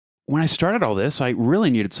when I started all this, I really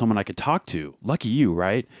needed someone I could talk to. Lucky you,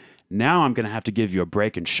 right? Now I'm going to have to give you a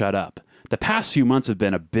break and shut up. The past few months have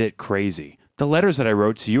been a bit crazy. The letters that I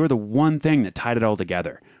wrote to you are the one thing that tied it all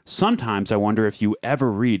together. Sometimes I wonder if you ever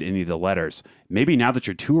read any of the letters. Maybe now that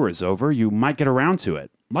your tour is over, you might get around to it.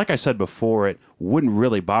 Like I said before, it wouldn't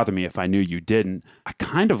really bother me if I knew you didn't. I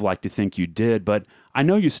kind of like to think you did, but I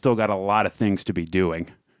know you still got a lot of things to be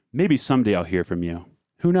doing. Maybe someday I'll hear from you.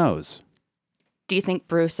 Who knows? Do you think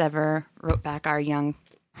Bruce ever wrote back our young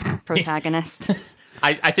protagonist?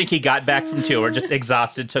 I think he got back from tour, just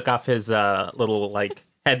exhausted, took off his little,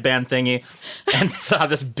 headband thingy, and saw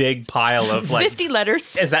this big pile of, 50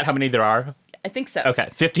 letters. Is that how many there are? I think so. Okay,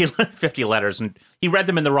 50 letters. And he read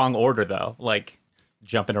them in the wrong order, though,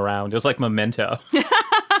 jumping around. It was like Memento.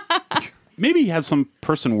 Maybe he has some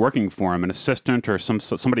person working for him, an assistant or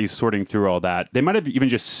somebody sorting through all that. They might have even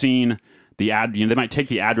just seen the ad. They might take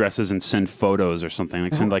the addresses and send photos or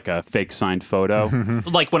something, send a fake signed photo.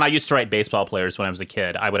 Like when I used to write baseball players when I was a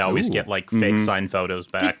kid, I would always get fake signed photos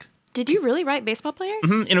back. Did you really write baseball players?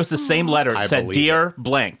 And it was the same letter. It said, "Dear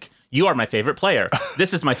blank, you are my favorite player.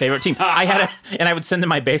 This is my favorite team." And I would send them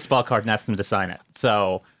my baseball card and ask them to sign it.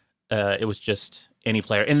 So it was just any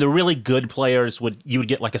player. And the really good players you would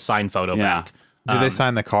get a signed photo back. Did they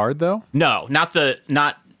sign the card though? No, not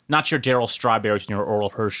your Darryl Strawberries and your Oral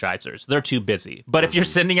Hershiser's. They're too busy. But if you're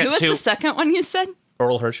sending it Who was to the second one you said?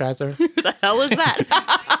 Oral Hershiser, Who the hell is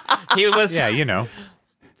that? he was Yeah,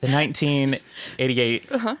 the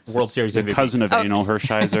 1988 World Series The MVP. cousin of Anal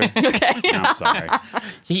Hershiser. Okay. No, I'm sorry.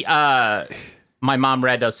 He, my mom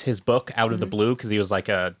read us his book Out of the Blue because he was like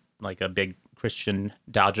a big Christian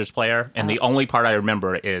Dodgers player, and the only part I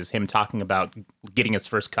remember is him talking about getting his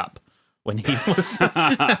first cup when he was.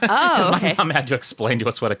 Oh, okay. My mom had to explain to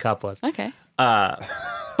us what a cup was. Okay.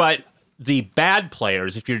 But the bad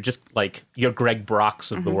players, if you're just your Greg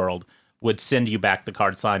Brocks of the world, would send you back the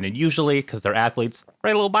card signed, and usually because they're athletes,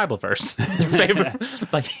 write a little Bible verse. Their favorite,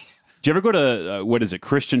 Did you ever go to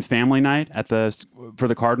Christian Family Night for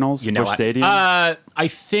the Cardinals? Stadium? I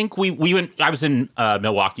think we went. I was in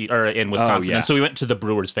Milwaukee or in Wisconsin, and so we went to the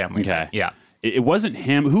Brewers Family Night. Yeah, it wasn't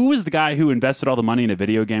him. Who was the guy who invested all the money in a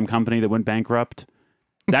video game company that went bankrupt?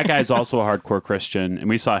 That guy is also a hardcore Christian, and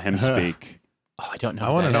we saw him speak. Oh, I don't know.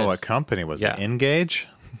 I want to know what company was it? Engage?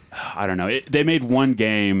 I don't know. They made one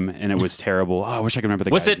game, and it was terrible. Oh, I wish I could remember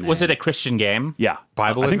the guy's name. Was it a Christian game? Yeah.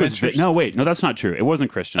 Bible I think Adventures? No, wait. No, that's not true. It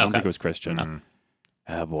wasn't Christian. I don't think it was Christian.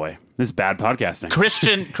 Oh, boy. This is bad podcasting.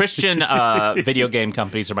 Christian video game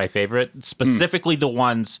companies are my favorite, specifically the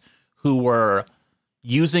ones who were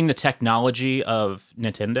using the technology of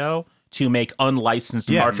Nintendo to make unlicensed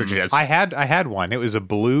cartridges. I had one. It was a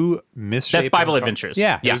blue misshapen. That's Bible Adventures.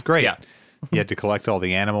 Yeah, it was great. Yeah. You had to collect all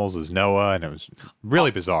the animals as Noah, and it was really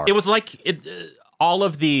bizarre. It was all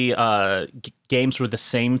of the games were the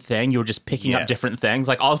same thing. You were just picking up different things.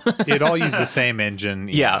 It all used the same engine.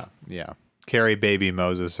 Yeah. Yeah. Carry baby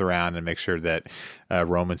Moses around and make sure that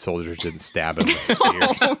Roman soldiers didn't stab him with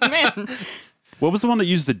spears. Oh, man. What was the one that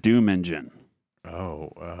used the Doom engine?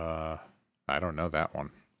 I don't know that one.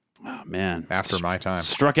 Oh, man. After my time.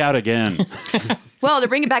 Struck out again. Well, to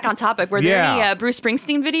bring it back on topic, were there any Bruce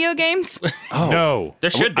Springsteen video games? No.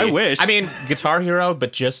 There should be. I wish. I mean, Guitar Hero,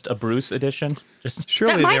 but just a Bruce edition.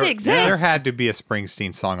 Surely That might exist. there had to be a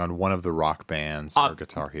Springsteen song on one of the rock bands or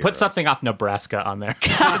Guitar Hero. Put something off Nebraska on there.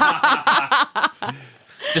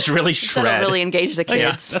 Just really shred. That'll really engage the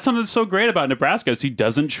kids. That's something that's so great about Nebraska is he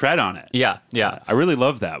doesn't tread on it. Yeah. I really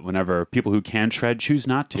love that whenever people who can tread choose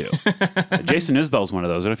not to. Jason Isbell's one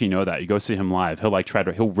of those. I don't know if you know that. You go see him live. He'll tread.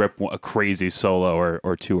 He'll rip a crazy solo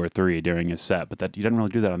or two or three during his set, but he doesn't really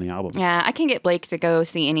do that on the album. Yeah, I can get Blake to go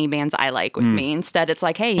see any bands I like with me. Instead, it's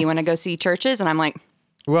like, hey, you want to go see Churches? And I'm like,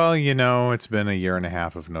 well, it's been a year and a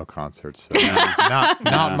half of no concerts, so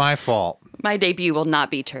not my fault. my debut will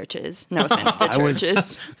not be Churches. No offense to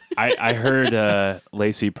Churches. I heard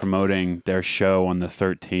Lacey promoting their show on the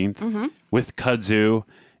 13th with Kudzu,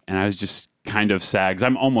 and I was just kind of sad because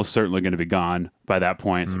I'm almost certainly going to be gone by that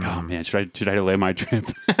point. It's like, oh man, should I delay my trip?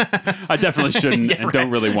 I definitely shouldn't and don't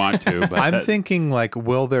really want to. But I'm thinking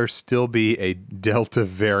will there still be a Delta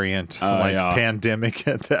variant pandemic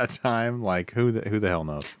at that time? Who the hell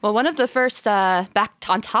knows? Well, one of the first back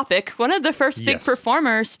on topic, one of the first big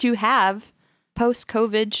performers to have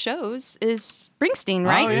post-COVID shows is Springsteen,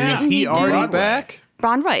 right? Oh, yeah. Is he already back?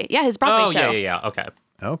 Broadway, yeah, his Broadway show. Yeah.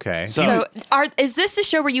 Okay. So, is this a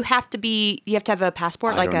show where you have to have a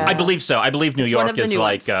passport? I believe so. I believe New York is doing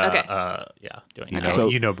doing that.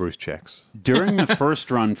 You know Bruce checks. During the first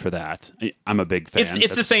run for that, I'm a big fan.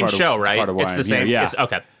 It's the same show, right? It's part of why it's the same. Yeah.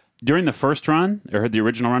 Okay. during the first run, or the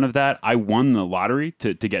original run of that, I won the lottery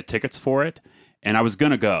to get tickets for it. And I was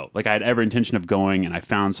going to go. Like, I had every intention of going, and I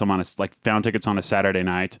found found tickets on a Saturday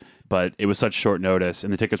night, but it was such short notice,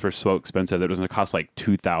 and the tickets were so expensive that it was going to cost like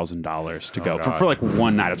 $2,000 to go for like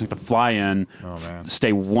one night. I was like to fly in,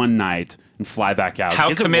 stay one night, and fly back out.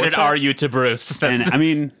 How committed are you to Bruce? And I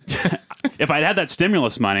mean, if I'd had that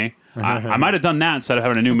stimulus money, I might have done that instead of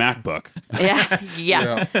having a new MacBook.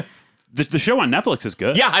 Yeah. The show on Netflix is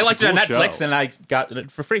good. Yeah, I liked it on Netflix, show. and I got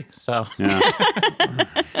it for free. So,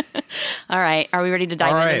 All right, are we ready to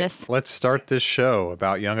dive into this? Let's start this show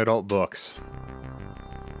about young adult books.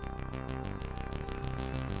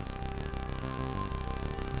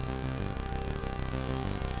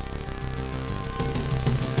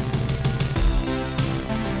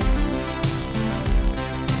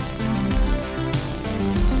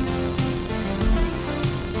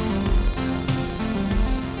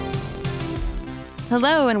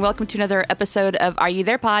 Hello, and welcome to another episode of Are You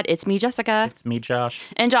There, Pod? It's me, Jessica. it's me, Josh.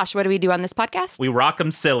 And Josh, what do we do on this podcast? We rock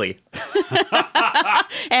 'em silly.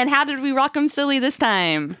 And how did we rock 'em silly this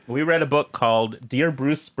time? We read a book called Dear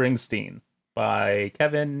Bruce Springsteen by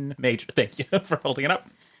Kevin Major. Thank you for holding it up.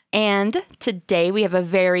 And today we have a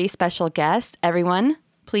very special guest. Everyone,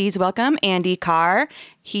 please welcome Andy Carr.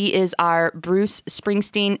 He is our Bruce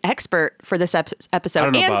Springsteen expert for this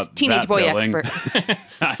episode and teenage boy expert.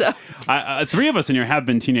 So, three of us in here have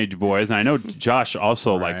been teenage boys, and I know Josh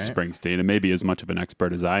also likes Springsteen and maybe as much of an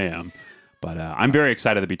expert as I am. But I'm very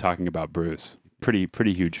excited to be talking about Bruce.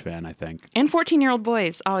 Pretty huge fan, I think. And 14-year-old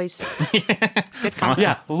boys, always good fun.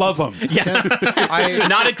 Yeah, love them. Yeah.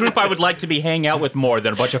 Not a group I would like to be hanging out with more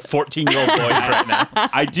than a bunch of 14-year-old boys right now.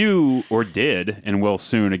 I do, or did, and will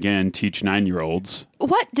soon again teach 9-year-olds.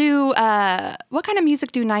 What kind of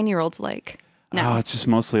music do 9-year-olds like? No. Oh, it's just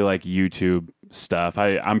mostly like YouTube stuff.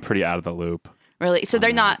 I'm pretty out of the loop. Really? So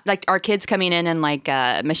they're not like our kids coming in like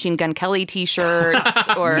Machine Gun Kelly t-shirts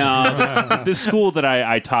or No, the school that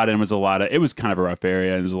I taught in was it was kind of a rough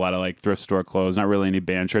area. There's a lot of like thrift store clothes, not really any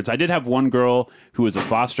band shirts. I did have one girl who was a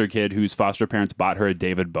foster kid whose foster parents bought her a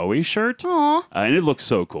David Bowie shirt. And it looked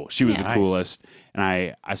so cool. She was the coolest. And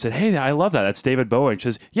I said, hey, I love that. That's David Bowie. And she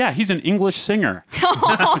says, yeah, he's an English singer.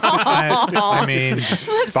 I mean,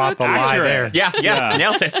 spot the lie there. Yeah,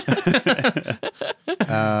 nailed it.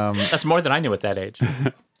 That's more than I knew at that age.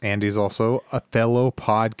 Andy's also a fellow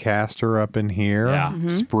podcaster up in here. Yeah.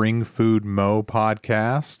 Spring Food Mo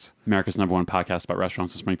podcast. America's #1 podcast about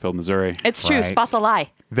restaurants in Springfield, Missouri. It's true. Right. Spot the lie.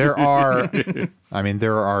 There are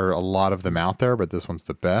a lot of them out there, but this one's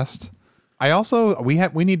the best.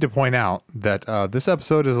 We need to point out that this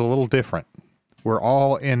episode is a little different. We're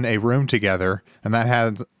all in a room together, and that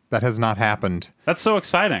has not happened. That's so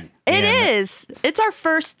exciting. It is. It's our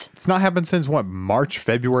first. It's not happened since March,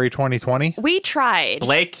 February 2020? We tried.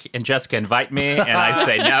 Blake and Jessica invite me, and I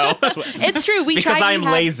say no. It's true. We because tried. I'm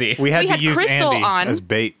lazy. We had to had use Crystal Andy on. as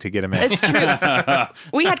bait to get him in. It's true.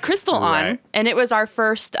 We had Crystal on, and it was our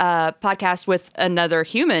first podcast with another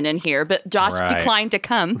human in here, but Josh declined to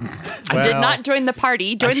come. Did not join the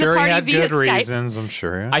party. Joined the party he had via good Skype. reasons, I'm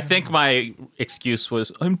sure. I think my excuse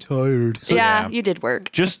was, I'm tired. So, yeah, you did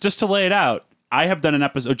work. Just to lay it out, I have done an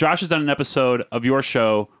episode. Josh has done an episode of your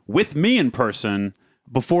show with me in person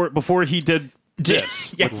before he did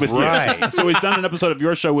this. Yes. with Right. you. So he's done an episode of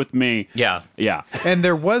your show with me. Yeah. And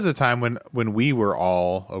there was a time when we were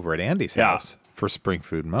all over at Andy's house for Spring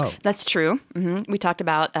Food Mo. That's true. We talked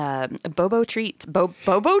about Bobo treats.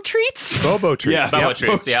 Bobo treats? Bobo treats. Yeah, Boba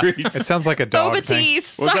treats, yeah. It sounds like a dog Boba thing.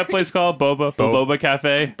 teas. What's that place called? Boba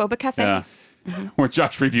Cafe? Boba Cafe. Yeah. Where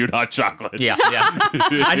Josh reviewed hot chocolate. Yeah.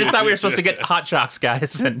 I just thought we were supposed to get hot shocks,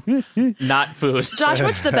 guys, and not food. Josh,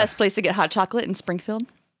 what's the best place to get hot chocolate in Springfield?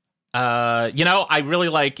 I really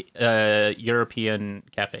like European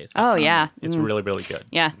cafes. Oh, yeah. It's really, really good.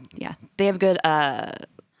 Yeah. They have good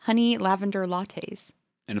honey lavender lattes.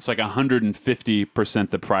 And it's like 150%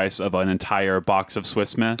 the price of an entire box of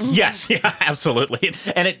Swiss Miss. Yes, yeah, absolutely.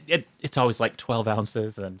 And it's always like 12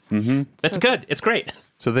 ounces, and that's good. It's great.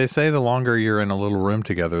 So they say the longer you're in a little room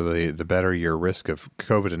together, the better your risk of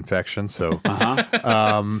COVID infection. So why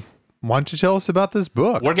don't you tell us about this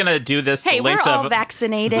book? We're gonna do this. Hey, the length we're all of,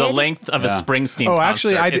 vaccinated. The length of a Springsteen. Oh,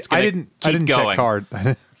 actually, concert. I didn't check going. card.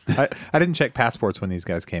 I didn't check passports when these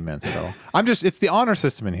guys came in. So it's the honor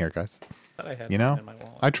system in here, guys. You know,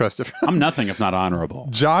 I trust it. I'm nothing if not honorable.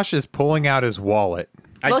 Josh is pulling out his wallet.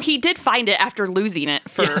 Well, he did find it after losing it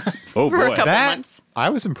for a couple months. I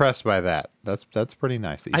was impressed by that. That's pretty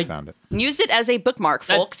nice that you found it. Used it as a bookmark,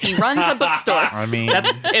 folks. He runs a bookstore. I mean,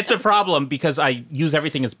 it's a problem because I use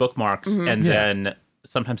everything as bookmarks, and then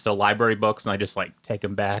sometimes to library books, and I just like take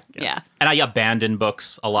them back. Yeah. And I abandon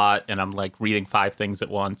books a lot, and I'm like reading 5 things at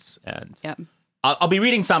once. And I'll be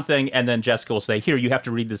reading something, and then Jessica will say, "Here, you have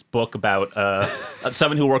to read this book about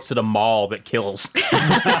someone who works at a mall that kills."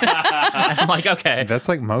 I'm like, okay. That's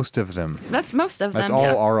like most of them. That's most of them. That's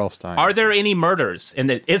all R.L. Stine. Are there any murders? And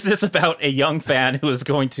is this about a young fan who is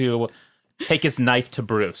going to take his knife to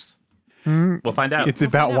Bruce? We'll find out. It's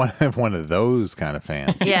about one of those kind of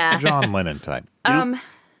fans. Yeah. John Lennon type.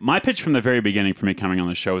 My pitch from the very beginning for me coming on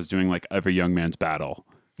the show was doing like every young man's battle.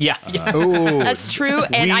 Yeah. Ooh. That's true.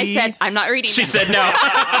 And I said, I'm not reading She that. said no.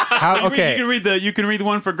 How, okay. You can read the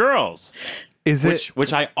one for girls. Is it?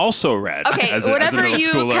 Which I also read. Okay, as a whenever middle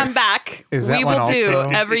you schooler. come back, Is that we one will do also?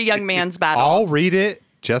 every young man's battle. I'll read it.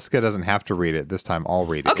 Jessica doesn't have to read it. This time I'll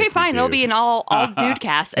read it. Okay, if you fine. do. It'll be an all dude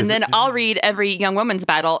cast, and then I'll read every young woman's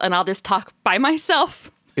battle, and I'll just talk by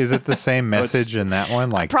myself. Is it the same message in that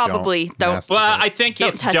one? Like Probably. Don't. masturbate? Well, I think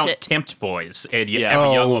Don't it's touch don't it. tempt boys. And Yeah.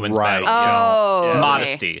 every young woman's right. battle. Oh, okay.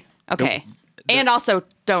 Modesty. Okay. And also,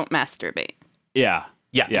 don't masturbate. Yeah.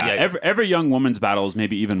 Yeah. Every young woman's battle is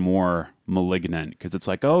maybe even more malignant because it's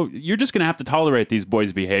like, oh, you're just going to have to tolerate these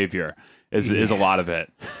boys' behavior is a lot of it.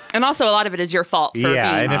 And also, a lot of it is your fault for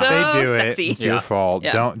Yeah, being and if so they do sexy. it, it's your fault.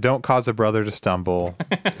 Yeah. Don't cause a brother to stumble.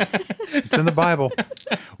 It's in the Bible.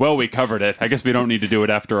 Well, we covered it. I guess we don't need to do it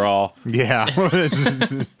after all. Yeah.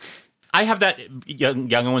 I have that young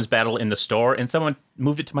woman's battle in the store, and someone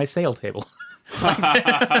moved it to my sale table.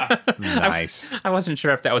 Nice. I wasn't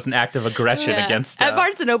sure if that was an act of aggression Yeah. against. At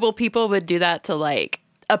Barnes & Noble, people would do that to like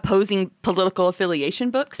opposing political affiliation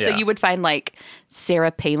books. So Yeah. you would find like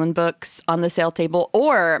Sarah Palin books on the sale table,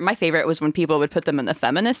 or my favorite was when people would put them in the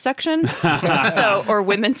feminist section. Or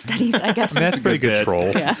women's studies, I guess. That's pretty good bit.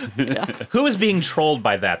 troll. Yeah. Who is being trolled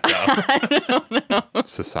by that, though?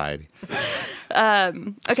 Society.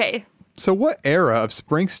 Okay. So what era of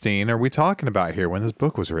Springsteen are we talking about here when this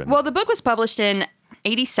book was written? Well, the book was published in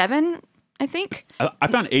 87, I think. I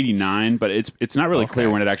found 89, but it's not really clear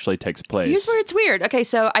when it actually takes place. Here's where it's weird. Okay,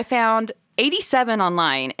 so I found 87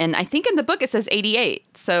 online, and I think in the book it says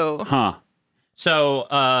 88. So Huh.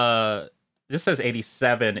 So this says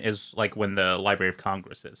 87 is like when the Library of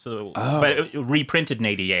Congress is. So, but it reprinted in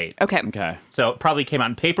 88. okay. Okay. So it probably came out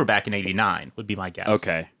in paperback in 89 would be my guess.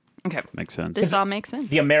 Okay. Okay. Makes sense. This all makes sense.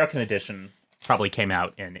 The American edition probably came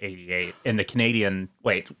out in 88. In the Canadian,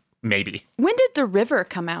 maybe. When did The River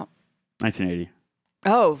come out? 1980.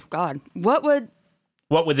 Oh, God. What would...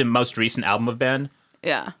 What would the most recent album have been?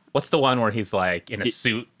 Yeah. What's the one where he's like in a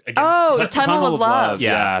suit? Against Oh, Tunnel of Love.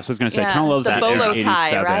 Yeah. So I was going to say Yeah. Tunnel of The Love bolo is tie,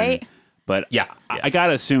 87. right? But Yeah. I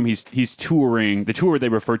gotta assume he's touring. The tour they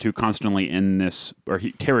refer to constantly in this, or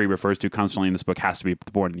Terry refers to constantly in this book, has to be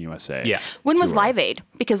Born in the USA. Yeah. When was Tour. Live Aid?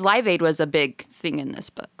 Because Live Aid was a big thing in this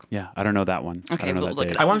book. Yeah, I don't know that one. Okay, I don't know we'll that look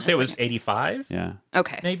date. it I up. want to say it was 85. Yeah.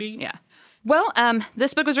 Okay. Maybe? Yeah. Well,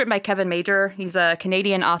 this book was written by Kevin Major. He's a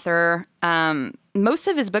Canadian author. Most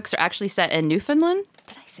of his books are actually set in Newfoundland.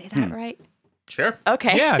 Did I say that right? Sure.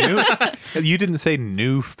 Okay. Yeah, you didn't say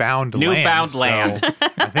newfound land. Newfound land. So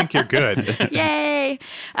I think you're good. Yay!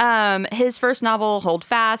 His first novel, Hold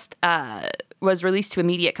Fast, was released to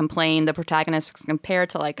immediate acclaim. The protagonist was compared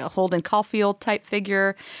to like a Holden Caulfield type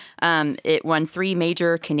figure. It won 3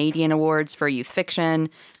 major Canadian awards for youth fiction.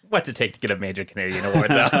 What's it take to get a major Canadian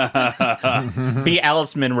award, though? Be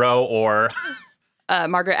Alice Munro or...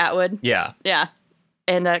 Margaret Atwood. Yeah. Yeah.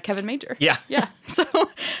 And Kevin Major. Yeah. Yeah. So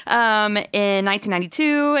in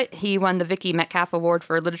 1992, he won the Vicky Metcalf Award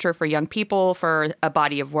for Literature for Young People for a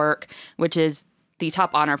body of work, which is the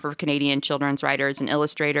top honor for Canadian children's writers and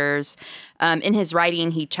illustrators. In his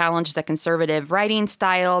writing, he challenged the conservative writing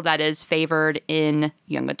style that is favored in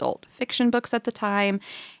young adult fiction books at the time.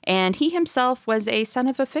 And he himself was a son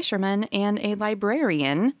of a fisherman and a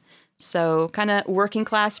librarian. So kind of working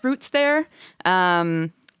class roots there.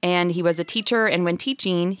 And he was a teacher, and when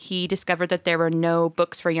teaching, he discovered that there were no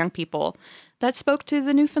books for young people that spoke to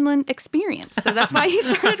the Newfoundland experience. So that's why he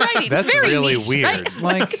started writing. That's it's very really niche, weird. right?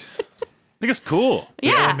 Like, I think it's cool.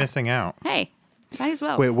 Yeah. you're missing out. Hey, might as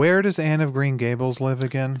well. Wait, where does Anne of Green Gables live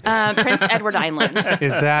again? Prince Edward Island.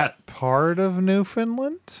 Is that part of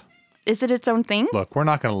Newfoundland? Is it its own thing? Look, we're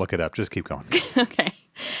not going to look it up. Just keep going. Okay.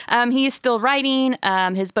 He is still writing.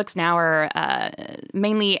 His books now are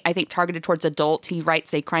mainly, I think, targeted towards adults. He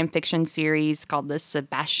writes a crime fiction series called the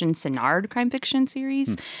Sebastian Sinard crime fiction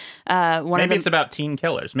series. Maybe it's about teen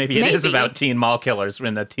killers. Maybe it is about teen mall killers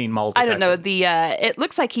in the teen mall I don't know. detective. It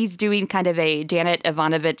looks like he's doing kind of a Janet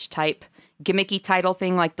Ivanovich type gimmicky title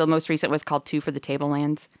thing. Like the most recent was called Two for the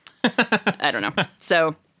Tablelands. I don't know.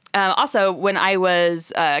 So Also, when I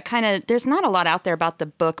was there's not a lot out there about the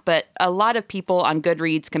book, but a lot of people on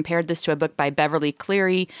Goodreads compared this to a book by Beverly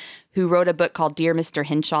Cleary, who wrote a book called Dear Mr.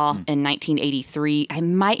 Henshaw in 1983. I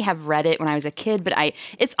might have read it when I was a kid, but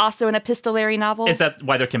it's also an epistolary novel. Is that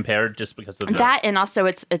why they're compared, just because of that? And also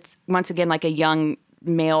it's once again like a young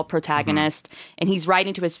male protagonist, and he's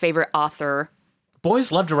writing to his favorite author.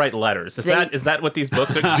 Boys love to write letters. Is that what these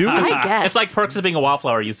books are doing? I guess. It's like Perks of Being a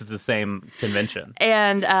Wallflower uses the same convention.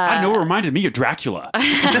 And I know it reminded me of Dracula.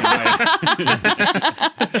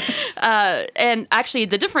 And actually,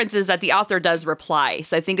 the difference is that the author does reply.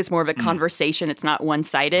 So I think it's more of a conversation. It's not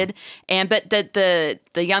one-sided. But the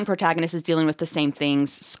young protagonist is dealing with the same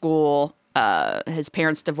things: school, his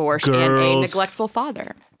parents' divorce, and a neglectful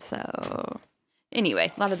father. So.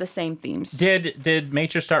 Anyway, a lot of the same themes. Did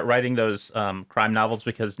Major start writing those crime novels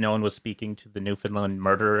because no one was speaking to the Newfoundland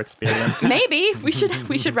murder experience? Maybe we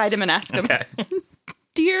should write him and ask him. Okay.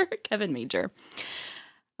 Dear Kevin Major.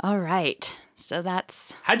 All right, so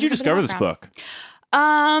that's. How'd you discover this book?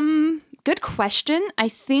 Good question. I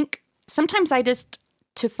think sometimes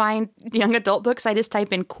to find young adult books, I just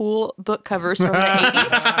type in cool book covers from the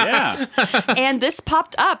 80s. Yeah. And this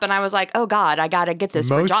popped up, and I was like, oh, God, I got to get this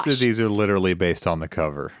for Josh. Most of these are literally based on the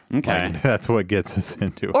cover. Okay. Like, that's what gets us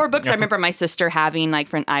into it. Or books I remember my sister having, like,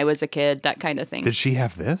 when I was a kid, that kind of thing. Did she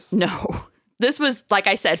have this? No. This was, like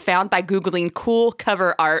I said, found by Googling cool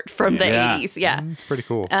cover art from the 80s. Yeah. It's pretty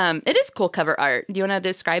cool. It is cool cover art. Do you want to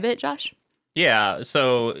describe it, Josh? Yeah,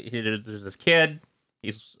 so there's this kid.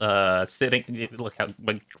 He's sitting. Look how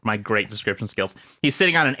my great description skills. He's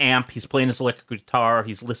sitting on an amp. He's playing his electric guitar.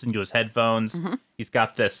 He's listening to his headphones. Mm-hmm. He's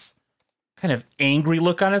got this kind of angry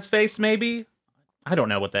look on his face. Maybe I don't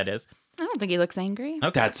know what that is. I don't think he looks angry.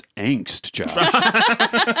 Okay. That's angst, Josh.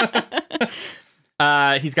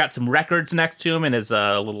 He's got some records next to him in his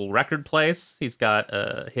little record place. He's got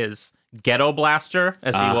his ghetto blaster,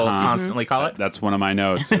 as he will constantly call it. That's one of my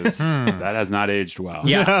notes. That has not aged well.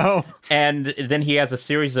 Yeah. No. And then he has a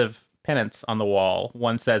series of pennants on the wall.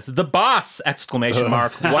 One says, "The Boss!" !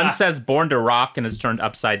 One says, "Born to Rock," and it's turned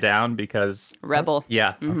upside down because... Rebel.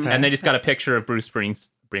 Yeah. Mm-hmm. Okay. And they just got a picture of Bruce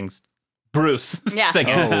Yeah.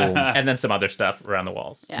 singing. And then some other stuff around the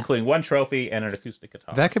walls, including one trophy and an acoustic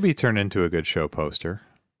guitar. That could be turned into a good show poster.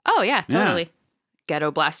 Oh, yeah, totally. Yeah.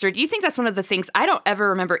 Ghetto blaster. Do you think that's one of the things? I don't ever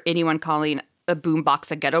remember anyone calling a boombox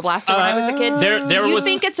a ghetto blaster when I was a kid. You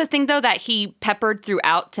think it's a thing, though, that he peppered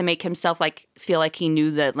throughout to make himself feel like he knew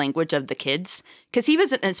the language of the kids? Because he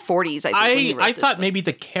was in his 40s, I think, when he wrote I this thought book. maybe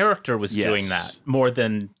the character was doing that more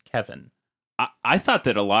than Kevin. I thought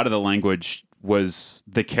that a lot of the language was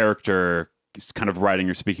the character kind of writing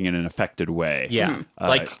or speaking in an affected way. Yeah.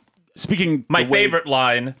 Speaking my favorite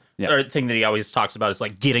line or thing that he always talks about is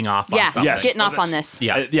like getting off on something. Yes. Getting off on this.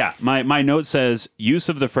 Yeah. My note says use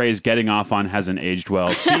of the phrase "getting off on" hasn't aged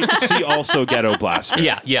well. See also ghetto blaster.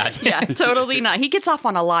 Yeah, totally not. He gets off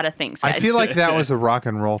on a lot of things, guys. I feel like that was a rock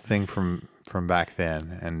and roll thing from back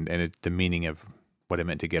then, and the meaning of what it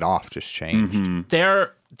meant to get off just changed. Mm-hmm.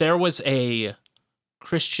 There was a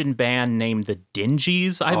Christian band named the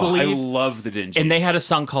Dingees, I believe. I love the Dingees. And they had a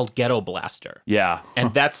song called Ghetto Blaster. Yeah.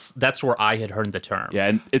 And that's where I had heard the term. Yeah,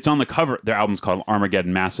 and it's on the cover. Their album's called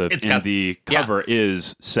Armageddon Massive, the cover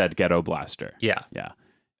is said Ghetto Blaster. Yeah. Yeah.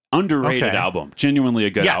 Underrated album. Genuinely a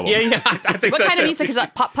good album. Yeah. I think what kind of music is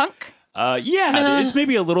that? Pop punk? It's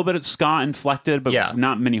maybe a little bit of ska inflected, but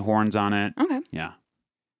not many horns on it. Okay. Yeah.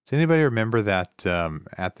 Does anybody remember that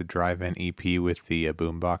At the Drive-In EP with the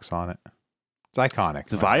boombox on it? It's iconic.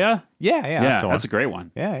 Zavia? Yeah, that's a great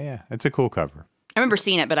one. Yeah. It's a cool cover. I remember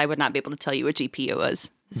seeing it, but I would not be able to tell you which EP it was.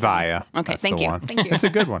 Via. Okay, thank you. Thank you. It's a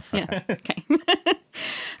good one. Okay.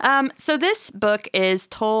 So this book is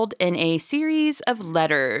told in a series of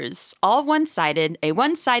letters, all one-sided, a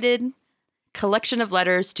one-sided collection of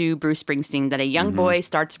letters to Bruce Springsteen that a young boy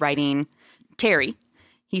starts writing, Terry.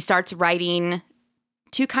 He starts writing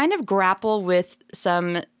to kind of grapple with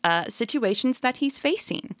some situations that he's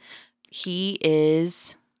facing. He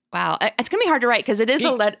is... Wow, it's gonna be hard to write because it is a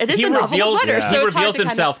novel of letters. He reveals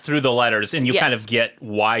himself through the letters, and you kind of get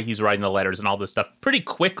why he's writing the letters and all this stuff pretty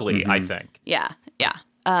quickly. I think. Yeah.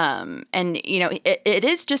 And you know, it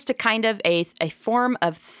is just a kind of a form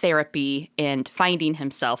of therapy and finding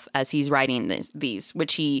himself as he's writing these,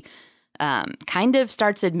 which he kind of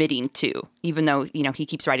starts admitting to, even though he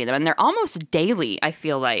keeps writing them, and they're almost daily. I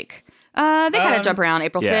feel like they kind of jump around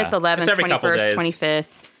April 5th, 11th, 21st,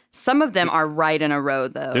 25th. Some of them are right in a row,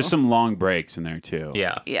 though. There's some long breaks in there, too.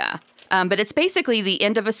 Yeah. But it's basically the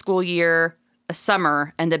end of a school year, a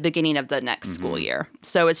summer, and the beginning of the next school year.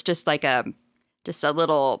 So it's just like just a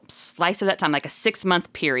little slice of that time, like a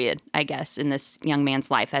 6-month period, I guess, in this young man's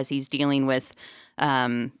life as he's dealing with,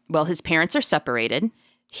 his parents are separated.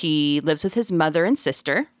 He lives with his mother and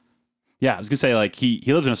sister. Yeah, I was going to say, like, he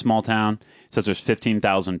lives in a small town, says there's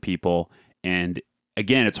 15,000 people, and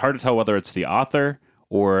again, it's hard to tell whether it's the author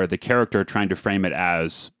or the character trying to frame it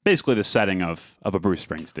as basically the setting of a Bruce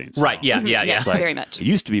Springsteen song. Right, yeah. Yes, like, very much. It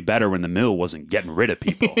used to be better when the mill wasn't getting rid of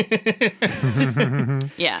people.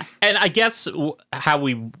 Yeah. And I guess how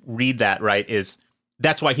we read that, right, is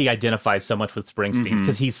that's why he identifies so much with Springsteen,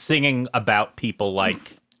 because he's singing about people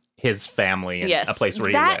like his family and a place where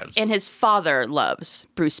he lives. And his father loves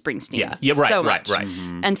Bruce Springsteen. Yeah, right, so right, much. right.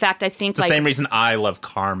 In fact, I think It's the same reason I love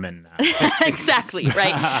Carmen now. exactly,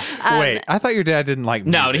 right? Wait, I thought your dad didn't like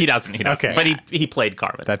music. No, he doesn't. Okay. But he played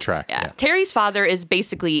Carmen. That tracks. Yeah. Yeah. Terry's father is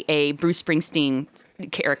basically a Bruce Springsteen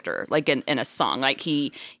character, like in a song. Like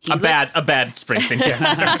he a bad Springsteen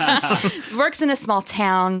character. works in a small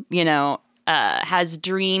town, has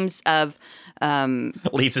dreams of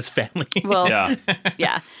Leaves his family. well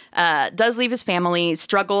Yeah. does leave his family,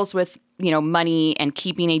 struggles with money and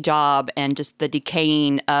keeping a job and just the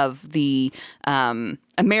decaying of the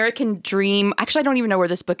American dream. Actually, I don't even know where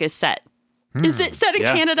this book is set. Is it set in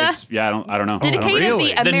Canada? I don't know. Dedicated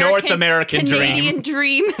really? the North American Canadian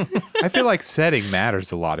dream. I feel like setting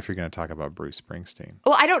matters a lot if you're going to talk about Bruce Springsteen.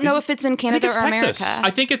 Well, I don't know if it's in Canada it's or Texas. America.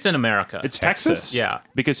 I think it's in America. It's Texas? Texas. Yeah.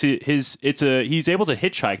 Because he's able to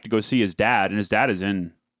hitchhike to go see his dad, and his dad is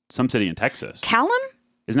in some city in Texas. Callum?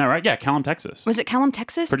 Isn't that right? Yeah, Callum, Texas. Was it Callum,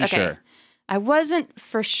 Texas? Pretty sure. I wasn't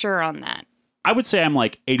for sure on that. I would say I'm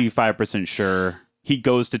like 85% sure he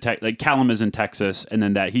goes to like Callum is in Texas, and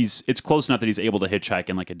then it's close enough that he's able to hitchhike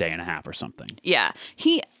in like a day and a half or something. Yeah.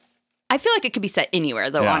 I feel like it could be set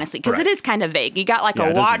anywhere, though, Yeah, honestly, because right. it is kind of vague. You got like Yeah, a it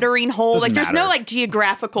doesn't- watering hole. doesn't Like there's no matter. like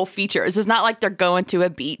geographical features. It's not like they're going to a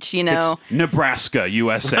beach, It's Nebraska,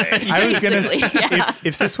 USA. I was going to say, Basically, yeah.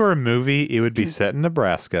 if this were a movie, it would be set in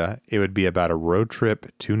Nebraska. It would be about a road trip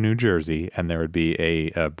to New Jersey, and there would be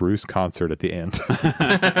a Bruce concert at the end.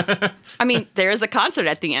 I mean, there is a concert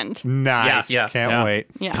at the end. Nice. Yeah, yeah. Can't Yeah. wait.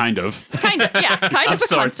 Yeah. Kind of. Kind of, yeah, kind of a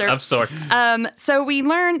concert. Of sorts. So we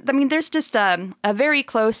learn, there's just a very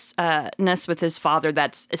closeness with his father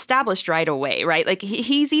that's established right away, right? Like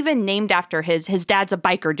he's even named after his dad's a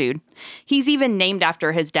biker dude. He's even named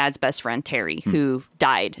after his dad's best friend, Terry, who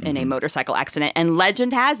died in a motorcycle accident. And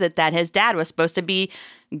legend has it that his dad was supposed to be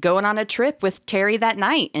going on a trip with Terry that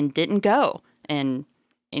night and didn't go. And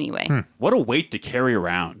anyway. What a weight to carry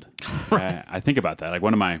around. I think about that. Like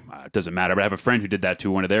one of my, it doesn't matter, but I have a friend who did that to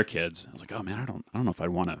one of their kids. I was like, oh man, I don't know if I'd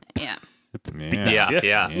want to. Yeah.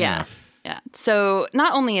 Yeah. Yeah. So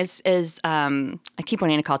not only is I keep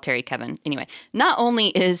wanting to call Terry Kevin. Anyway, not only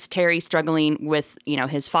is Terry struggling with,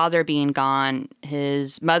 his father being gone,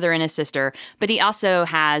 his mother and his sister, but he also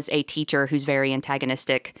has a teacher who's very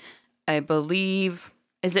antagonistic. I believe,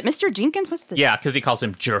 is it Mr. Jenkins? What's the... Yeah, because he calls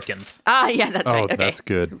him Jerkins. Yeah, that's right. Okay. That's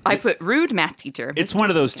good. I put rude math teacher. It's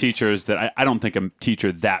one of those teachers that I don't think a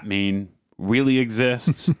teacher that mean really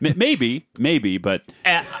exists. maybe, but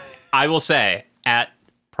I will say, at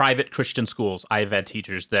private Christian schools, I've had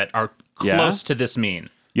teachers that are close to this mean.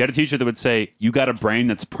 you had a teacher that would say, you got a brain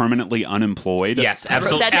that's permanently unemployed. Yes,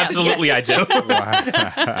 wrote that down. absolutely Yes.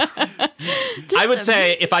 I do. I would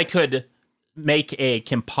say if I could make a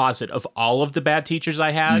composite of all of the bad teachers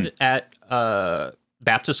I had at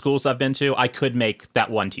Baptist schools I've been to, I could make that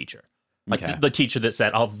one teacher. Like Okay. the teacher that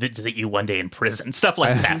said, I'll visit you one day in prison, stuff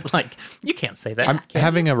like that. Like, you can't say that. I'm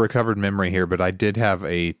having a recovered memory here, but I did have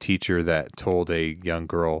a teacher that told a young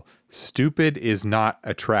girl, "Stupid is not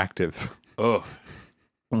attractive." Oh,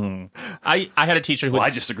 I had a teacher who well, I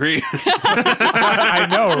would disagree. I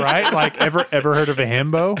know, right? Like, ever heard of a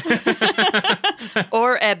himbo?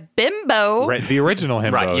 or a bimbo. Right, the original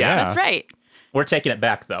himbo. Right, yeah. That's right. We're taking it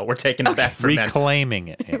back, though. We're taking it back for men. Reclaiming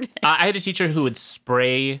it. I had a teacher who would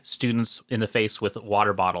spray students in the face with a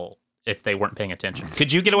water bottle if they weren't paying attention.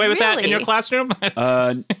 Could you get away with that in Really? your classroom?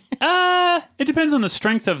 It depends on the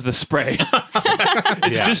strength of the spray.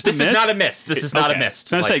 It's Yeah. just a This mist. is not a mist. This is not a Okay. mist.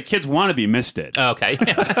 So I say kids want to be misted. Okay.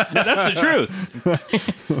 That's the truth.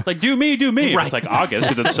 It's like, do me. Right. It's like August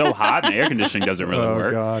because it's so hot and the air conditioning doesn't really Oh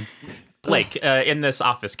work. God. Blake, in this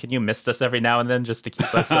office, can you mist us every now and then just to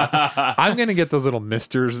keep us I'm gonna get those little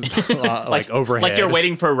misters like overhead. like you're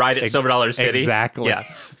waiting for a ride at Silver Dollar City? Exactly. Yeah.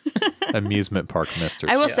 Amusement park misters.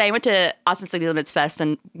 I will say, I went to Austin City Limits Fest,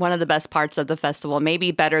 and one of the best parts of the festival,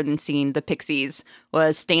 maybe better than seeing the Pixies,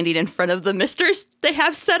 was standing in front of the misters they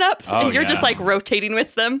have set up, and you're just like rotating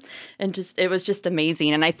with them, and it was just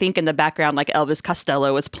amazing. And I think in the background, like Elvis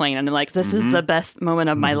Costello was playing, and I'm like, this is the best moment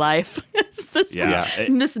of my life.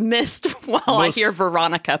 This mist while I hear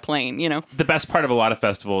Veronica playing. The best part of a lot of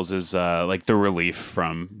festivals is like the relief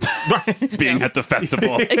from being at the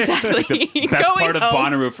festival. Exactly. The best part of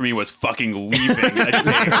Bonnaroo for me was fucking leaving a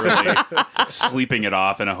day early, sleeping it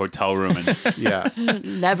off in a hotel room,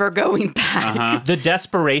 and never going back. The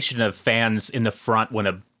desperation of fans in the front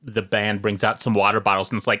when the band brings out some water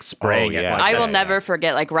bottles and it's like spraying it. I will never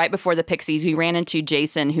forget, like right before the Pixies, we ran into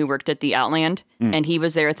Jason, who worked at the Outland, and he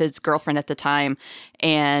was there with his girlfriend at the time,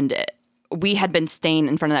 and we had been staying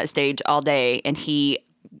in front of that stage all day, and he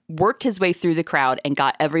worked his way through the crowd and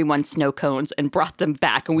got everyone snow cones and brought them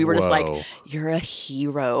back, and we were just like, you're a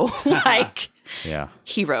hero.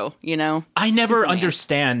 Hero, I never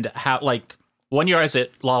understand how, like, one year I was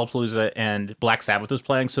at Lollapalooza and Black Sabbath was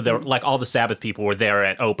playing, so there were, like, all the Sabbath people were there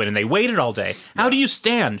at open and they waited all day. How do you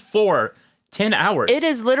stand for 10 hours? It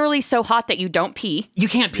is literally so hot that you don't pee. You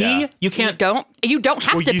can't pee? You can't. You don't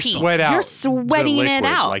have to pee. Sweat out. You're sweating it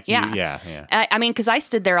out. Like I mean, because I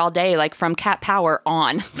stood there all day, like from Cat Power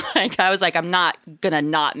on. Like I was like, I'm not gonna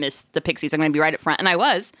not miss the Pixies. I'm gonna be right up front, and I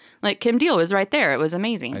was. Like Kim Deal was right there. It was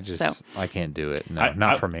amazing. I can't do it. No,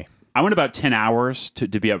 not for me. I went about 10 hours to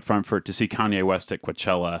be up front to see Kanye West at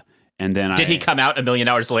Coachella, and then Did he come out a million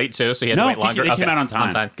hours late too? So he had to wait longer. He came out on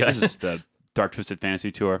time. Good. This is the Dark Twisted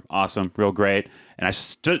Fantasy Tour. Awesome, real great. And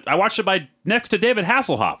I watched it next to David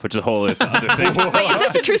Hasselhoff, which is a whole other thing. Wait, is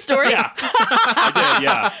this a true story? Yeah, I did.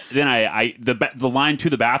 Yeah. Then the line to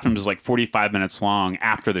the bathroom was like 45 minutes long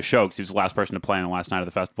after the show because he was the last person to play on the last night of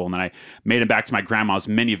the festival. And then I made him back to my grandma's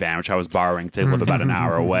minivan, which I was borrowing to live about an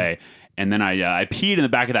hour away. And then I peed in the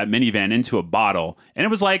back of that minivan into a bottle, and it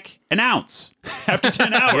was like an ounce after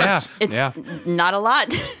 10 hours. It's not a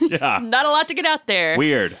lot. Not a lot to get out there.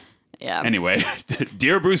 Weird. Yeah. Anyway,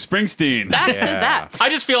 dear Bruce Springsteen. Back to that. I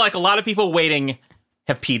just feel like a lot of people waiting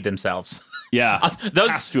have peed themselves. Yeah, those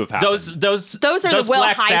has to have happened. Those are the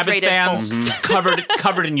Black Sabbath well-hydrated fans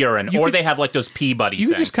covered in urine, or they have like those pee buddy. You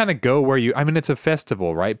things. just kind of go where you. I mean, it's a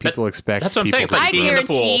festival, right? People expect. That's what I'm saying. It's like I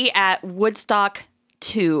guarantee at Woodstock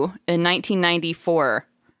 2 in 1994.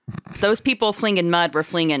 Those people flinging mud were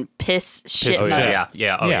flinging piss shit mud.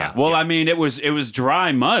 Yeah. Well, I mean, it was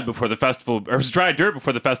dry mud before the festival, or it was dry dirt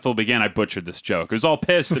before the festival began. I butchered this joke. It was all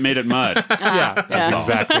piss that made it mud. That's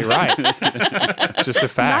exactly right. Just a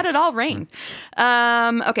fact. Not at all rain.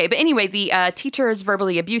 Okay, but anyway, the teacher is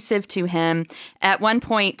verbally abusive to him. At one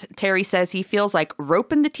point, Terry says he feels like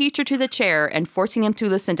roping the teacher to the chair and forcing him to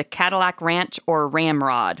listen to Cadillac Ranch or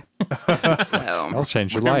Ramrod. That'll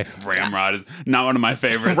change your life. Ramrod is not one of my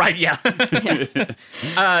favorites. Right, yeah.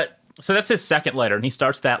 So that's his second letter, and he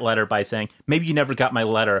starts that letter by saying, maybe you never got my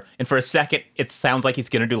letter. And for a second, it sounds like he's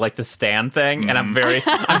going to do like the Stan thing, and I'm very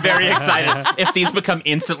excited if these become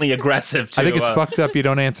instantly aggressive. I think it's fucked up you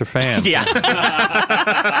don't answer fans. Yeah.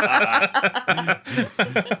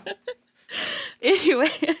 Anyway,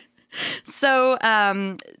 so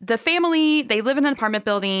the family, they live in an apartment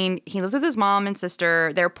building. He lives with his mom and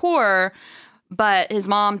sister. They're poor, but his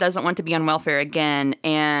mom doesn't want to be on welfare again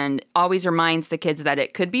and always reminds the kids that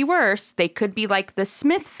it could be worse. They could be like the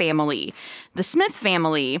Smith family. The Smith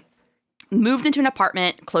family moved into an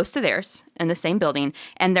apartment close to theirs in the same building,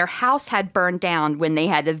 and their house had burned down when they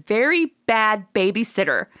had a very bad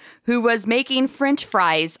babysitter who was making French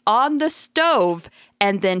fries on the stove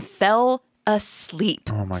and then fell asleep.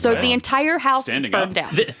 Oh my so God. the entire house Standing burned up.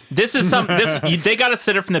 down. This is they got a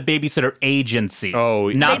sitter from the babysitter agency. Oh,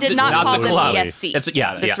 not They did not not call the them club. ESC.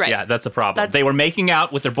 That's right. Yeah, that's a problem. They were making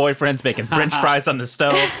out with their boyfriends, making French fries on the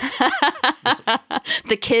stove.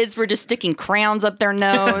 The kids were just sticking crowns up their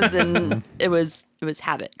nose, and it was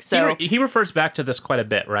havoc. So He refers back to this quite a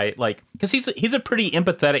bit, right? Like, because he's a pretty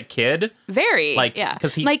empathetic kid. very, Like, yeah.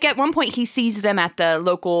 'cause he- like at one point he sees them at the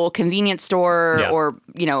local convenience store or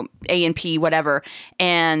A&P, whatever,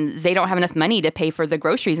 and they don't have enough money to pay for the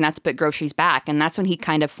groceries and have to put groceries back, and that's when he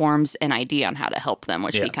kind of forms an idea on how to help them,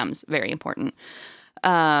 which becomes very important.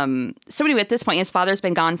 So anyway, at this point, his father's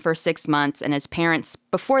been gone for 6 months, and his parents,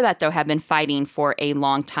 before that, though, have been fighting for a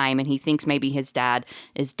long time, and he thinks maybe his dad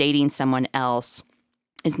is dating someone else.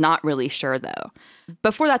 Is not really sure, though.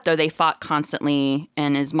 Before that, though, they fought constantly,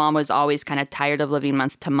 and his mom was always kind of tired of living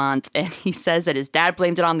month to month, and he says that his dad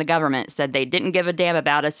blamed it on the government, said they didn't give a damn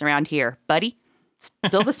about us around here. Buddy,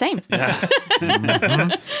 still the same.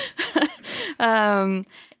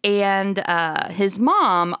 And his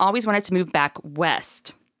mom always wanted to move back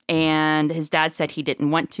west. And his dad said he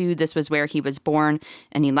didn't want to. This was where he was born,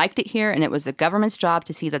 and he liked it here, and it was the government's job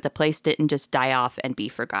to see that the place didn't just die off and be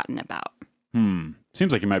forgotten about.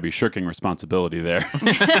 Seems like you might be shirking responsibility there.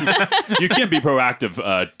 You can't be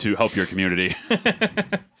proactive to help your community.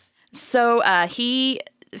 So he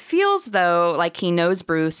feels, though, like he knows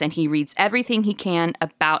Bruce, and he reads everything he can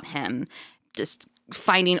about him. Just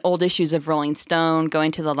finding old issues of Rolling Stone,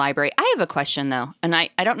 going to the library. I have a question, though, and I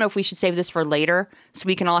don't know if we should save this for later so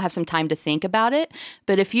we can all have some time to think about it.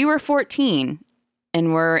 But if you were 14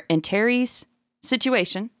 and were in Terry's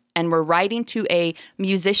situation and were writing to a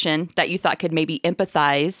musician that you thought could maybe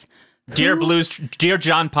empathize... Dear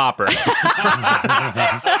John Popper.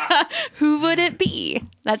 Who would it be?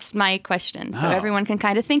 That's my question. So everyone can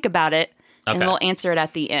kind of think about it. Okay. And we'll answer it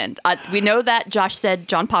at the end. We know that Josh said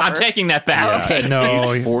John Popper. I'm taking that back. Okay.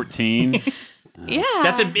 No, 14. Yeah,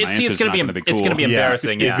 it's gonna be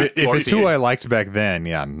embarrassing. Yeah. If it's who I liked back then,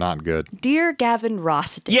 not good. Dear Gavin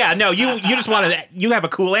Rossdale. Yeah, no, you just wanted you have a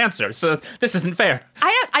cool answer, so this isn't fair.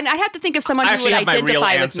 I have to think of someone who would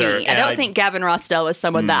identify with me. I don't think Gavin Rossdale is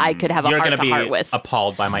someone that I could have a heart-to-heart with.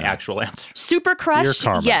 Appalled by my actual answer. Super crush,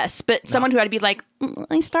 yes, but someone who I'd be like,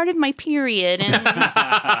 I started my period, and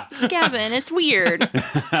Gavin, it's weird.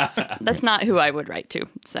 That's not who I would write to.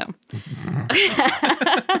 So.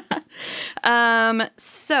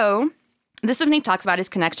 So this is when he talks about his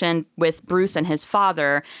connection with Bruce and his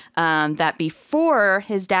father, that before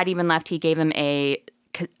his dad even left, he gave him a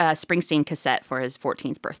Springsteen cassette for his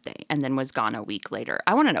 14th birthday and then was gone a week later.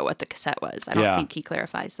 I want to know what the cassette was. I don't think he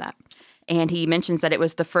clarifies that. And he mentions that it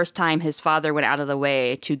was the first time his father went out of the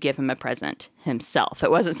way to give him a present himself.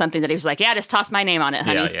 It wasn't something that he was like, just toss my name on it,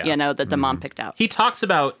 honey, that the mom picked out. He talks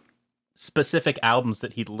about specific albums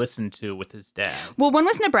that he'd listened to with his dad. Well, one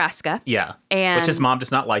was Nebraska. Yeah. And which his mom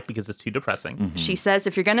does not like because it's too depressing. Mm-hmm. She says,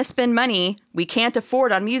 if you're going to spend money we can't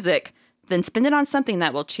afford on music, then spend it on something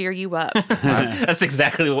that will cheer you up. That's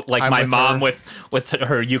exactly like my mom with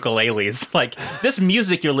her ukuleles. Like, this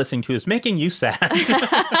music you're listening to is making you sad.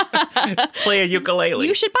 Play a ukulele.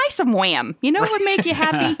 You should buy some Wham. You know what would make you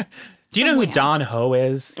happy? Do you know who Don Ho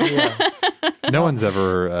is? Yeah. No one's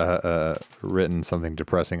ever written something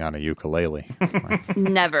depressing on a ukulele.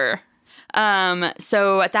 Never.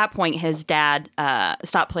 So at that point, his dad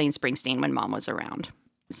stopped playing Springsteen when mom was around.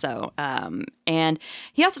 So, and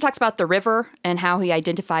he also talks about the river and how he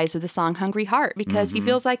identifies with the song Hungry Heart because he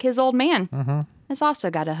feels like his old man has also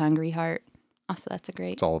got a hungry heart. Also, that's a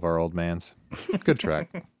great... It's all of our old mans. Good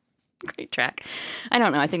track. Great track. I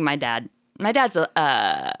don't know. I think my dad's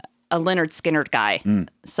a Leonard Skinner guy.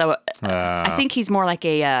 So I think he's more like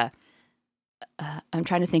a... I'm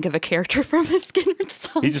trying to think of a character from a Skinner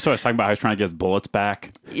song. He's just always talking about how he's trying to get his bullets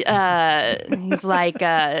back. He's like...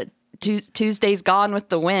 Tuesday's gone with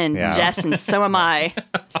the wind, Jess, and so am I.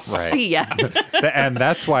 Right. See ya. And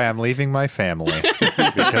that's why I'm leaving my family,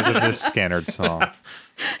 because of this Skynyrd song.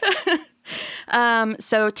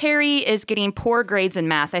 So Terry is getting poor grades in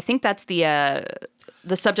math. I think that's the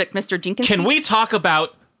subject Mr. Jenkins. Can we talk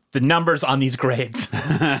about the numbers on these grades?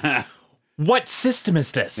 What system is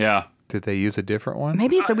this? Yeah. Did they use a different one?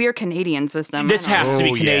 Maybe it's a weird Canadian system. This has to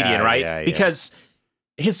be Canadian, right? Yeah. Because...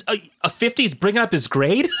 his a 50's bringing up his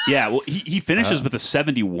grade? Yeah, well, he finishes with a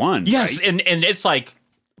 71. Yes, right? and it's like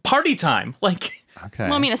party time. Like, okay.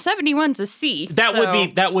 Well, I mean, a 71's a C. That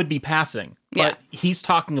would be passing. But he's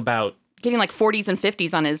talking about getting like 40s and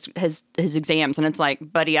 50s on his exams, and it's like,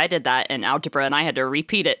 buddy, I did that in algebra, and I had to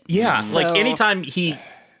repeat it. Yeah, like anytime he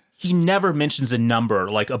never mentions a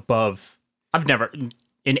number like above. I've never.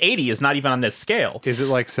 An 80 is not even on this scale. Is it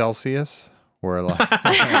like Celsius? Where like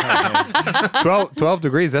 12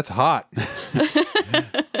 degrees, that's hot.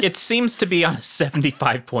 It seems to be on a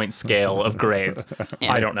 75-point scale of grades.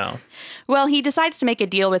 Yeah. I don't know. Well, he decides to make a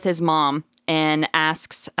deal with his mom and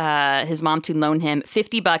asks his mom to loan him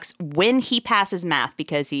 $50 when he passes math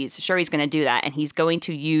because he's sure he's going to do that. And he's going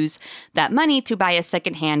to use that money to buy a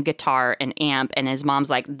secondhand guitar and amp. And his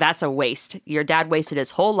mom's like, that's a waste. Your dad wasted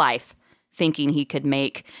his whole life thinking he could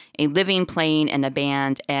make a living playing in a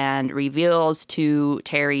band, and reveals to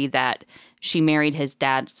Terry that she married his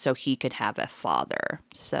dad so he could have a father.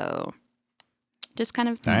 So just kind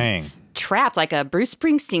of trapped like a Bruce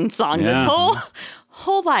Springsteen song this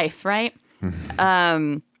whole life, right?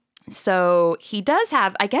 So he does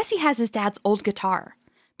have, I guess he has his dad's old guitar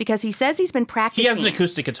because he says he's been practicing. He has an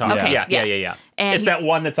acoustic guitar. Okay, yeah. And it's that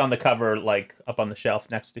one that's on the cover, like up on the shelf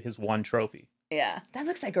next to his one trophy. Yeah, that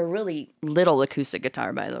looks like a really little acoustic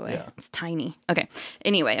guitar, by the way. Yeah. It's tiny. Okay.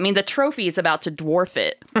 Anyway, I mean, the trophy is about to dwarf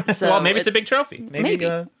it. So well, maybe it's a big trophy.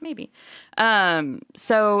 Maybe.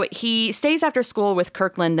 So he stays after school with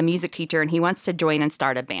Kirkland, the music teacher, and he wants to join and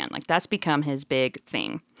start a band. Like, that's become his big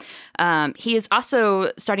thing. He is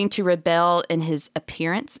also starting to rebel in his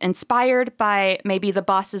appearance. Inspired by maybe the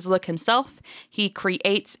boss's look himself, he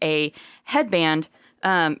creates a headband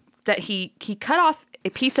that he cut off a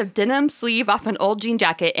piece of denim sleeve off an old jean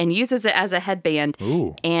jacket and uses it as a headband.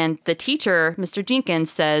 Ooh. And the teacher, Mr. Jenkins,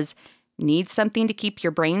 says, "Needs something to keep your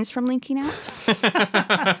brains from leaking out?"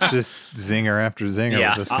 Just zinger after zinger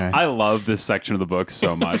with this guy. I love this section of the book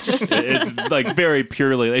so much. It's like very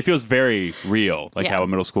purely, it feels very real, like how a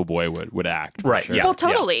middle school boy would act. Right. Sure. Yeah. Well,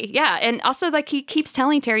 totally. Yeah. And also, like, he keeps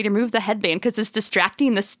telling Terry to move the headband because it's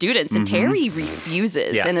distracting the students. And Terry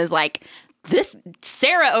refuses and is like, this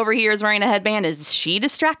Sarah over here is wearing a headband. Is she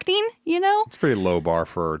distracting? You know? It's a pretty low bar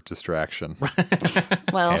for distraction.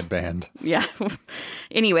 Well, headband. Yeah.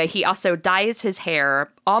 Anyway, he also dyes his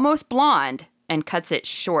hair almost blonde and cuts it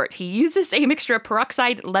short. He uses a mixture of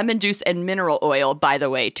peroxide, lemon juice, and mineral oil, by the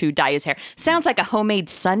way, to dye his hair. Sounds like a homemade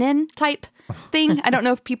sun-in type thing. I don't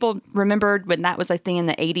know if people remembered when that was a thing in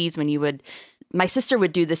the 80s when you would... My sister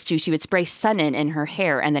would do this too. She would spray sun in her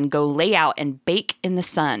hair and then go lay out and bake in the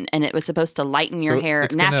sun. And it was supposed to lighten your hair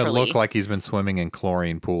it's naturally. It's going to look like he's been swimming in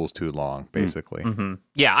chlorine pools too long, basically. Mm-hmm.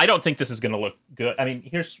 Yeah, I don't think this is going to look good. I mean,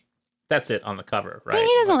 that's it on the cover, right? I mean,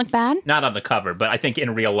 he doesn't look bad. Not on the cover, but I think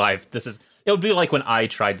in real life, it would be like when I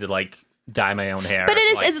tried to like dye my own hair. But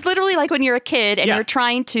it's literally like when you're a kid and you're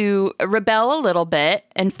trying to rebel a little bit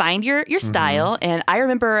and find your style. And I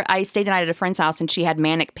remember I stayed the night at a friend's house and she had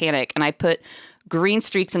manic panic and I put green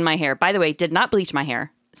streaks in my hair. By the way, did not bleach my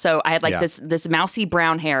hair. So I had like this mousy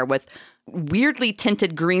brown hair with weirdly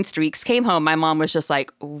tinted green streaks. Came home, my mom was just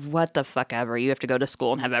like, what the fuck ever. You have to go to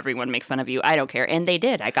school and have everyone make fun of you. I don't care. And they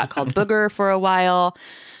did. I got called Booger for a while.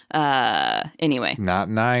 Anyway. Not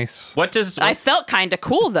nice. I felt kind of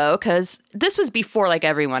cool though, because this was before like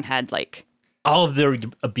everyone had like... All of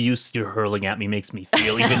the abuse you're hurling at me makes me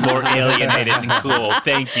feel even more alienated and cool.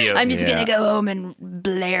 Thank you. I'm just gonna go home and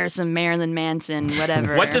blare some Marilyn Manson,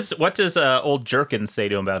 whatever. What does old Jerkin say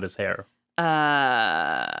to him about his hair?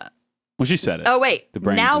 Well, she said it. Oh, wait.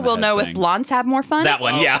 Now we'll know if blondes have more fun? That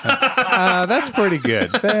one, yeah. That's pretty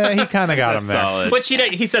good. He kind of got him there. Solid. But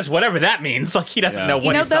he says whatever that means. Like, he doesn't know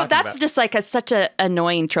what he's talking that's about. just like such an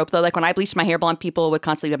annoying trope, though. Like, when I bleached my hair blonde, people would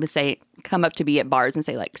constantly come up to me at bars and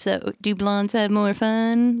say, like, so do blondes have more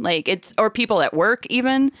fun? Like, or people at work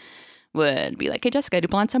even would be like, hey, Jessica, do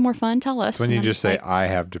blondes have more fun? Tell us. When you just say, I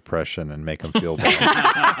have depression and make them feel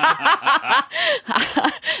bad.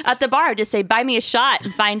 At the bar, I just say, buy me a shot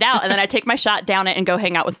and find out. And then I take my shot, down it, and go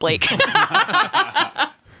hang out with Blake.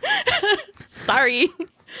 Sorry.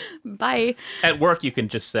 Bye. At work, you can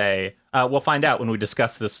just say, we'll find out when we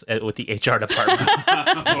discuss this with the HR department.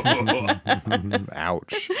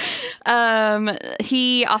 Ouch.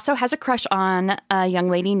 He also has a crush on a young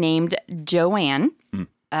lady named Joanne.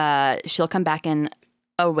 She'll come back in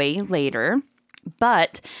a way later.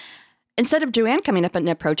 But instead of Joanne coming up and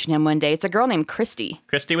approaching him one day, it's a girl named Christy.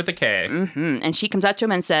 Christy with a K. Mm-hmm. And she comes up to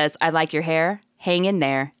him and says, I like your hair. Hang in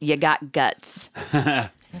there. You got guts.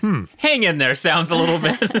 Hang in there sounds a little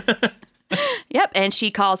bit. Yep. And she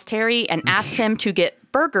calls Terry and asks him to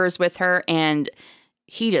get burgers with her. And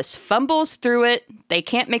he just fumbles through it. They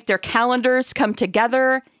can't make their calendars come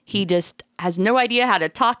together. He just has no idea how to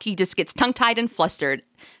talk. He just gets tongue-tied and flustered.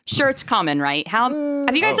 Sure, it's common, right? Have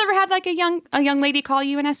you guys ever had like a young lady call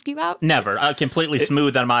you and ask you out? Never. Completely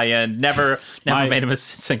smooth on my end. Never made a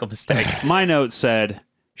single mistake. My note said,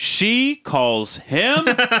 she calls him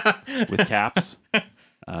with caps.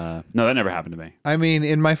 No, that never happened to me. I mean,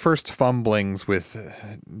 in my first fumblings with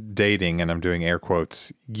dating, and I'm doing air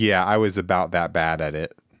quotes, yeah, I was about that bad at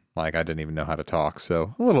it. Like, I didn't even know how to talk.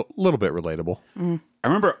 So a little bit relatable. I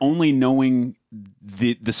remember only knowing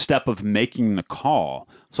the step of making the call.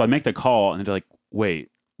 So I make the call, and they're like, wait,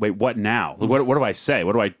 what now? What do I say?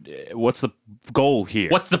 What's the goal here?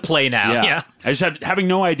 What's the play now? Yeah. I just having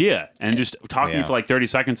no idea, and just talking for like 30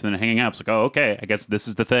 seconds and then hanging up. It's like, oh, okay, I guess this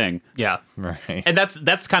is the thing. Yeah. Right. And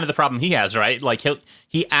that's kind of the problem he has, right? Like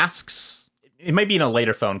he asks, it might be in a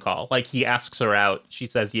later phone call. Like, he asks her out, she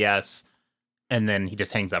says yes, and then he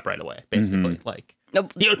just hangs up right away, basically. Like,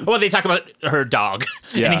 well, they talk about her dog,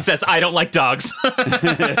 and he says, I don't like dogs. Is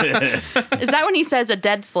that when he says a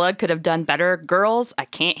dead slug could have done better? Girls, I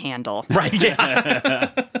can't handle. Right,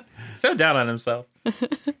 yeah. So down on himself.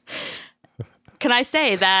 Can I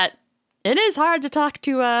say that It is hard to talk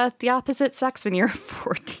to the opposite sex when you're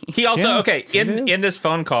 14. He also, in this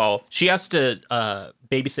phone call, she has to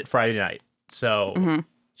babysit Friday night. So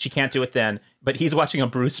she can't do it then. But he's watching a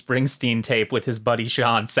Bruce Springsteen tape with his buddy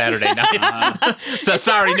Sean Saturday night. So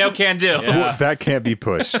sorry, no can do. Yeah. That can't be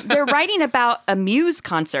pushed. They're writing about a Muse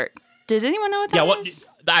concert. Does anyone know what that is?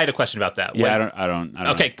 I had a question about that. Yeah, I don't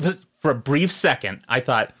Okay, for a brief second, I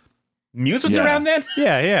thought Muse was around then?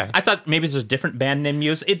 Yeah. I thought maybe there's a different band named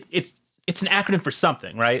Muse. It's an acronym for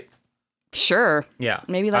something, right? Sure. Yeah.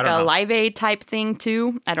 Maybe like a Live Aid type thing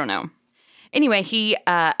too. I don't know. Anyway, he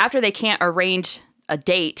after they can't arrange a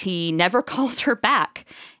date, he never calls her back,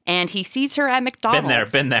 and he sees her at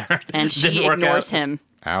McDonald's. Been there. And she ignores him.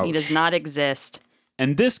 Ouch. He does not exist.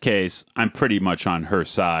 In this case, I'm pretty much on her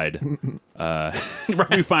side.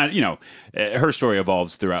 We find, her story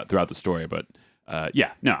evolves throughout the story, but I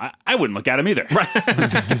wouldn't look at him either. Right?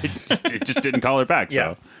 it just didn't call her back.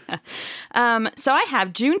 So, so I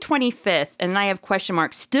have June 25th, and I have question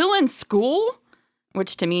marks. Still in school,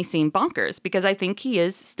 which to me seemed bonkers because I think he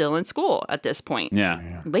is still in school at this point.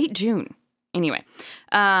 Yeah. Late June. Anyway,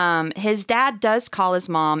 his dad does call his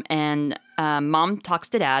mom, and mom talks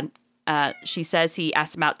to dad. She says he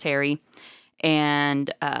asked about Terry,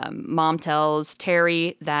 and mom tells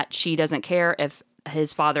Terry that she doesn't care if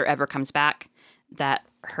his father ever comes back, that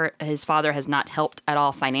his father has not helped at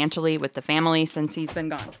all financially with the family since he's been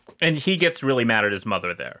gone. And he gets really mad at his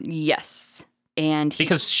mother there. Yes. And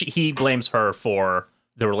because he blames her for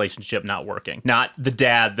the relationship not working, not the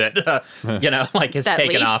dad that, is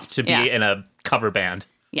taken off to be in a cover band.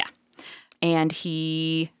 Yeah. And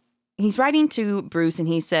he's writing to Bruce, and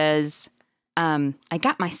he says, I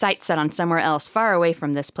got my sights set on somewhere else, far away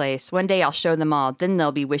from this place. One day I'll show them all. Then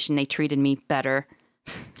they'll be wishing they treated me better.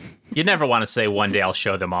 You never want to say one day I'll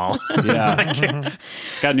show them all. Yeah.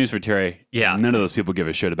 It's got news for Terry. Yeah. None of those people give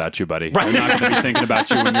a shit about you, buddy. Right. They're not going to be thinking about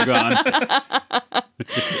you when you're gone.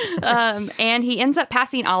 And he ends up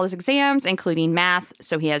passing all his exams, including math,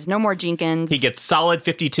 so he has no more Jenkins. He gets solid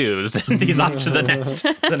 52s, and he's off to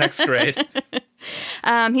the next grade.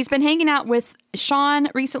 He's been hanging out with Sean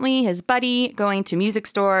recently, his buddy, going to music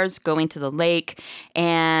stores, going to the lake.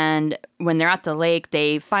 And when they're at the lake,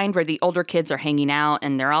 they find where the older kids are hanging out,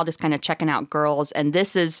 and they're all just kind of checking out girls. And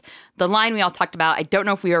this is the line we all talked about. I don't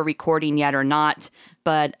know if we are recording yet or not,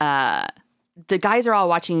 but the guys are all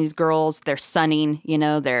watching these girls. They're sunning,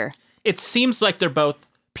 they're... It seems like they're both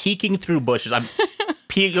peeking through bushes. I'm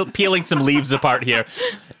peeling some leaves apart here.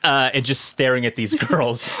 And just staring at these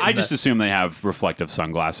girls. I just assume they have reflective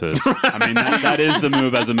sunglasses. I mean, that is the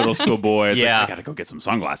move as a middle school boy. It's like, I got to go get some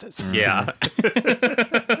sunglasses. Yeah.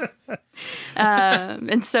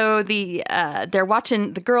 And so they're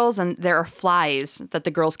watching the girls, and there are flies that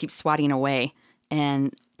the girls keep swatting away.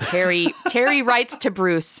 And Terry writes to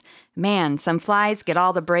Bruce, man, some flies get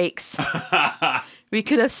all the breaks. We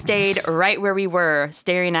could have stayed right where we were,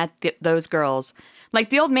 staring at those girls. Like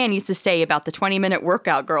the old man used to say about the 20-minute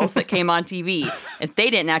workout girls that came on TV. If they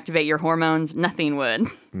didn't activate your hormones, nothing would.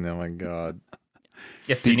 Oh, my God.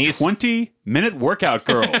 If the 20-minute workout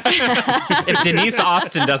girls. If Denise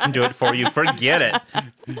Austin doesn't do it for you, forget it.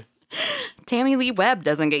 Tammy Lee Webb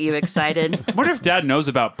doesn't get you excited. I wonder if Dad knows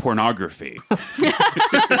about pornography.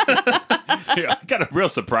 I got a real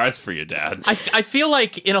surprise for you, Dad. I feel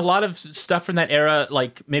like in a lot of stuff from that era,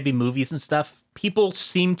 like maybe movies and stuff, people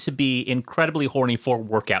seem to be incredibly horny for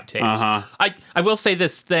workout tapes. I will say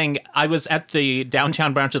this thing. I was at the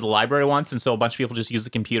downtown branch of the library once, and so a bunch of people just use the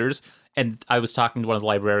computers. And I was talking to one of the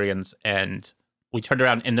librarians, and we turned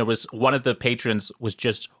around, and there was one of the patrons was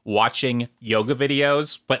just watching yoga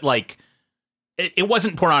videos, but like it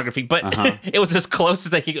wasn't pornography, but it was as close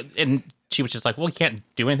as they could. And she was just like, well, we can't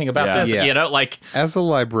do anything about this. Yeah. Like as a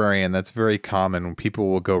librarian, that's very common when people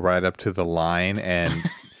will go right up to the line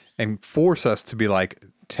and force us to be like,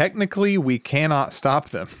 technically, we cannot stop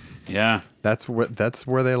them. Yeah. That's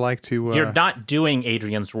where they like to... You're not doing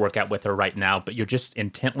Adrian's workout with her right now, but you're just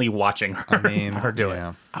intently watching her, her do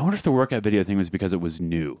it. I wonder if the workout video thing was because it was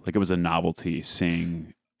new. Like it was a novelty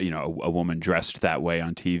seeing, a woman dressed that way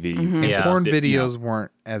on TV. Mm-hmm. And porn videos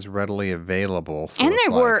weren't as readily available. So and it's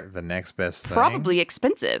they were the next best thing. Probably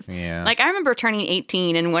expensive. Yeah. Like I remember turning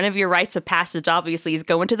 18, and one of your rites of passage obviously is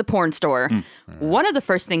going to the porn store. One of the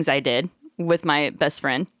first things I did with my best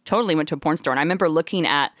friend, totally went to a porn store. And I remember looking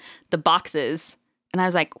at the boxes, and I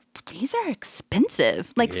was like, these are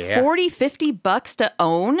expensive. Like $40-$50 to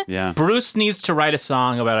own. Yeah. Bruce needs to write a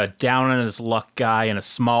song about a down on his luck guy in a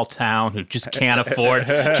small town who just can't afford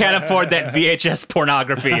that VHS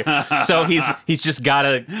pornography. So he's just got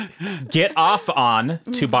to get off on,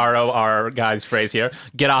 to borrow our guy's phrase here,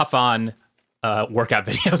 get off on workout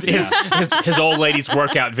videos. His old lady's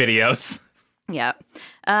workout videos. Yeah.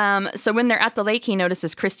 So when they're at the lake, he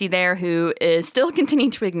notices Christy there, who is still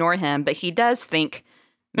continuing to ignore him, but he does think,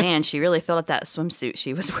 man, she really filled up that swimsuit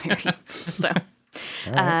she was wearing. So,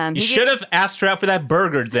 you should have asked her out for that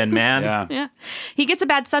burger then, man. Yeah. He gets a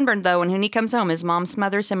bad sunburn, though, and when he comes home, his mom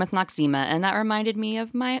smothers him with Noxzema, and that reminded me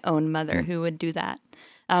of my own mother who would do that.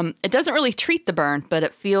 It doesn't really treat the burn, but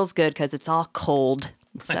it feels good because it's all cold.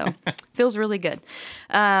 So feels really good.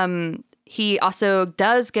 He also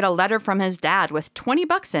does get a letter from his dad with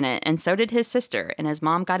 $20 in it, and so did his sister. And his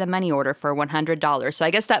mom got a money order for $100. So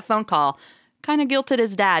I guess that phone call kind of guilted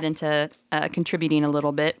his dad into contributing a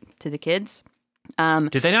little bit to the kids.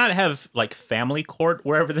 Did they not have like family court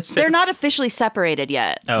wherever this is? They're not officially separated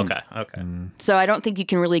yet. Okay. So I don't think you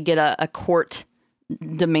can really get a court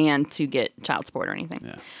demand to get child support or anything.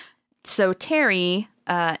 Yeah. So Terry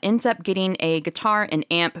ends up getting a guitar and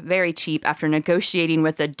amp very cheap after negotiating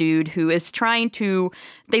with a dude who is trying to.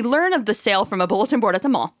 They learn of the sale from a bulletin board at the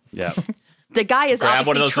mall. Yeah. The guy is Grab obviously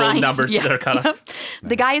one of those trying. little numbers that are cut off.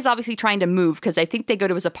 The guy is obviously trying to move because I think they go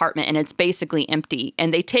to his apartment and it's basically empty,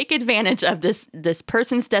 and they take advantage of this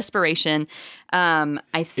person's desperation.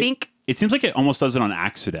 I think it seems like it almost does it on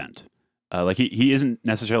accident. Like he isn't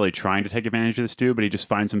necessarily trying to take advantage of this dude, but he just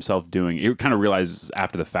finds himself doing. He kind of realizes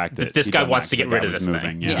after the fact that this guy wants to get rid of this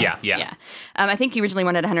thing. Yeah. I think he originally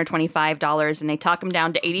wanted $125, and they talk him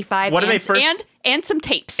down to $85. What do they first? And some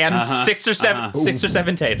tapes. And six or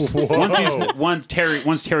seven tapes. Once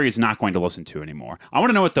Terry is not going to listen to anymore. I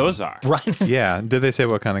want to know what those are. Right. Yeah. Did they say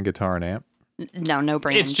what kind of guitar and amp? No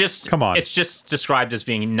brand. It's just Come on. It's just described as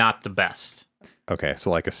being not the best. Okay, so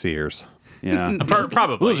like a Sears. Yeah.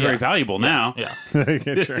 Probably. It was very valuable now. Yeah.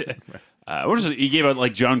 What is it? He gave out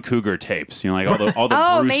like John Cougar tapes, like all the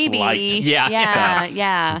Bruce maybe. liked Yeah. stuff.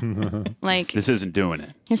 Yeah. Like, This isn't doing it.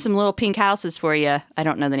 here's some little pink houses for you. I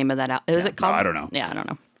don't know the name of that. Is it called? I don't know. Yeah, I don't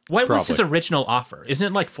know. What was his original offer? Isn't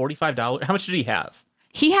it like $45? How much did he have?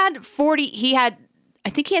 He had 40. I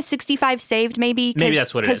think he has 65 saved, maybe. Maybe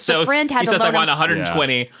that's what it is. Because the friend had he to says, loan I want him.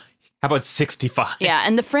 120. How about 65? Yeah,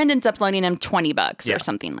 and the friend ends up loaning him $20 or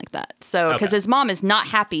something like that. So, because his mom is not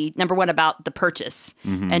happy, number one, about the purchase,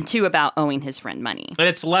 and two, about owing his friend money. But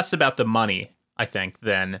it's less about the money, I think,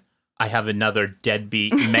 than I have another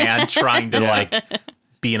deadbeat man trying to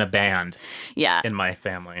be in a band in my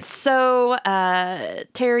family. So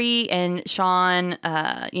Terry and Sean,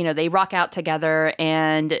 they rock out together,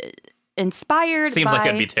 and inspired Seems by... like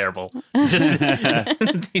it'd be terrible. Just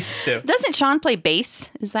these two. Doesn't Sean play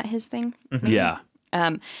bass? Is that his thing? Mm-hmm. Yeah.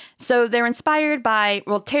 So they're inspired by,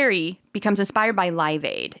 Terry becomes inspired by Live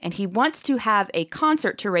Aid, and he wants to have a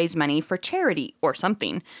concert to raise money for charity or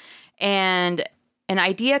something. And an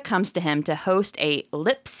idea comes to him to host a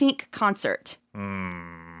lip sync concert.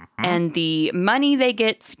 Mm-hmm. And the money they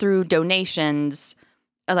get through donations,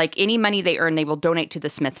 like any money they earn, they will donate to the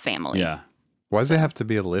Smith family. Yeah. Why does it have to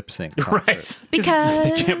be a lip sync concert? Right. Because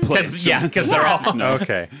They can't play. Because they're all...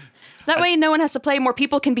 Okay. that way no one has to play. More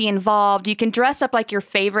people can be involved. You can dress up like your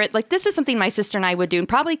favorite. Like, this is something my sister and I would do, and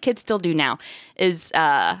probably kids still do now, is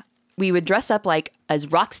we would dress up like as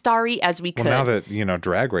rock starry as we could. Well, now that,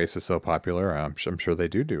 Drag Race is so popular, I'm sure they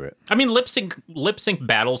do it. I mean, lip sync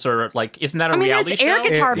battles are like, isn't that a reality show? There's air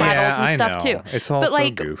guitar battles I and stuff know. too. It's all so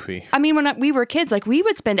goofy. I mean, when we were kids, like, we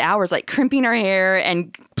would spend hours like crimping our hair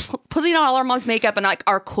and putting on all our mom's makeup and like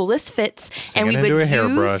our coolest fits, Singing and we would into a use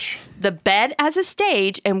hairbrush. the bed as a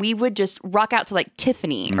stage, and we would just rock out to like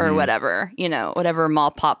Tiffany or whatever, whatever mall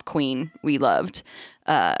pop queen we loved.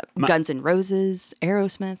 Guns N' Roses,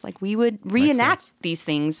 Aerosmith, like, we would reenact these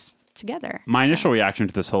things together. My initial reaction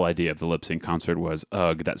to this whole idea of the lip sync concert was,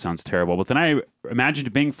 ugh, that sounds terrible. But then I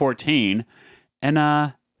imagined being 14, and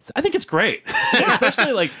I think it's great.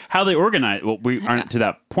 Especially like how they organize. Well, we aren't to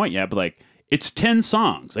that point yet, but like, it's 10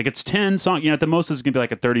 songs. Like, it's 10 songs. At the most, it's going to be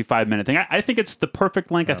like a 35-minute thing. I think it's the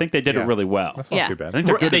perfect length. I think they did it really well. That's not too bad. I think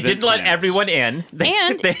they're good They event didn't let planners. everyone in.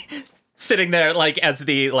 They sitting there like as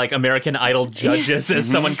the like American Idol judges as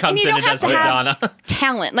someone comes And you in don't and have does to Madonna. have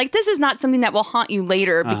talent. Like, this is not something that will haunt you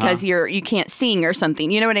later because you can't sing or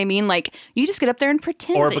something. You know what I mean? Like, you just get up there and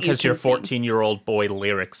pretend Or that because you your can sing. 14-year-old boy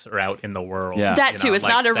lyrics are out in the world. Yeah. That too. It's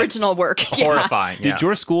not original work. Horrifying. Did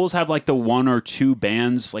your schools have like the one or two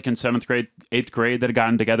bands like in 7th grade, 8th grade that had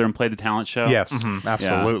gotten together and played the talent show? Yes,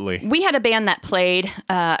 absolutely. We had a band that played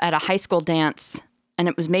at a high school dance, and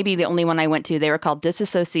it was maybe the only one I went to. They were called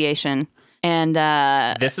Disassociation. And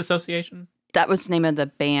This association? that was the name of the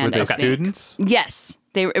band. Were they I think. students? Yes.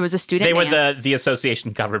 It was a student They were band. the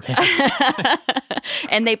association cover band.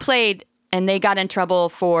 And they played, and they got in trouble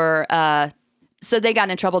for So they got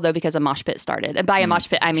in trouble, though, because a mosh pit started. And by a mosh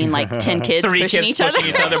pit, I mean like 10 kids pushing each other.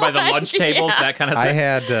 By the lunch tables, that kind of thing. I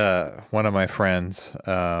had one of my friends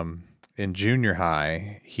in junior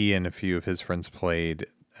high. He and a few of his friends played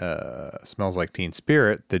Smells Like Teen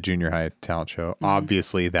Spirit, the junior high talent show. Mm-hmm.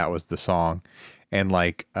 Obviously, that was the song. And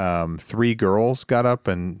like 3 girls got up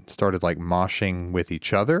and started like moshing with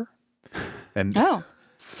each other. And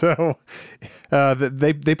so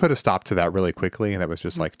they put a stop to that really quickly. And that was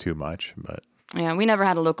just like too much. But yeah, we never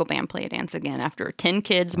had a local band play a dance again after 10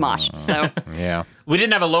 kids moshed. So yeah, we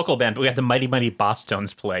didn't have a local band, but we had the Mighty Mighty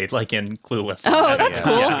Bosstones played, like in Clueless. Oh, that's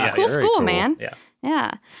cool. Cool school, cool, man.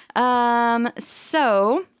 Yeah.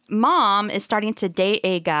 So Mom is starting to date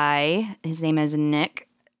a guy. His name is Nick.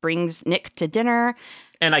 Brings Nick to dinner.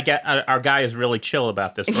 And I get our guy is really chill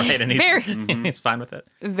about this, right? And he's fine with it.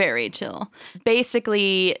 Very chill.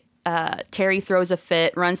 Basically, Terry throws a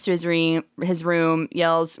fit, runs to his room,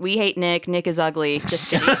 yells, "We hate Nick. Nick is ugly."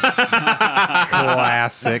 Just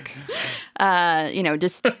classic.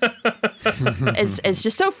 Just is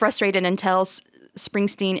just so frustrated and tells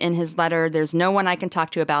Springsteen in his letter, "There's no one I can talk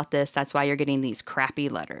to about this. That's why you're getting these crappy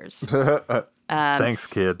letters." Thanks,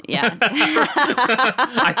 kid. Yeah.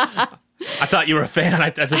 I thought you were a fan.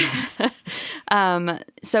 I didn't.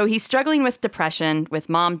 So he's struggling with depression, with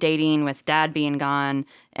Mom dating, with Dad being gone,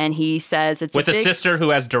 and he says it's with a sister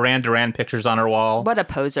who has Duran Duran pictures on her wall. What a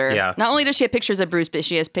poser! Yeah. Not only does she have pictures of Bruce, but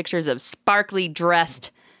she has pictures of sparkly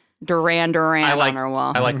dressed Duran Duran on her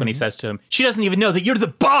wall. I like when he says to him, "She doesn't even know that you're the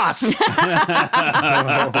boss."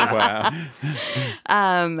 Oh,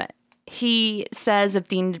 wow. He says of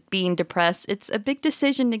being depressed, it's a big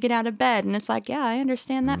decision to get out of bed. And it's like, yeah, I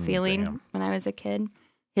understand that feeling when I was a kid.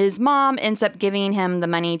 His mom ends up giving him the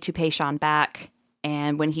money to pay Sean back.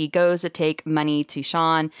 And when he goes to take money to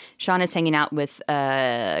Sean is hanging out with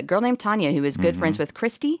a girl named Tanya, who is good friends with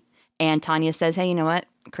Christy. And Tanya says, hey, you know what?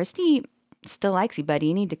 Christy still likes you, buddy.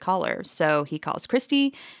 You need to call her. So he calls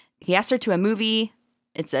Christy. He asks her to a movie.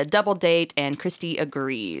 It's a double date, and Christy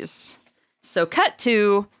agrees. So cut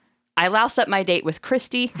to... I louse up my date with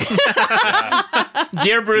Christy.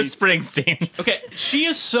 Dear Bruce Springsteen. Okay, she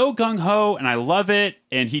is so gung-ho, and I love it,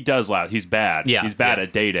 and he does loud. He's bad. Yeah. He's bad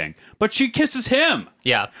at dating. But she kisses him.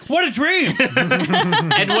 Yeah. What a dream!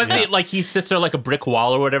 And was it like he sits there like a brick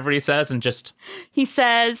wall or whatever he says and just... He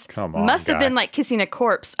says, come on, must have been like kissing a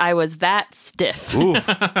corpse. I was that stiff.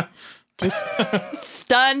 Just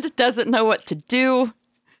stunned, doesn't know what to do.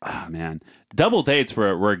 Oh, man. Double dates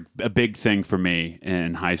were a big thing for me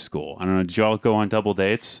in high school. I don't know. Did you all go on double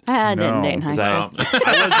dates? I didn't date in high school.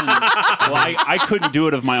 I couldn't do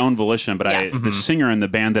it of my own volition, but the singer in the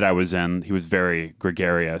band that I was in, he was very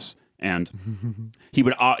gregarious. And he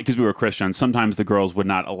would, because we were Christians, sometimes the girls would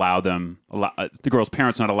not the girls'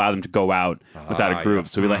 parents would not allow them to go out without a group.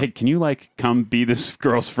 Yes. So we'd be like, hey, can you come be this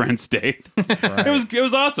girl's friend's date? Right. It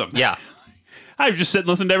was awesome. Yeah. I would just sit and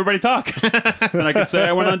listen to everybody talk. And I could say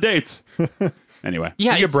I went on dates. Anyway.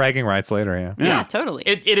 Yeah, you get bragging rights later, Yeah, totally.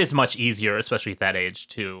 It is much easier, especially at that age,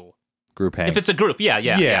 to... Group hangs. If it's a group,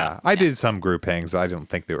 yeah. I did some group hangs. I don't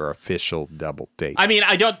think they were official double dates. I mean,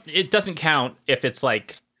 it doesn't count if it's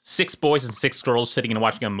like 6 boys and 6 girls sitting and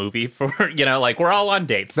watching a movie for, we're all on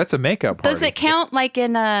dates. That's a makeup party. Does it count like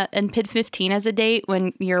in PID 15 as a date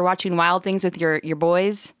when you're watching Wild Things with your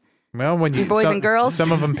boys? Well, when you boys and girls,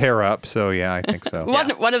 some of them pair up. So yeah, I think so.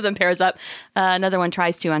 One of them pairs up. Another one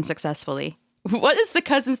tries to unsuccessfully. What is the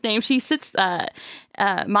cousin's name? She sits.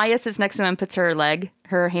 Maya sits next to him and puts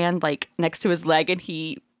her hand next to his leg, and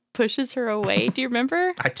he pushes her away. Do you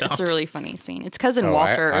remember? I don't. It's a really funny scene. It's cousin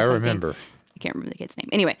Walter. I remember. I can't remember the kid's name.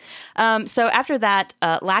 Anyway, so after that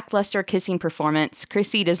lackluster kissing performance,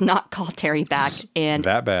 Chrissy does not call Terry back and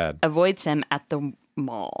that bad avoids him at the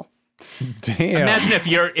mall. Damn. Imagine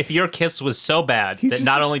if your kiss was so bad that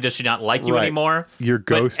not only does she not like you anymore, you're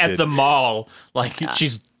ghosted. But at the mall,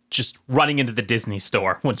 she's just running into the Disney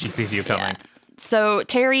store when she sees you coming. Yeah. So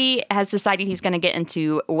Terry has decided he's going to get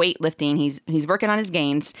into weightlifting. He's working on his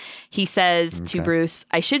gains. He says to Bruce,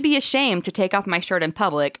 I should be ashamed to take off my shirt in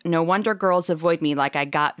public. No wonder girls avoid me like I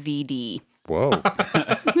got VD. Whoa.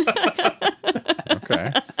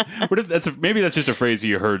 Okay. Maybe that's just a phrase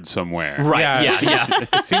you heard somewhere. Right. Yeah.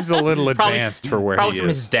 It seems a little advanced for where he is. Probably from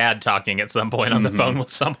his dad talking at some point on the phone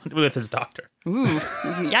with his doctor. Ooh,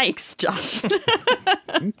 yikes, Josh.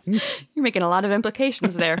 You're making a lot of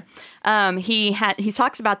implications there. He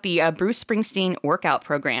talks about the Bruce Springsteen workout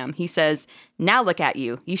program. He says, now look at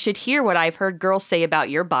you. You should hear what I've heard girls say about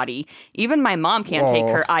your body. Even my mom can't take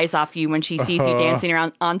her eyes off you when she sees you dancing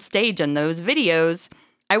around on stage in those videos.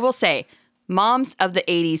 I will say, moms of the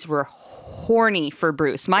 80s were horny for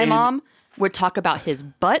Bruce. My mom would talk about his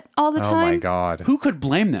butt all the time. Oh my God. Who could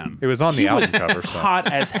blame them? It was on the album cover. So.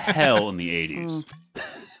 Hot as hell in the 80s.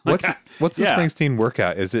 What's the Springsteen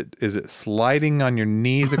workout? Is it sliding on your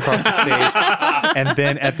knees across the stage, and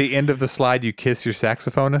then at the end of the slide you kiss your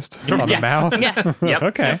saxophonist on the mouth? Yes. Yep.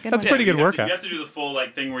 Okay, that's a pretty good workout. You have to do the full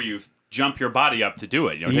thing where you jump your body up to do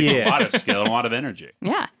it. It takes a lot of skill and a lot of energy.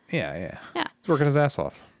 Yeah. Yeah. He's working his ass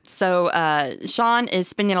off. So Sean is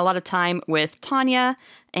spending a lot of time with Tanya,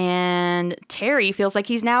 and Terry feels like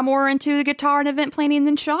he's now more into the guitar and event planning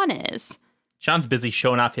than Sean is. Sean's busy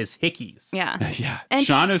showing off his hickeys. Yeah. Yeah. And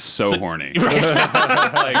Sean is so horny.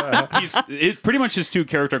 Pretty much his two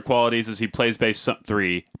character qualities is he plays bass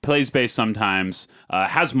sometimes,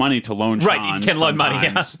 has money to loan Sean. Right, you can loan money,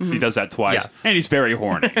 yeah. He does that twice. Yeah. And he's very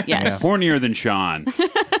horny. Yes. Hornier than Sean.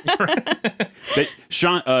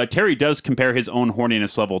 But Terry does compare his own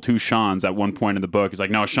horniness level to Sean's at one point in the book. He's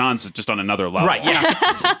like, no, Sean's just on another level. Right,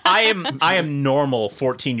 yeah. I am normal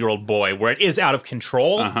 14-year-old boy where it is out of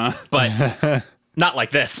control, but not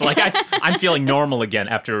like this. I'm feeling normal again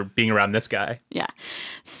after being around this guy. Yeah.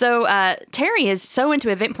 So Terry is so into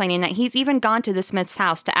event planning that he's even gone to the Smiths'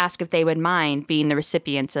 house to ask if they would mind being the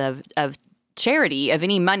recipients of charity of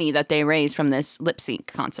any money that they raise from this lip sync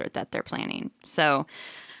concert that they're planning. So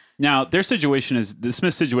now the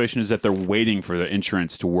Smiths' situation is that they're waiting for the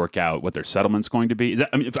insurance to work out what their settlement's going to be.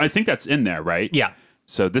 I think that's in there, right? Yeah.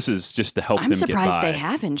 So this is just to help them get by. I'm surprised they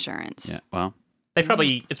have insurance. Yeah. Well, it's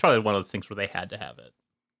probably one of those things where they had to have it.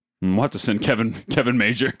 We'll have to send Kevin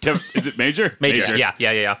Major. Is it Major? Major. Yeah.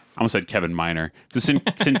 I almost said Kevin Minor. To send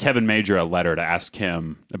Kevin Major a letter to ask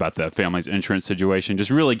him about the family's insurance situation.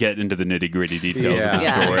 Just really get into the nitty-gritty details of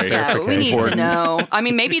the story. Yeah, we need to know. I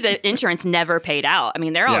mean, maybe the insurance never paid out. I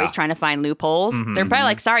mean, they're always trying to find loopholes. They're probably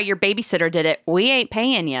like, sorry, your babysitter did it. We ain't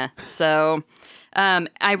paying you. So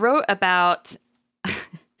I wrote about...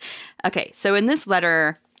 Okay, so in this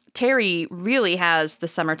letter, Terry really has the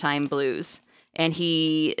summertime blues. And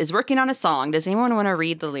he is working on a song. Does anyone want to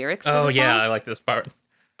read the lyrics to the song? Oh, yeah, I like this part.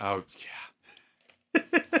 Oh, yeah.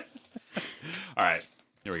 All right,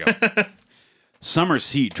 here we go.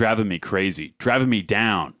 Summer's heat driving me crazy, driving me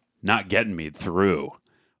down, not getting me through.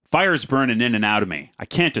 Fire's burning in and out of me. I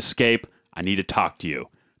can't escape. I need to talk to you.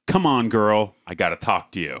 Come on, girl. I got to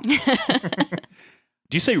talk to you.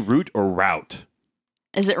 Do you say root or route?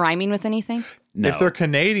 Is it rhyming with anything? No. If they're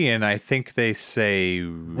Canadian, I think they say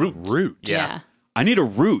root. Yeah. I need a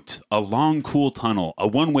route, a long, cool tunnel, a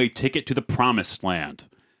one-way ticket to the promised land.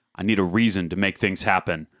 I need a reason to make things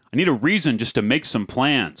happen. I need a reason just to make some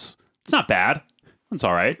plans. It's not bad. It's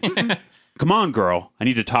all right. Come on, girl. I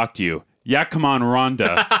need to talk to you. Yeah, come on,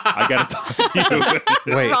 Rhonda. I got to talk to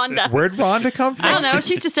you. Wait, Rhonda. Where'd Rhonda come from? I don't know.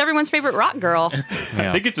 She's just everyone's favorite rock girl. Yeah.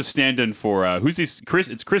 I think it's a stand-in for, who's this?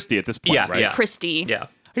 It's Christy at this point, right? Yeah. Christy. Yeah.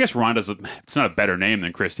 I guess Rhonda's it's not a better name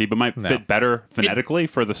than Christy, but might fit better phonetically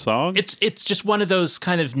for the song. It's just one of those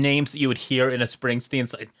kind of names that you would hear in a Springsteen.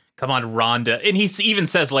 It's like, come on, Rhonda. And he even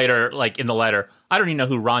says later, like in the letter, I don't even know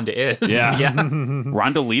who Rhonda is. Yeah.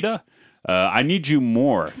 Rhonda Lita? I need you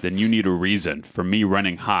more than you need a reason for me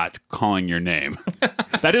running hot, calling your name.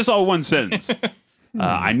 That is all one sentence.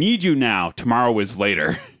 I need you now. Tomorrow is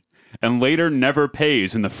later. And later never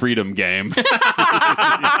pays in the freedom game.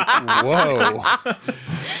 Whoa.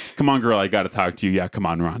 Come on, girl, I got to talk to you. Yeah, come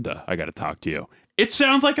on, Rhonda, I got to talk to you. It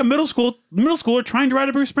sounds like a middle schooler trying to write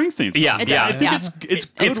a Bruce Springsteen song. Yeah, I think It's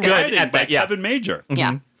good writing at by that. Yeah. Kevin Major.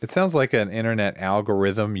 Yeah. It sounds like an internet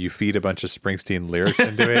algorithm. You feed a bunch of Springsteen lyrics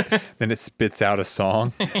into it, then it spits out a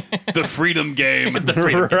song. The freedom game. Right.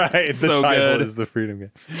 The So title good. is The Freedom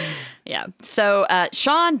Game. Yeah. So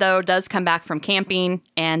Sean, though, does come back from camping,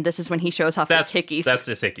 and this is when he shows off his hickeys. That's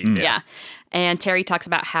his hickeys. Yeah. And Terry talks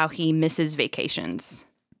about how he misses vacations,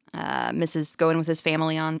 misses going with his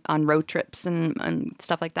family on road trips and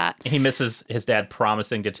stuff like that. He misses his dad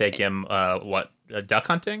promising to take him, duck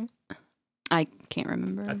hunting? I can't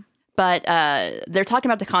remember. But they're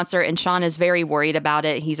talking about the concert, and Sean is very worried about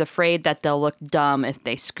it. He's afraid that they'll look dumb if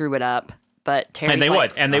they screw it up. But Terry's And they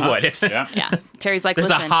like, would. And they would. Yeah. Yeah. Terry's like, There's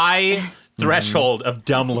listen. a high threshold of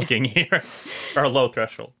dumb looking here. Or a low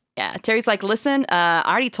threshold. Yeah. Terry's like, listen, I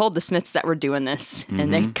already told the Smiths that we're doing this,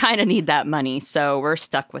 and they kind of need that money, so we're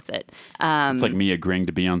stuck with it. It's like me agreeing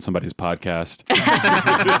to be on somebody's podcast.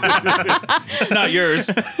 Not yours.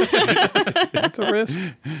 That's a risk.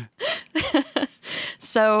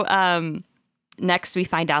 So next we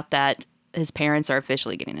find out that his parents are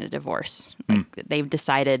officially getting a divorce. Like, they've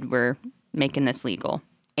decided we're making this legal.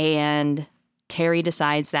 And Terry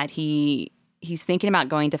decides that he's thinking about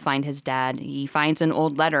going to find his dad. He finds an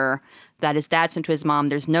old letter that his dad sent to his mom.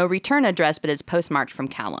 There's no return address, but it's postmarked from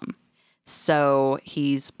Callum. So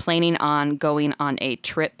he's planning on going on a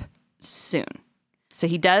trip soon. So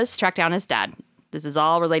he does track down his dad. This is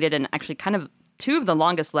all related and actually kind of two of the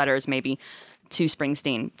longest letters maybe to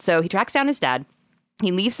Springsteen. So he tracks down his dad.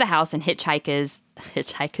 He leaves the house and hitchhikes.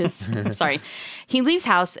 Sorry. He leaves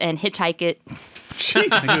house and hitchhike.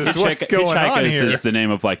 Jesus, what's going on here? Is the name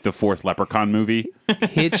of like the fourth Leprechaun movie.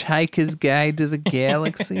 Hitchhiker's Guide to the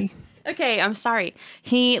Galaxy. Okay, I'm sorry.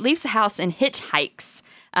 He leaves the house and hitchhikes.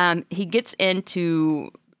 He gets into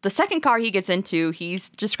the second car he gets into. He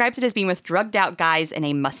describes it as being with drugged out guys in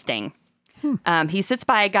a Mustang. He sits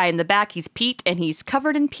by a guy in the back. He's Pete, and he's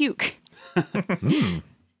covered in puke.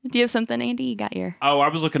 Do you have something, Andy? You got your... Oh, I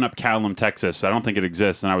was looking up Callum, Texas. I don't think it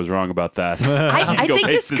exists, and I was wrong about that. I think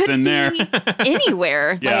this could in be there.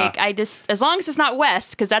 Anywhere. Yeah. Like, as long as it's not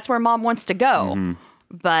west, because that's where Mom wants to go.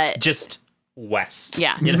 But Just west.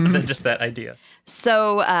 Yeah. You know, just that idea.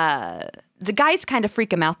 so the guys kind of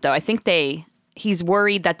freak him out, though. I think he's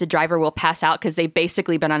worried that the driver will pass out because they've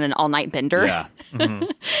basically been on an all-night bender. Yeah.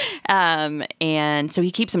 And so he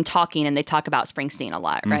keeps them talking, and they talk about Springsteen a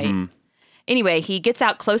lot, right? Anyway, he gets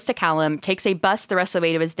out close to Callum, takes a bus the rest of the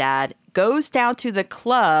way to his dad, goes down to the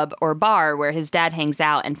club or bar where his dad hangs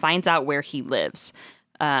out, and finds out where he lives.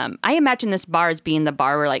 I imagine this bar as being the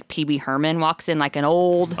bar where like Pee Wee Herman walks in, like an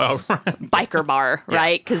old biker bar,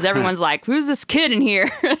 right? Because everyone's like, who's this kid in here?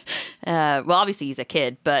 Well, obviously he's a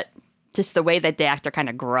kid, but just the way that they act, they're kind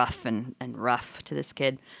of gruff and rough to this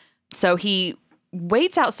kid. So he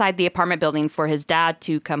waits outside the apartment building for his dad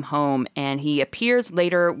to come home, and he appears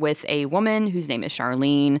later with a woman whose name is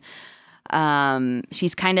Charlene.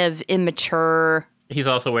 She's kind of immature. He's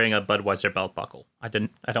also wearing a Budweiser belt buckle. I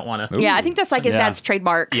don't want to. Yeah, I think that's like his dad's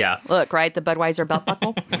trademark. Yeah. Look, right? The Budweiser belt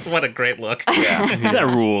buckle. What a great look. Yeah. That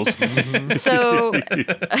rules. So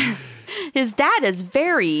his dad is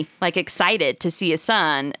very like excited to see his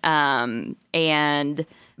son,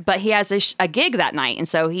 but he has a gig that night, and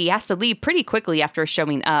so he has to leave pretty quickly after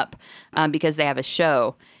showing up because they have a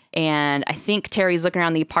show. And I think Terry's looking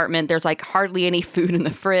around the apartment. There's like hardly any food in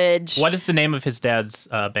the fridge. What is the name of his dad's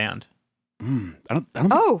band? I don't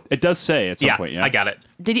think it does say at some point. Yeah, I got it.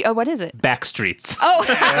 Did you? Oh, what is it? Backstreets. Oh,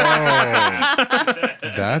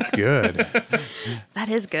 That's good. that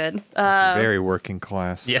is good. It's very working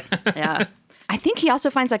class. Yeah. Yeah. I think he also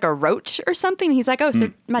finds like a roach or something. He's like, oh,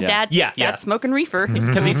 so my dad's smoking reefer.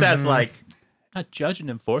 Because he says like, not judging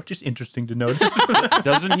him for it, just interesting to notice.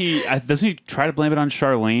 Doesn't he try to blame it on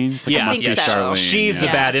Charlene? It's like, Yeah, it must be so. Charlene. She's the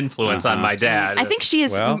bad influence on my dad. I think she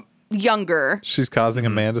is younger. She's causing a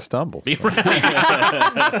man to stumble.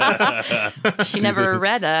 She never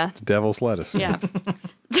read a Devil's lettuce. Yeah.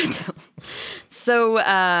 So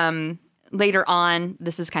later on,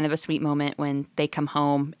 this is kind of a sweet moment when they come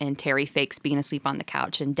home and Terry fakes being asleep on the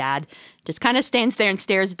couch, and Dad just kind of stands there and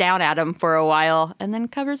stares down at him for a while and then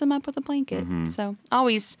covers him up with a blanket. So I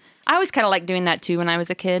always kind of like doing that too when I was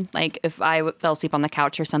a kid. Like if I fell asleep on the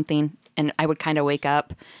couch or something, and I would kind of wake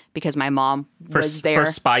up because my mom was there.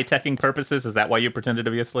 For spy teching purposes, is that why you pretended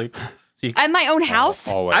to be asleep? So At my own house?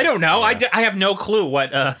 Always. I don't know. Yeah. I have no clue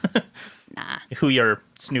what Nah. who you're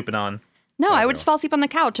snooping on. No, I would just fall asleep on the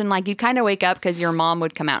couch, and like you'd kind of wake up because your mom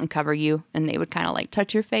would come out and cover you, and they would kind of like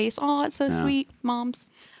touch your face. Oh, it's so sweet, moms.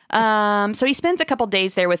 So he spends a couple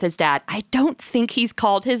days there with his dad. I don't think he's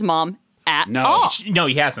called his mom at all. No,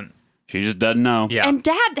 he hasn't. She just doesn't know. Yeah. And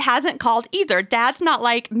Dad hasn't called either. Dad's not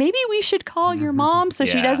like, maybe we should call your mom so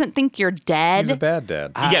she Yeah. doesn't think you're dead. He's a bad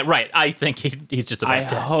dad. Yeah, right. I think he's just a I bad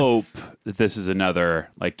dad. hope that this is another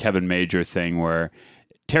like Kevin Major thing where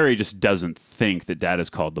Terry just doesn't think that Dad has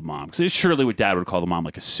called the mom. Because it's surely what Dad would call the mom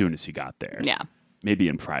like as soon as he got there. Yeah. Maybe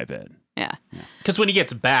in private. Yeah. Because when he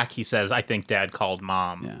gets back, he says, I think Dad called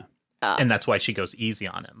Mom. Yeah. And that's why she goes easy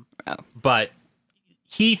on him. Oh. But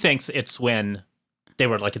he thinks it's when they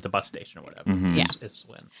were like at the bus station or whatever. Yeah. It's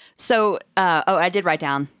when. So, I did write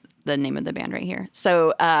down the name of the band right here.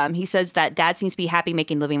 So he says that Dad seems to be happy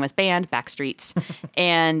making living with band, Backstreets.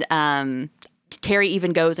 And Terry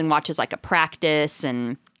even goes and watches like a practice,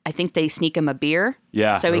 and I think they sneak him a beer.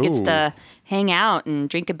 Yeah. So he gets Ooh. to hang out and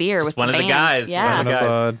drink a beer with one the of the band. guys. Yeah. One of the guys.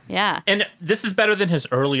 Bud. Yeah. And this is better than his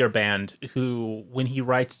earlier band, who, when he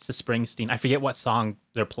writes to Springsteen, I forget what song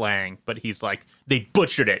they're playing, but he's like, they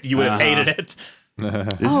butchered it. You would have hated it.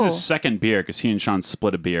 This is his second beer because he and Sean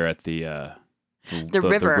split a beer at the river. The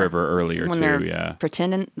river earlier When too. they're Yeah.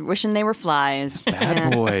 pretending, wishing they were flies.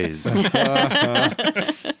 Bad boys.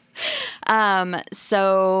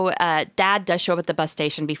 So Dad does show up at the bus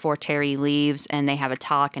station before Terry leaves, and they have a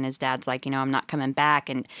talk, and his dad's like, I'm not coming back.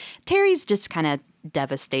 And Terry's just kind of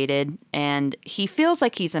devastated, and he feels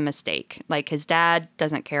like he's a mistake. Like his dad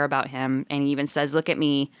doesn't care about him, and he even says, look at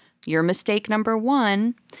me You're mistake number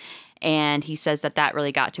one. And he says that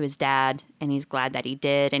really got to his dad, and he's glad that he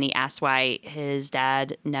did. And he asks why his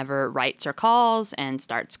dad never writes or calls and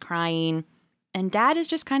starts crying. And dad is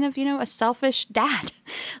just kind of, a selfish dad.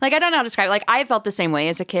 Like, I don't know how to describe it. Like, I felt the same way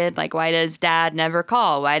as a kid. Like, why does dad never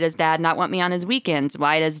call? Why does dad not want me on his weekends?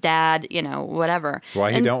 Why does dad, whatever?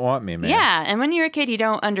 Why he don't want me, man? Yeah. And when you're a kid, you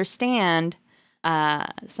don't understand.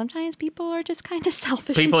 Sometimes people are just kind of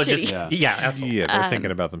selfish and shitty. Yeah, they're thinking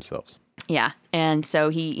about themselves. Yeah. And so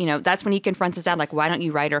he, that's when he confronts his dad, like, why don't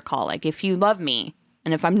you write or call? Like, if you love me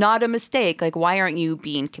and if I'm not a mistake, like, why aren't you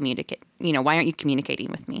why aren't you communicating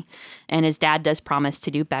with me? And his dad does promise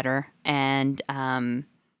to do better and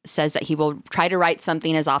says that he will try to write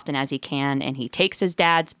something as often as he can. And he takes his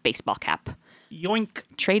dad's baseball cap. Yoink.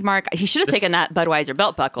 Trademark. He should have taken that Budweiser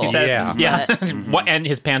belt buckle. He says, and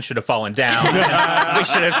his pants should have fallen down. We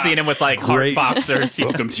should have seen him with hard boxers.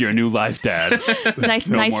 Welcome to your new life, Dad. nice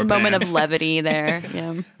moment of levity there.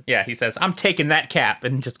 Yeah. Yeah, he says, I'm taking that cap,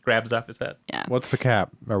 and just grabs off his head. Yeah. What's the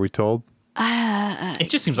cap? Are we told? It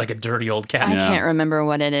just seems like a dirty old cap. I can't remember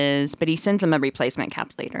what it is, but he sends him a replacement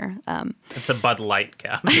cap later. It's a Bud Light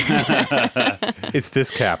cap. It's this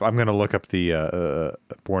cap. I'm going to look up the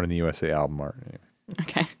Born in the USA album art.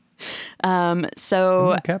 Okay.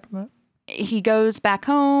 So Cap in that? he goes back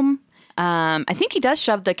home. I think he does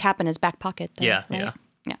shove the cap in his back pocket. Though, Yeah. right?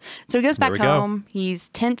 Yeah. So he goes back home. He's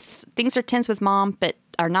tense. Things are tense with Mom, but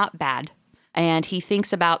are not bad. And he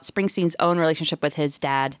thinks about Springsteen's own relationship with his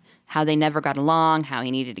dad, how they never got along, how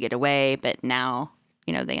he needed to get away, but now,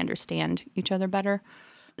 they understand each other better.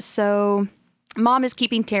 So Mom is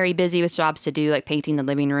keeping Terry busy with jobs to do, like painting the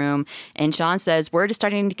living room. And Sean says, word is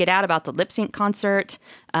starting to get out about the lip sync concert.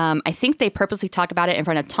 I think they purposely talk about it in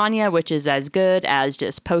front of Tanya, which is as good as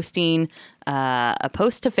just posting a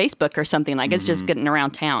post to Facebook or something. Like it's just getting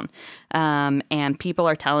around town. And people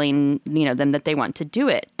are telling, them that they want to do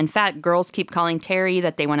it. In fact, girls keep calling Terry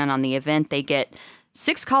that they went on the event. They get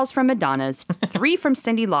 6 calls from Madonna's, 3 from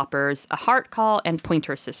Cyndi Lauper's, a heart call, and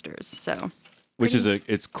Pointer Sisters. So... Which is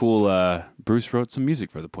it's cool. Bruce wrote some music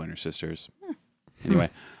for the Pointer Sisters. Anyway,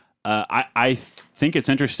 I think it's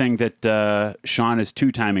interesting that Sean is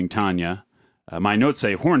 2-timing Tanya. My notes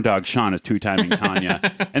say Horn Dog Sean is 2-timing Tanya,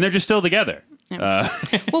 and they're just still together.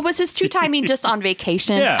 Well, was his 2-timing just on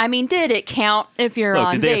vacation? Yeah. I mean, did it count if you're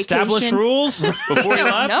on vacation? Did they establish rules before he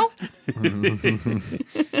left? No.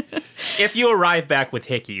 If you arrive back with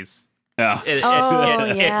hickeys, it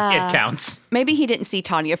counts. Maybe he didn't see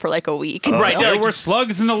Tanya for like a week. Right, there were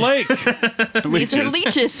slugs in the lake. These are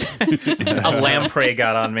leeches. A lamprey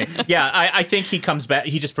got on me. Yeah, I think he comes back.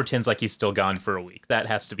 He just pretends like he's still gone for a week. That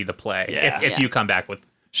has to be the play. Yeah. If you come back with...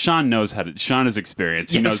 Sean is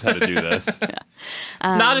experienced. He knows how to do this.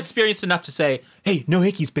 Not experienced enough to say, hey, no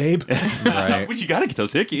hickeys, babe. Right. But you got to get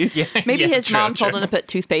those hickeys. Yeah. Maybe his mom told him to put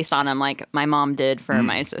toothpaste on him like my mom did for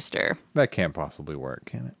my sister. That can't possibly work,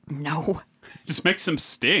 can it? No. Just makes them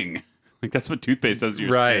sting. Like that's what toothpaste does to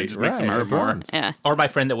your skin. It just makes them hurt more. Yeah. Or my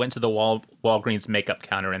friend that went to the Walgreens makeup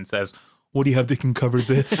counter and says, what do you have that can cover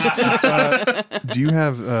this? Do you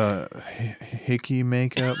have hickey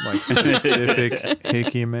makeup, like specific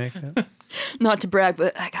hickey makeup? Not to brag,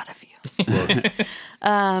 but I got a few.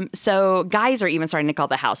 So guys are even starting to call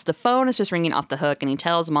the house. The phone is just ringing off the hook, and he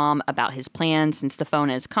tells Mom about his plans since the phone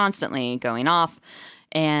is constantly going off.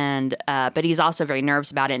 And but he's also very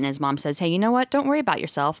nervous about it. And his mom says, hey, you know what? Don't worry about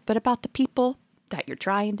yourself, but about the people that you're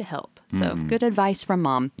trying to help. So good advice from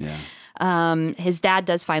Mom. Yeah. His dad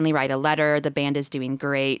does finally write a letter. The band is doing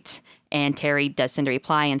great. And Terry does send a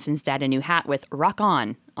reply and sends Dad a new hat with Rock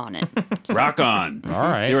On it. So, Rock On. All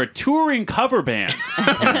right. They're a touring cover band.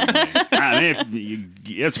 I mean,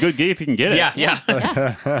 it's a good gig if you can get it.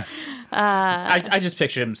 Yeah. I just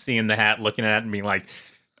picture him seeing the hat, looking at it and being like...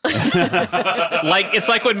 It's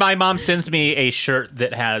like when my mom sends me a shirt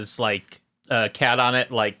that has like a cat on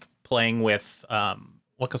it, like playing with...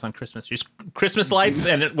 what goes on Christmas trees? Christmas lights,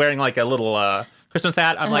 and wearing like a little Christmas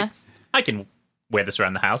hat. I'm like, I can wear this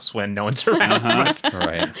around the house when no one's around. But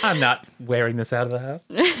Right. I'm not wearing this out of the house.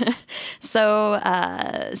 So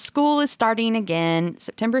school is starting again,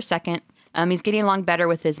 September 2nd. He's getting along better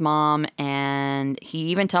with his mom, and he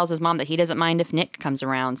even tells his mom that he doesn't mind if Nick comes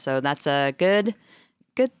around. So that's a good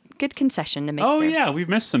concession to make. Oh there. yeah, we've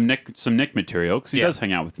missed some Nick material because he does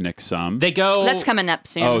hang out with Nick some. They go. That's coming up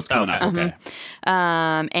soon. Oh, it's coming up. Okay.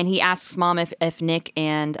 And he asks Mom if Nick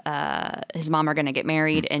and his mom are going to get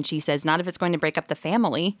married, and she says not if it's going to break up the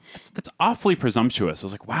family. That's awfully presumptuous. I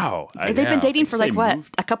was like, wow. They've been dating for like what,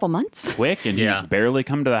 moved a couple months? quick, and he's barely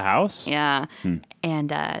come to the house. Yeah.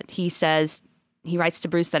 And he writes to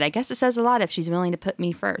Bruce that I guess it says a lot if she's willing to put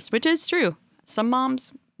me first, which is true. Some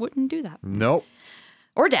moms wouldn't do that. Nope.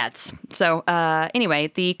 Or dads. So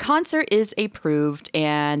anyway, the concert is approved,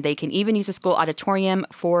 and they can even use the school auditorium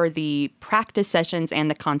for the practice sessions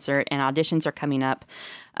and the concert, and auditions are coming up.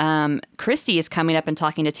 Christy is coming up and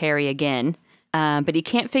talking to Terry again, but he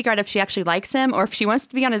can't figure out if she actually likes him or if she wants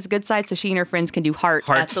to be on his good side so she and her friends can do Heart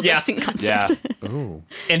at the lip sync concert. Yeah. Ooh.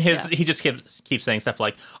 And he just keeps saying stuff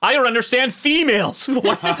like, I don't understand females.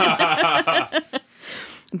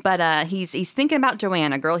 But he's thinking about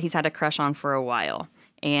Joanne, a girl he's had a crush on for a while.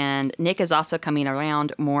 And Nick is also coming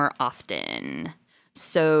around more often.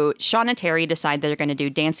 So Sean and Terry decide they're going to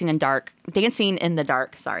do Dancing in the Dark,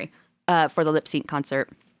 for the lip sync concert.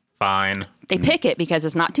 Fine. They pick it because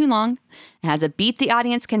it's not too long, it has a beat the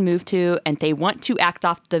audience can move to, and they want to act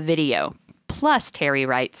off the video. Plus, Terry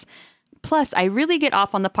writes, I really get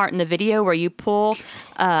off on the part in the video where you pull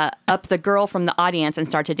up the girl from the audience and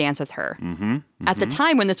start to dance with her. At the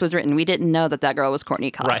time when this was written, we didn't know that girl was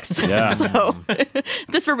Courtney Cox. Right. Yeah. So if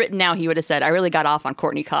this were written now, he would have said, I really got off on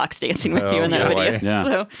Courtney Cox dancing with you in that video.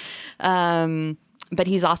 Yeah. So, but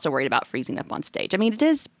he's also worried about freezing up on stage. I mean, it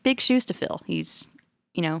is big shoes to fill. He's,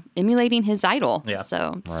 emulating his idol. Yeah.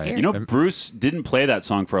 So Right. scary. Bruce didn't play that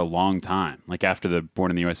song for a long time. Like after the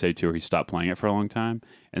Born in the USA tour, he stopped playing it for a long time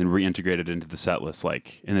and reintegrated into the set list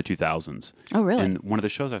like in the 2000s. Oh, really? And one of the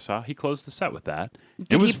shows I saw, he closed the set with that.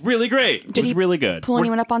 It was really great. It was really good. Pull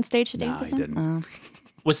anyone up on stage to dance No, with he him? didn't.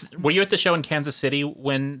 Were you at the show in Kansas City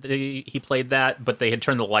when he played that, but they had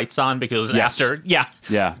turned the lights on because it was Yes. after? Yeah.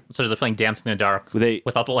 Yeah. So they're playing Dancing in the Dark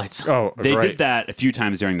without the lights on. Oh, They great. did that a few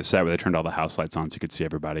times during the set where they turned all the house lights on so you could see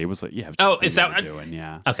everybody. It was like, yeah. Oh, is that what they were doing?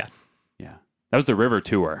 Yeah. Okay. Yeah. That was the River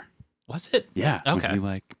tour. Was it? Yeah. Okay.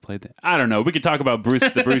 We played that. I don't know. We could talk about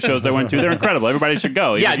the Bruce shows I went to. They're incredible. Everybody should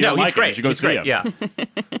go. Yeah, Even if you don't he's like great. him, you should go He's see great. him.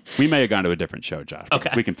 Yeah. We may have gone to a different show, Josh. but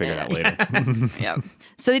Okay. We can figure it out later. Yeah.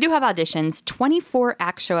 So they do have auditions. 24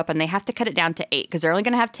 acts show up, and they have to cut it down to 8 because they're only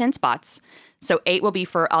going to have 10 spots. So 8 will be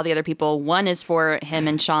for all the other people. 1 is for him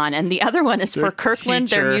and Sean, and the other one is for Kirkland,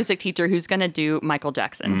 their teacher. music teacher, who's going to do Michael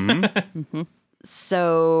Jackson.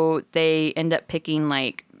 So they end up picking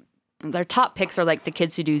their top picks are like the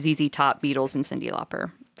kids who do ZZ Top, Beatles, and Cyndi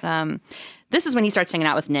Lauper. This is when he starts hanging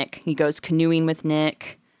out with Nick. He goes canoeing with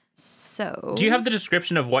Nick. So Do you have the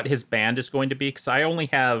description of what his band is going to be? Because I only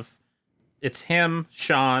have, it's him,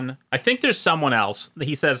 Sean. I think there's someone else.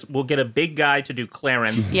 He says, we'll get a big guy to do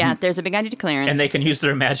Clarence. Yeah, there's a big guy to do Clarence. And they can use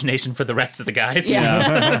their imagination for the rest of the guys.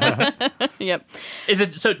 Yeah. Yep.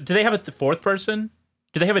 So do they have a fourth person?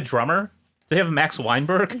 Do they have a drummer? Do they have Max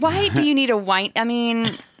Weinberg? Why do you need a wine? I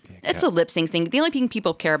mean, it's a lip sync thing. The only thing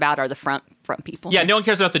people care about are the front people. Yeah, no one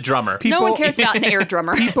cares about the drummer. No one cares about an air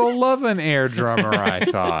drummer. People love an air drummer, I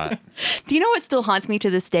thought. Do you know what still haunts me to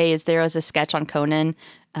this day is there was a sketch on Conan.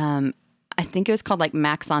 I think it was called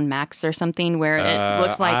Max on Max or something where it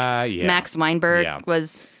looked like yeah. Max Weinberg Yeah.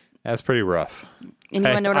 was. That's pretty rough.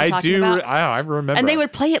 Anyone know what I'm talking about? I remember. And they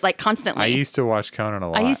would play it constantly. I used to watch Conan a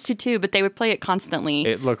lot. I used to too, but they would play it constantly.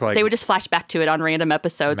 It looked like they would just flash back to it on random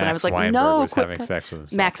episodes, and I was like, Weinberg "No, was quit having sex with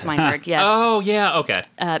himself. Max Weinberg, yes. Oh, yeah, okay.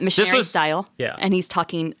 Missionary style. Yeah. And he's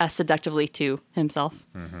talking seductively to himself.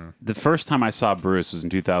 The first time I saw Bruce was in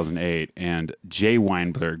 2008, and Jay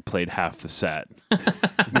Weinberg played half the set,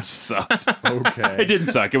 which sucked. Okay. It didn't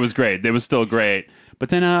suck. It was great. It was still great. But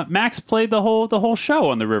then Max played the whole show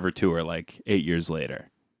on the River tour 8 years later.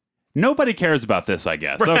 Nobody cares about this, I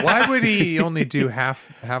guess. So Why would he only do half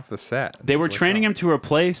the set? they were training him to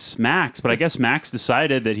replace Max, but I guess Max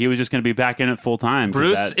decided that he was just going to be back in it full time.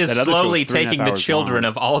 Bruce is slowly taking the children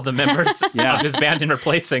of all of the members of his band and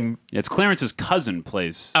replacing. It's Clarence's cousin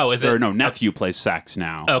plays. Oh, is it? Or no, nephew plays sax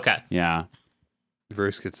now. Okay. Yeah.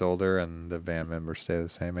 Bruce gets older and the band members stay the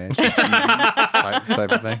same age.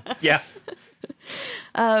 type of thing. Yeah.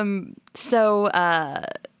 So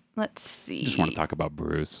let's see. Just want to talk about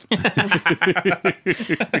Bruce.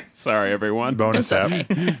 Sorry, everyone. Bonus app.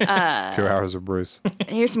 2 hours of Bruce.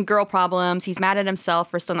 Here's some girl problems. He's mad at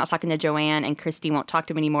himself for still not talking to Joanne, and Christy won't talk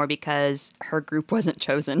to him anymore because her group wasn't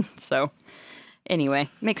chosen. So anyway,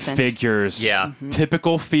 makes sense. Figures. Yeah.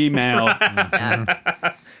 Typical female.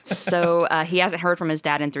 So he hasn't heard from his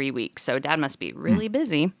dad in 3 weeks. So dad must be really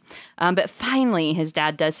busy. But finally, his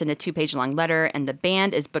dad does send a 2-page long letter, and the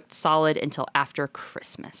band is booked solid until after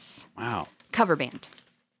Christmas. Wow. Cover band.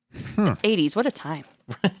 80s, what a time.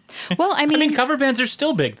 Well, I mean, I mean, cover bands are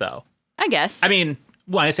still big, though. I guess. I mean,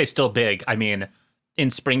 when I say still big, I mean in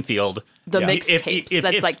Springfield. The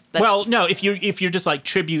mixtapes. Well, no, if you're just like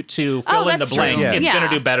tribute to fill in the blank, true. it's going to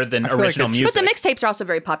do better than original music. But the mixtapes are also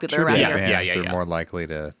very popular around here. Bands are more likely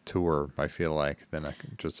to tour, I feel like, than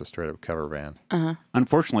just a straight up cover band.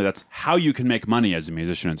 Unfortunately, that's how you can make money as a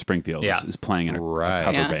musician in Springfield. Is playing in a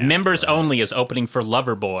cover band. Members Only is opening for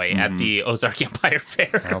Loverboy at the Ozark Empire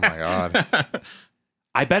Fair. Oh my god!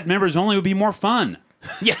 I bet Members Only would be more fun.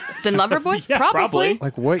 Yeah. Than Loverboy? Yeah, probably.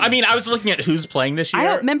 Like what? I mean, I was looking at who's playing this year. I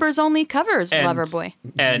hope Members Only covers Loverboy.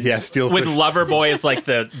 And steals with the... Loverboy is like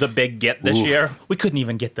the big get this year. We couldn't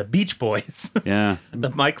even get the Beach Boys. Yeah. The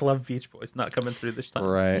Mike Love Beach Boys not coming through this time.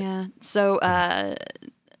 Right. Yeah. So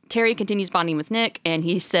Terry continues bonding with Nick, and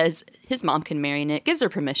he says his mom can marry Nick, gives her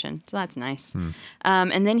permission. So that's nice.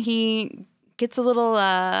 And then he gets a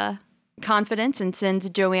little confidence and sends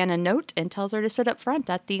Joanne a note and tells her to sit up front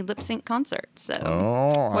at the lip sync concert. So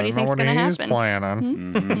what do you think's going to happen?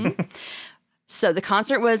 Planning. So the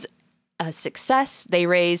concert was a success. They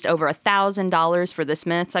raised over $1,000 for the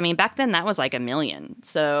Smiths. I mean, back then that was like $1 million.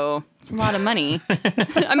 So it's a lot of money.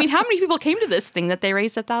 I mean, how many people came to this thing that they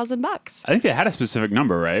raised $1,000? I think they had a specific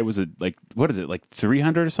number, right? Was it like, what is it, like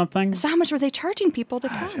 300 or something? So how much were they charging people to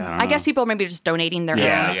come? I guess people maybe just donating their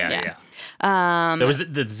own. Yeah. There was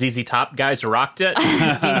the ZZ Top guys rocked it.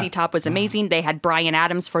 ZZ Top was amazing. They had Bryan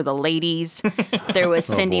Adams for the ladies. There was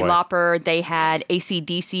Cyndi Lauper. They had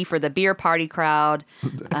AC/DC for the beer party crowd.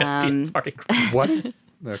 What is?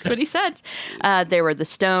 That's what he said. There were the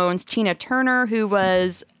Stones, Tina Turner, who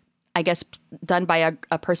was, I guess, done by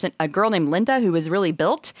a girl named Linda, who was really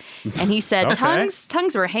built. And he said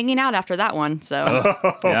tongues were hanging out after that one. So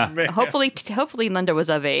hopefully Linda was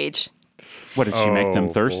of age. What, did she make them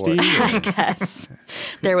thirsty? I guess.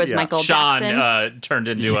 There was Michael Jackson. Sean turned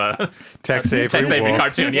into a Tex Avery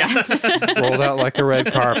cartoon, rolled out like a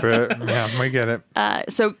red carpet. Yeah, we get it.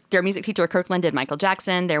 So their music teacher, Kirkland, did Michael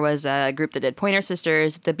Jackson. There was a group that did Pointer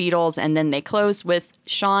Sisters, the Beatles, and then they closed with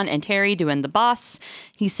Sean and Terry doing The Boss.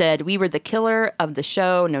 He said, "We were the killer of the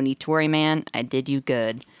show. No need to worry, man. I did you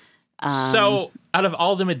good." So, out of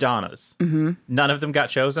all the Madonnas, none of them got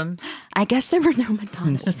chosen? I guess there were no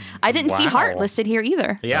Madonnas. I didn't see Hart listed here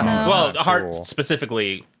either. Yeah. So. Well, Hart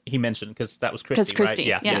specifically, he mentioned, because that was Christy,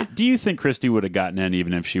 Christy, right? yeah. Do you think Christy would have gotten in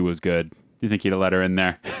even if she was good? Do you think he'd have let her in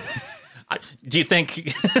there? Do you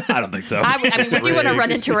think... I don't think so. I mean, would you want to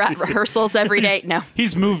run into her at rehearsals every day? No.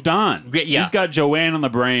 He's moved on. Yeah. He's got Joanne on the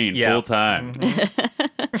brain full time.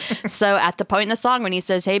 So at the point in the song when he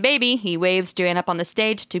says, "Hey, baby," he waves Joanne up on the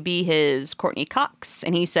stage to be his Courtney Cox.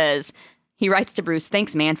 And he writes to Bruce,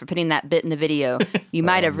 "Thanks, man, for putting that bit in the video. You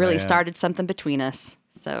might have really started something between us."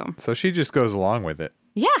 So she just goes along with it.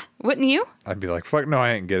 Yeah, wouldn't you? I'd be like, fuck no,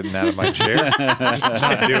 I ain't getting out of my chair.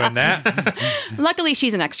 Not doing that. Luckily,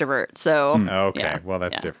 she's an extruert, so... Okay, well,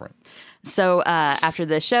 that's different. So after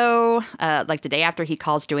the show, like the day after, he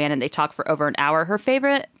calls Joanne and they talk for over an hour. Her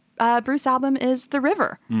favorite Bruce album is The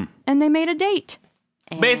River, and they made a date.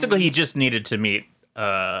 And basically, he just needed to meet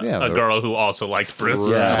a girl who also liked Bruce.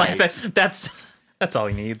 Right. Like that's all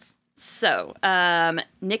he needs. So,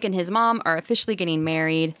 Nick and his mom are officially getting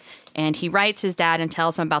married, and he writes his dad and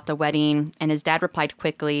tells him about the wedding, and his dad replied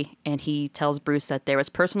quickly, and he tells Bruce that there was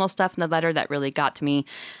personal stuff in the letter that really got to me,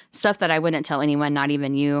 stuff that I wouldn't tell anyone, not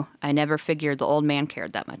even you. I never figured the old man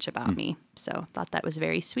cared that much about me, so thought that was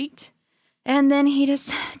very sweet. And then he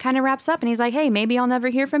just kind of wraps up, and he's like, "Hey, maybe I'll never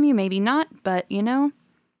hear from you, maybe not, but,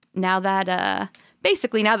 now that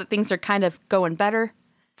things are kind of going better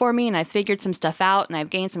for me, and I figured some stuff out, and I've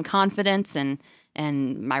gained some confidence, and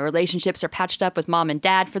my relationships are patched up with mom and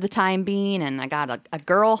dad for the time being, and I got a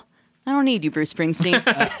girl. I don't need you, Bruce Springsteen."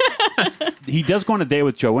 He does go on a date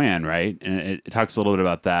with Joanne, right? And it talks a little bit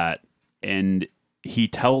about that. And he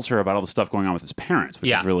tells her about all the stuff going on with his parents, which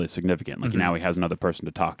is really significant. Like now he has another person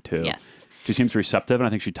to talk to. Yes. She seems receptive, and I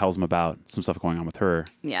think she tells him about some stuff going on with her.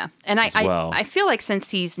 Yeah. And I feel like since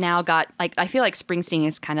he's now got, I feel like Springsteen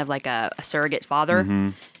is kind of like a surrogate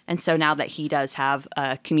father. And so now that he does have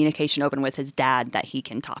communication open with his dad, that he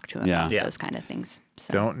can talk to him about those kind of things.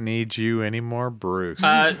 So. Don't need you anymore, Bruce.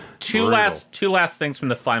 Two last things from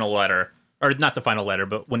the final letter. Or not the final letter,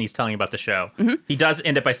 but when he's telling you about the show. He does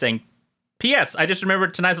end up by saying, "P.S. I just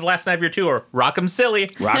remembered tonight's the last night of your tour. Rock 'em silly."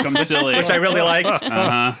 Rock 'em silly. Which I really liked.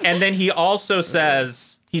 And then he also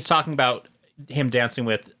says, he's talking about him dancing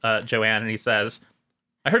with Joanne, and he says,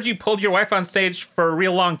 "I heard you pulled your wife on stage for a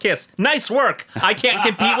real long kiss. Nice work. I can't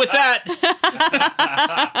compete with that."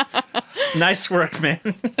 Nice work, man.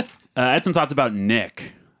 Edson talked about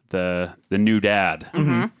Nick, the new dad.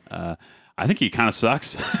 I think he kind of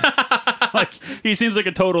sucks. Like, he seems like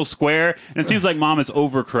a total square, and it seems like mom is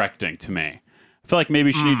overcorrecting to me. I feel like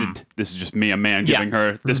maybe she needed. This is just me, a man, giving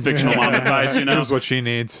her this fictional mom advice. You know, Knows what she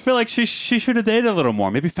needs. I feel like she should have dated a little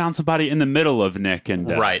more. Maybe found somebody in the middle of Nick and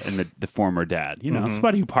the former dad. You know,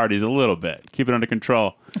 somebody who parties a little bit, keep it under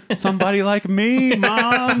control. Somebody like me,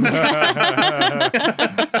 mom.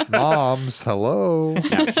 Moms, hello.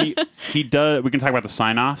 Now, he does. We can talk about the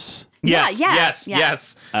sign-offs.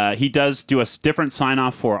 Yes. He does do a different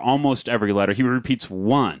sign-off for almost every letter. He repeats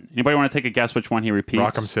one. Anybody want to take a guess which one he repeats?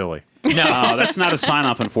 Rock'em silly. No, that's not a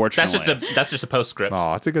sign-off, unfortunately. that's just a postscript.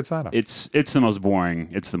 Oh, it's a good sign up. It's the most boring.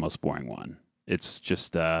 It's the most boring one. It's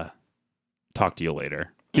just talk to you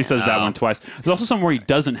later. He says that one twice. There's also some where he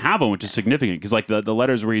doesn't have one, which is significant because like the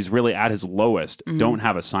letters where he's really at his lowest don't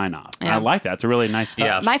have a sign-off. And I like that. It's a really nice touch.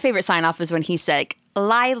 Yeah. My favorite sign-off is when he's like,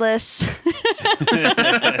 Lilas.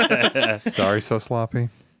 Sorry, so sloppy.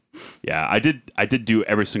 Yeah, I did do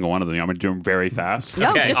every single one of them. I'm going to do them very fast.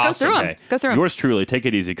 No, Okay, just go through them. Go through them. Yours truly, take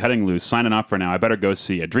it easy, cutting loose, signing off for now. I better go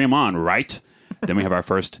see a Dream On, right? Then we have our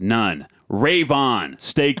first none. Rave on,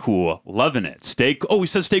 stay cool, loving it. He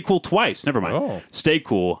says stay cool twice. Never mind. Oh. Stay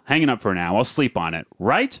cool, hanging up for now. I'll sleep on it,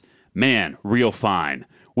 right? Man, real fine.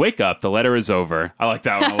 Wake up, the letter is over. I like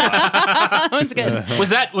that one a lot. That one's good. Was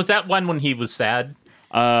that one when he was sad?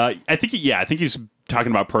 I think he's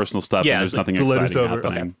talking about personal stuff. Yeah, and there's it's like, nothing the letter's exciting over.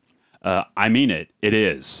 happening. I mean it. It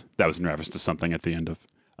is. That was in reference to something at the end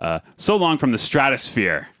of. So long from the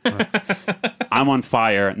stratosphere. I'm on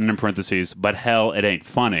fire, and then in parentheses, but hell, it ain't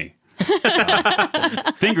funny.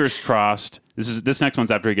 Fingers crossed. This next one's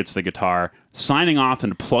after he gets the guitar, signing off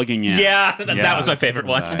and plugging in. Yeah, that was my favorite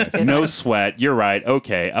one. Nice. No sweat. You're right.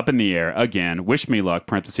 Okay. Up in the air again. Wish me luck.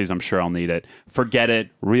 Parentheses. I'm sure I'll need it. Forget it.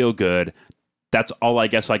 Real good. That's all I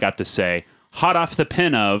guess I got to say. Hot off the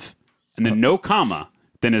pin of, and then no comma,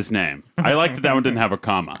 then his name. I like that one didn't have a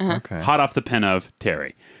comma. Okay. Hot off the pin of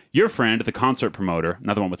Terry. Your friend, the concert promoter.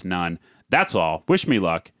 Another one with none. That's all. Wish me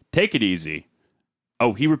luck. Take it easy.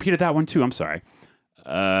 Oh, he repeated that one too. I'm sorry.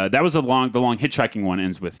 That was the long hitchhiking one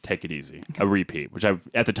ends with take it easy, a repeat, which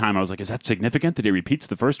at the time I was like, is that significant that he repeats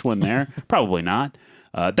the first one there? Probably not.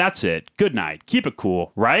 That's it. Good night. Keep it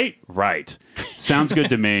cool. Right? Right. Sounds good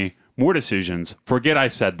to me. More decisions. Forget I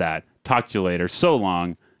said that. Talk to you later. So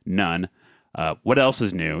long. None. What else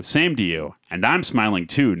is new? Same to you. And I'm smiling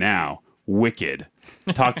too now. Wicked.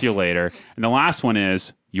 Talk to you later. And the last one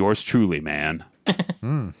is yours truly, man.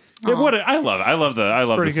 Yeah, I love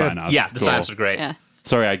the sign off. Yeah, the sign-offs are great. Yeah.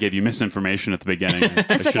 Sorry, I gave you misinformation at the beginning.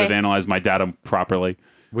 I should have analyzed my data properly.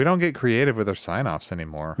 We don't get creative with our sign-offs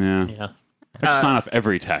anymore. Yeah. Yeah. I should sign off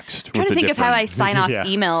every text. I'm trying to think of how I sign off Yeah.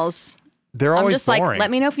 emails. They're I'm always just boring. like, let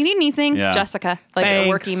me know if you need anything, Yeah. Jessica. Like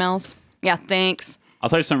work Thanks. emails. Yeah, thanks. I'll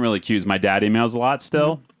tell you something really cute. My dad emails a lot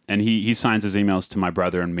still, and he signs his emails to my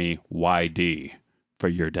brother and me YD for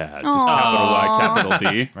your dad. Just capital Y,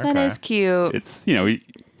 capital D. That is cute. It's, you know, he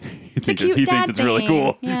It's a cute he dad thinks it's really thing.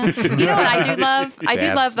 cool. Yeah. You know what I do love? I do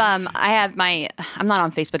Dads. love. I'm not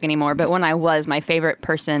on Facebook anymore, but when I was, my favorite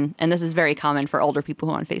person, and this is very common for older people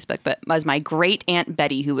who are on Facebook, but was my great Aunt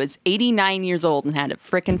Betty, who was 89 years old and had a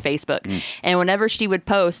frickin' Facebook. And whenever she would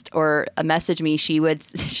post or message me, she would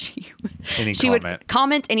Any she comment. would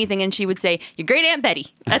comment anything, and she would say, "Your great Aunt Betty"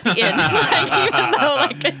 at the end. Like, even though,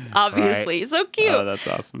 like, obviously, so cute. Oh, that's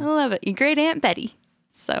awesome. I love it. Your great Aunt Betty.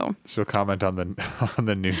 So, She'll comment on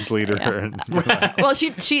the news leader. And, well,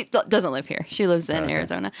 she doesn't live here. She lives in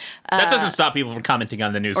Arizona. That doesn't stop people from commenting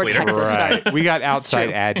on the news or leader. Texas. right. We got outside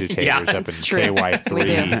true. agitators Yeah, up in it's true.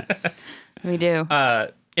 KY3. We do.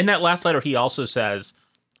 In that last letter, he also says,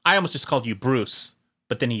 I almost just called you Bruce,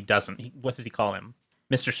 but then he doesn't. What does he call him?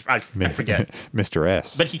 Mr. I forget. Mr.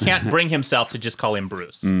 S. But he can't bring himself to just call him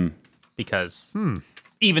Bruce. Because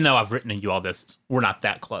even though I've written you all this, we're not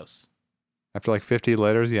that close. After like 50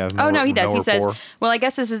 letters, he has no Oh, no, he does. He says, rapport. well, I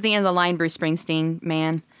guess this is the end of the line, Bruce Springsteen,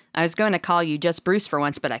 man. I was going to call you just Bruce for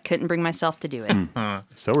once, but I couldn't bring myself to do it.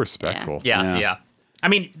 So respectful. Yeah. I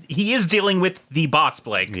mean, he is dealing with the boss,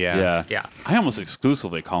 Blake. Yeah. Yeah. I almost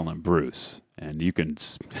exclusively call him Bruce, and you can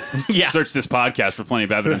Yeah. search this podcast for plenty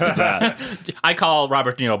of evidence of that. I call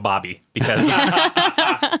Robert De Niro Bobby because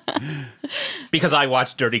I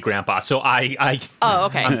watched Dirty Grandpa, so I Oh,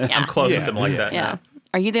 okay. Yeah. I'm close with him like that. Yeah.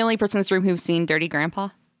 Are you the only person in this room who's seen Dirty Grandpa?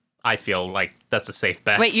 I feel like that's a safe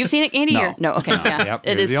bet. Wait, you've seen it, Andy? No. Or- no, okay. Yeah. Yep, It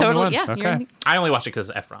you're is the only totally, one. yeah. Okay. you're- I only watch it because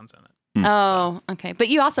Efron's in it. Oh, okay. But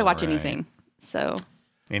you also watch All right. anything. So,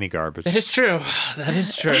 Any garbage. That is true. That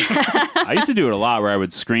is true. I used to do it a lot where I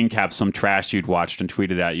would screen cap some trash you'd watched and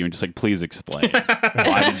tweet it at you and just like, please explain.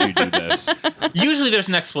 Why did you do this? Usually there's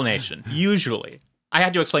an explanation. Usually. I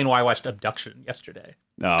had to explain why I watched Abduction yesterday.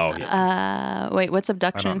 Oh, yeah. Wait, what's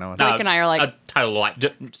Abduction? I don't know what Blake and I are like,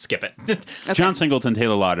 skip it. okay. John Singleton,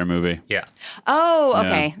 Taylor Lautner movie. Yeah. Oh,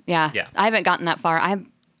 okay. Yeah. Yeah. I haven't gotten that far.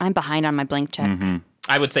 I'm behind on my blank checks.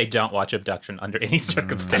 I would say don't watch Abduction under any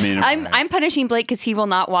circumstance. I'm punishing Blake because he will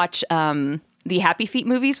not watch the Happy Feet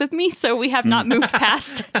movies with me, so we have not moved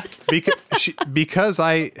past.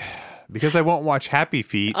 Because I won't watch Happy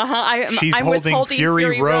Feet. She's I'm holding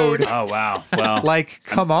Fury Road. Oh, wow. Well, Like,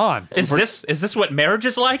 come on. Is this what marriage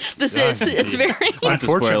is like? It's very. not to spoil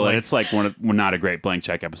Unfortunately. it, it's like not a great blank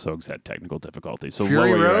check episode because had technical difficulties. So Fury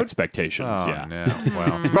lower your Road? expectations. Oh, yeah. no.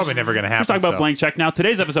 Well, it's probably never going to happen. Let's talk about so. blank check now.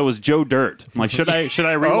 Today's episode was Joe Dirt. I'm like, should I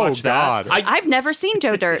rewatch Oh, that? God. I've never seen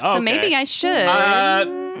Joe Dirt, so Okay. maybe I should.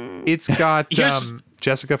 It's got Here's-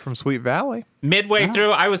 Jessica from Sweet Valley. Midway through,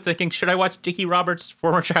 I was thinking, should I watch Dickie Roberts,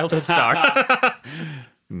 former childhood star?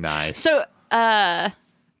 Nice. So,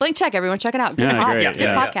 blank check, everyone, check it out. Good, Yeah, great, good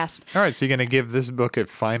yeah. podcast. All right, so you're going to give this book a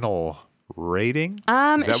final rating? Is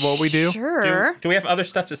that what we do? Sure. Do we have other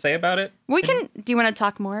stuff to say about it? We can. Do you want to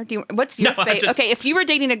talk more? What's your No, I favorite? just- Okay, if you were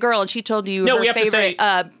dating a girl and she told you No, her we have to favorite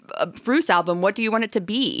say- Bruce album, what do you want it to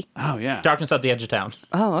be? Oh, yeah. Darkness at the Edge of Town.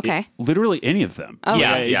 Oh, okay. Literally any of them. Oh.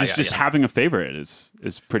 Yeah, Just having a favorite is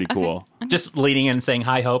pretty cool. Just leading in and saying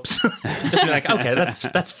high hopes. Just be like, okay,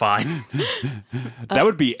 that's fine. That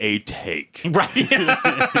would be a take. Right.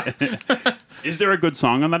 Is there a good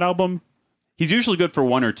song on that album? He's usually good for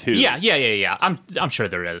one or two. Yeah. I'm sure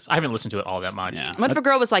there is. I haven't listened to it all that much. Yeah. What if a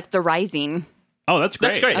girl was like The Rising? Oh, that's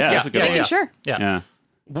great. great. Yeah, Okay. that's a good Yeah, one. Making sure. Yeah. Yeah.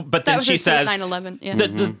 But That then was she just since says 9/11.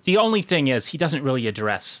 Yeah. the only thing is he doesn't really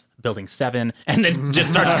address Building 7 and then just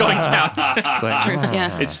starts going down. That's true.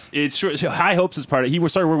 Yeah. It's true. So High Hopes is part of. He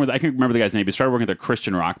started working with. I can't remember the guy's name. He started working with a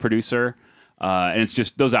Christian rock producer, and it's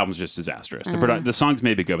just those albums are just disastrous. The songs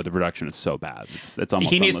may be good, but the production is so bad. It's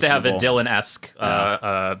almost. He needs to have a unlistenable.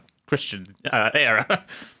 Dylan-esque Christian era.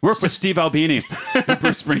 Work with Steve Albini,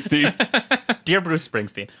 Bruce Springsteen. Dear Bruce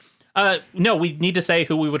Springsteen. No, we need to say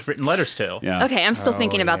who we would have written letters to. Yeah. Okay, I'm still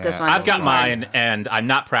thinking about this yeah. one. I've got mine, and I'm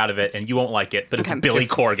not proud of it, and you won't like it, but it's Okay. Billy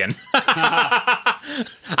Corgan.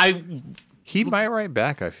 He might write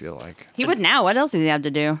back, I feel like. He would now. What else does he have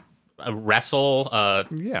to do? Wrestle,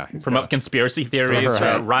 Yeah. he's promote got- conspiracy theories,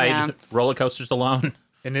 Right. ride Yeah. roller coasters alone.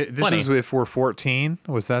 And this Plenty. is if we're 14.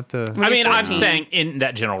 Was that the... I mean, I'm 14. saying in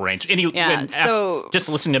that general range. Yeah, so- just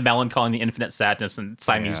listening to Melancholy and the Infinite Sadness and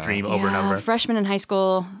Siamese Yeah. Dream over and Yeah, over. Freshman in high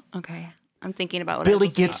school. Okay, I'm thinking about what Billy I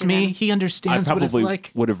was gets listening me. to He I understands what it's probably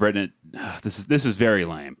like. would have written it. This is very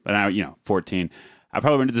lame. But I 14. I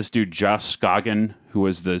probably went to this dude Josh Scoggin, who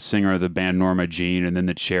was the singer of the band Norma Jean, and then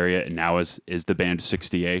the Chariot, and now is the band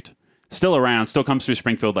 68. Still around. Still comes through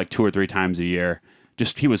Springfield like 2 or 3 times a year.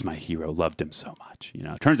 Just he was my hero. Loved him so much.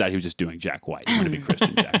 Turns out he was just doing Jack White. He wanted to be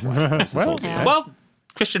Christian Jack White. That was his whole deal. Yeah. Well,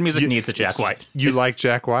 Christian music needs a Jack White. You like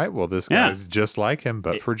Jack White? Well, this Yeah. guy's just like him,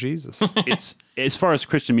 but for Jesus. It's as far as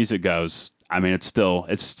Christian music goes. I mean,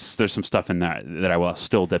 there's some stuff in there that I will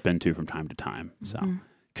still dip into from time to time. So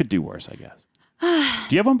could do worse, I guess.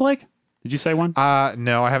 Do you have one, Blake? Did you say one?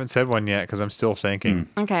 No, I haven't said one yet because I'm still thinking.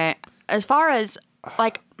 Okay, as far as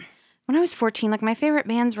like when I was 14, like my favorite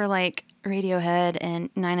bands were like Radiohead and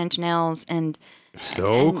Nine Inch Nails and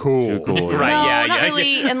So cool. Too cool. Right, no, yeah, not yeah.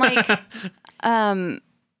 really. And like, but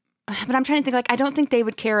I'm trying to think. Like, I don't think they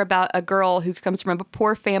would care about a girl who comes from a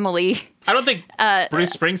poor family. I don't think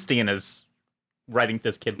Bruce Springsteen is writing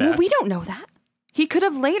this kid back. Well, we don't know that. He could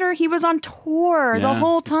have later. He was on tour the Yeah,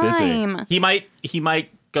 whole he's busy. time. He might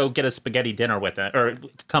go get a spaghetti dinner with it, or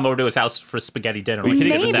come over to his house for spaghetti dinner. We with could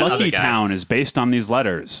with maybe. that other Lucky guy. Town is based on these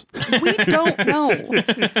letters. We don't know.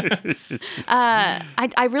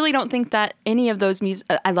 I really don't think that any of those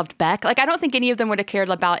I loved Beck. Like, I don't think any of them would have cared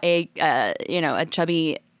about a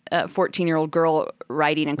chubby 14-year-old girl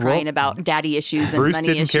writing and crying about daddy issues and Bruce money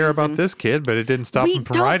didn't issues. care about and- this kid, but it didn't stop We him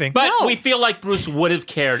from don't- writing. But No. we feel like Bruce would have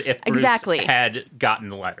cared if Bruce Exactly. had gotten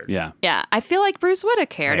the letters. Yeah. Yeah, I feel like Bruce would have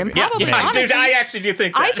cared, and Maybe. probably Yeah, honestly, dude, I actually do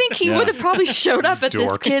think that. I think he Yeah. would have probably showed up at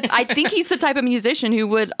this Dorks. kid's. I think he's the type of musician who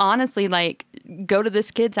would honestly like go to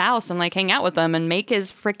this kid's house and like hang out with them and make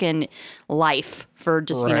his freaking life for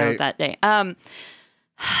just Right. that day.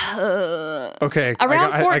 Okay.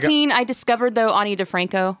 Around 14, I discovered though Ani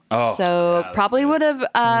DeFranco. Oh, so yeah, that's probably good. would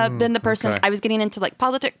have been the person. okay. I was getting into like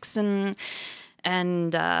politics and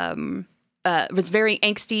was very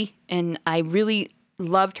angsty, and I really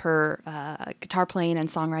loved her guitar playing and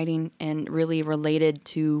songwriting, and really related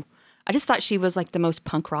to. I just thought she was like the most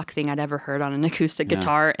punk rock thing I'd ever heard on an acoustic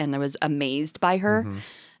guitar, and I was amazed by her.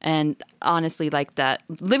 And honestly, like that,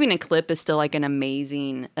 Living in Clip is still like an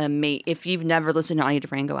amazing, if you've never listened to Ani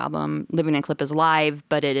DiFranco album, Living in Clip is live,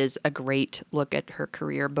 but it is a great look at her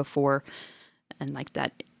career before. And like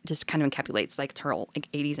that just kind of encapsulates like her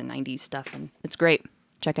like 80s and 90s stuff. And it's great.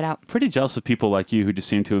 Check it out. Pretty jealous of people like you who just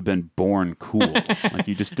seem to have been born cool. Like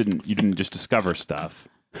you didn't just discover stuff.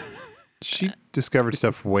 She discovered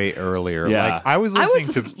stuff way earlier. Yeah. Like I was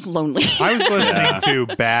lonely. I was listening to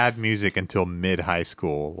bad music until mid-high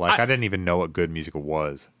school. Like I didn't even know what good music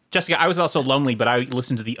was. Jessica, I was also lonely, but I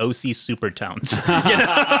listened to the OC Supertones.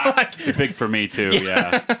 They're big for me too.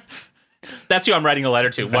 Yeah. That's who I'm writing a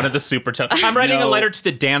letter to. One of the Supertones. I'm writing a letter to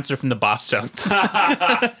the dancer from the Bosstones.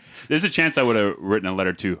 There's a chance I would have written a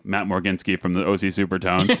letter to Matt Morginsky from the OC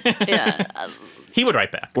Supertones. Yeah. He would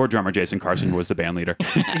write back. Or drummer Jason Carson, who was the band leader.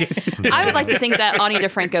 I would like to think that Ani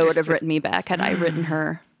DiFranco would have written me back had I written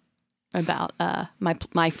her about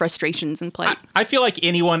my frustrations in play. I feel like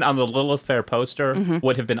anyone on the Lilith Fair poster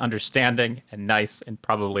would have been understanding and nice and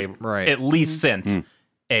probably at least sent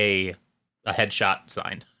a headshot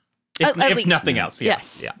signed. If nothing else. Yeah.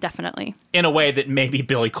 Yes, definitely. In a way that maybe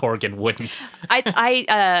Billy Corgan wouldn't.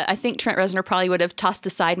 I think Trent Reznor probably would have tossed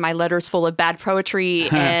aside my letters full of bad poetry,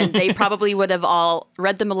 and they probably would have all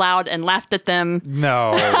read them aloud and laughed at them.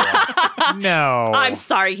 No. No. I'm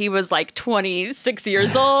sorry, he was like 26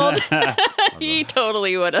 years old. He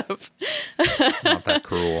totally would have. Not that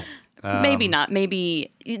cruel. Maybe not. Maybe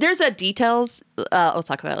there's a details. We'll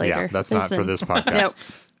talk about it later. Yeah, that's not for this podcast. Nope.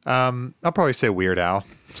 I'll probably say Weird Al.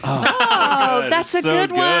 Oh, that's a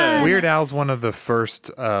good one. Weird Al's one of the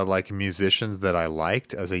first like musicians that I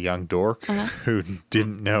liked as a young dork who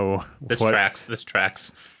didn't know This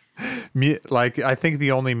tracks. Like I think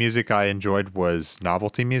the only music I enjoyed was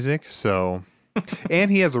novelty music. So, and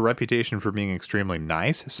he has a reputation for being extremely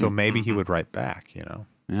nice. So maybe he would write back. You know.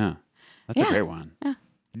 Yeah, that's a great one. Yeah.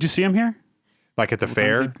 Did you see him here? Like at the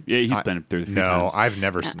fair? Yeah, he's been through the few times. I've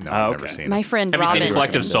never seen My it. friend Have Robin. you seen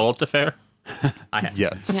Collective Soul at the fair? I have. Yeah,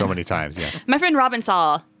 so many times, yeah. My friend Robin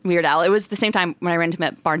saw Weird Al. It was the same time when I ran him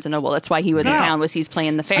at Barnes & Noble. That's why he was in town, was he's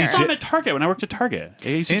playing the fair. I saw him at Target when I worked at Target.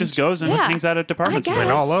 He just goes and hangs out at department stores. Went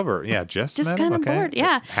all over. Yeah, just met him. kind of bored.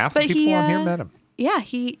 Yeah. Half the people on here met him. Yeah,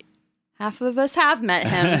 half of us have met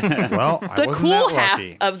him. Well, I The wasn't cool that half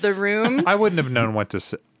lucky. of the room. I wouldn't have known what to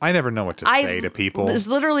say. I never know what to say to people. It was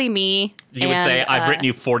literally me. You would say, I've written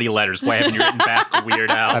you 40 letters. Why haven't you written back, Weird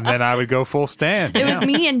Al? And then I would go full stand. It was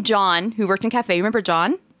me and John, who worked in cafe. Remember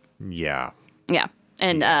John? Yeah. Yeah.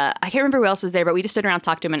 And I can't remember who else was there, but we just stood around,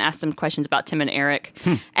 talked to him, and asked him questions about Tim and Eric.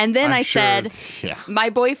 And then I said, my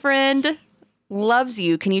boyfriend loves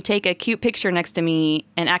you. Can you take a cute picture next to me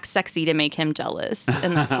and act sexy to make him jealous?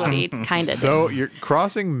 And that's what he kind of did. So you're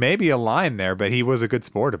crossing maybe a line there, but he was a good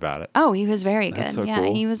sport about it. Oh, he was very good. That's so yeah,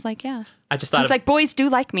 cool. he was like, yeah. I just thought He's like, boys do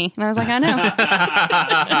like me. And I was like, I know.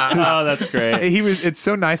 Oh, that's great. It's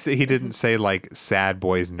so nice that he didn't say like sad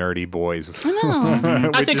boys, nerdy boys.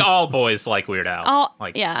 I think all boys like Weird Al. Oh,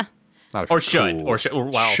 like, yeah. Not if Or you're should. cool. Or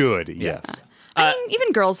should. Should, yes. I mean,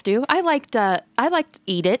 even girls do. I liked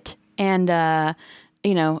Eat It and Another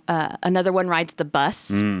One Rides the Bus.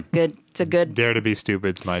 Good. It's a good. Dare to be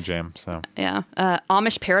Stupid's my jam. So Yeah.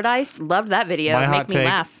 Amish Paradise. Loved that video. my Make hot me take,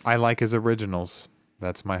 laugh. I like his originals.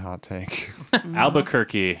 That's my hot take.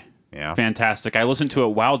 Albuquerque. Yeah. Fantastic. I listened to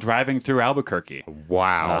it while driving through Albuquerque.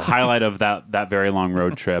 Wow. Highlight of that very long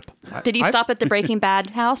road trip. Did you stop at the Breaking Bad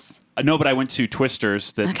house? No, but I went to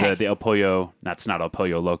Twisters, the El Pollo. That's not El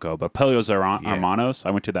Pollo Loco, but Pollo's Hermanos. I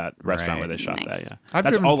went to that restaurant where they shot Nice. that. Yeah, I've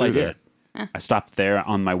that's driven all I through did. I stopped there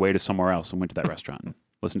on my way to somewhere else and went to that restaurant and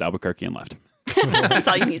listened to Albuquerque and left. That's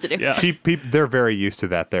all you need to do. Yeah. They're very used to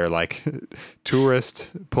that. They're like tourists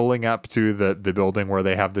pulling up to the building where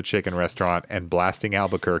they have the chicken restaurant and blasting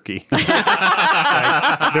Albuquerque. They're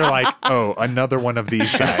like, oh, another one of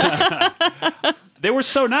these guys. They were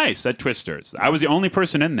so nice at Twisters. I was the only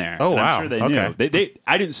person in there. Oh, and wow. I'm sure they Okay. knew.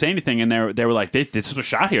 I didn't say anything, and they were like, this was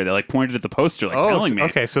shot here. They like pointed at the poster, like telling me.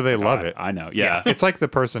 Okay, so they love it. I know. Yeah. It's like the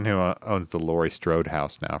person who owns the Laurie Strode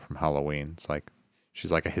house now from Halloween. It's like she's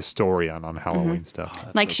like a historian on Halloween stuff.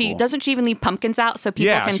 Like so cool. doesn't she even leave pumpkins out so people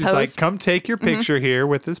Yeah, can she's pose? like, come take your picture here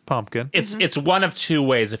with this pumpkin. It's one of two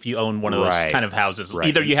ways if you own one of those Right. kind of houses. Right.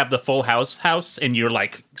 Either you have the full house and you're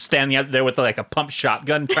like standing out there with like a pump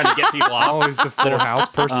shotgun trying to get people off. Always the full house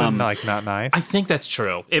person, like not nice. I think that's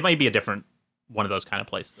true. It might be a different one of those kind of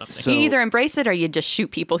places. I'm thinking. You either embrace it or you just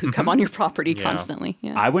shoot people who come on your property constantly.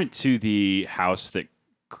 Yeah. I went to the house that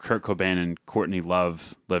Kurt Cobain and Courtney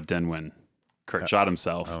Love lived in when Kurt shot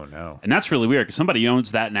himself. Oh no. And that's really weird because somebody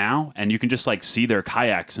owns that now, and you can just like see their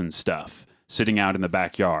kayaks and stuff sitting out in the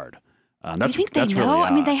backyard. Do you think they know?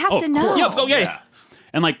 I mean, they have to know. Yeah.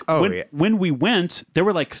 And like when we went, there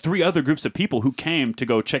were like 3 other groups of people who came to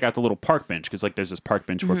go check out the little park bench because like there's this park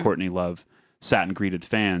bench where Courtney Love sat and greeted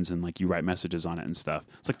fans and like you write messages on it and stuff.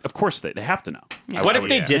 It's like, of course they have to know. Yeah. What if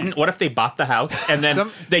they didn't? What if they bought the house and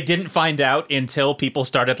then they didn't find out until people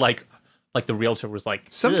started like the realtor was like.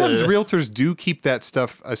 Sometimes realtors do keep that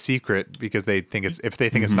stuff a secret because they think it's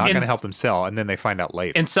not going to help them sell, and then they find out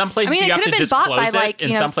later. In some places, it you have could to have been bought by like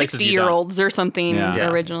 60-year-olds or something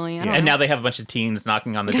originally. And now they have a bunch of teens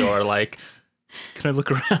knocking on the door like, can I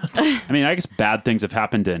look around? I mean, I guess bad things have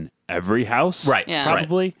happened in every house, right? Yeah.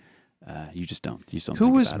 Probably. You just don't. Who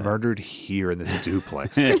was murdered here in this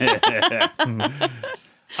duplex?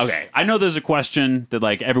 Okay, I know there's a question that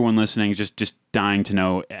like everyone listening is just dying to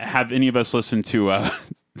know. Have any of us listened to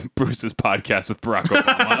Bruce's podcast with Barack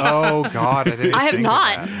Obama? Oh God, I have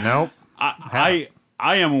not. Nope. I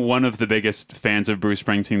am one of the biggest fans of Bruce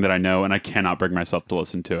Springsteen that I know, and I cannot bring myself to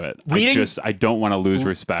listen to it. I don't want to lose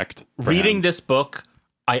respect. Reading this book,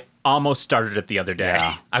 I almost started it the other day.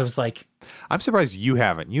 Yeah. I was like, I'm surprised you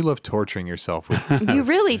haven't. You love torturing yourself with. You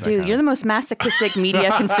really do. You're the most masochistic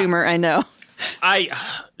media consumer I know.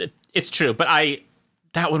 It's true, but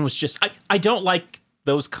that one was just, I don't like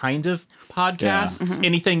those kind of podcasts. Yeah.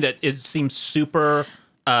 Anything that seems super,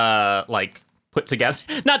 like put together,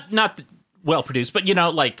 not well produced, but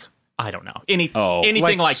like, I don't know,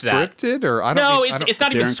 anything like that. Scripted or I don't. No, I don't, it's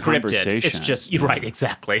not even scripted. It's just you're right,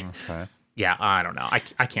 exactly. Okay. Yeah, I don't know. I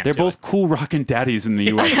can't. They're both cool rockin' daddies in the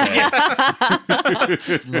USA.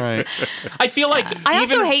 Right. I feel like I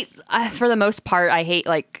also hate, for the most part, I hate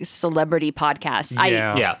like celebrity podcasts.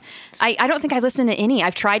 Yeah. I don't think I listen to any.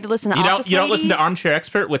 I've tried to listen to Office You don't listen to Ladies. Armchair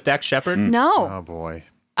Expert with Dax Shepard? No. Oh boy.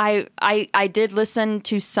 I did listen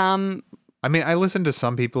to some. I mean, I listen to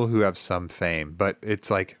some people who have some fame, but it's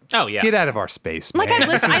like, get out of our space, man. Like I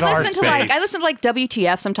listen to like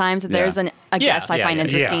WTF sometimes. If there's a guest I find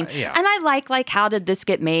interesting, Yeah. and I like how did this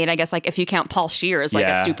get made? I guess like if you count Paul Scheer as like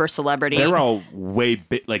a super celebrity, They're all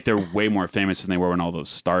they're way more famous than they were when all those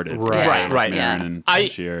started. Right. Maron and Paul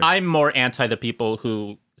Scheer. I'm more anti the people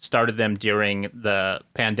who started them during the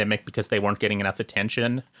pandemic because they weren't getting enough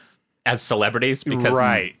attention as celebrities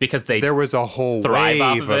because there was a whole thrive wave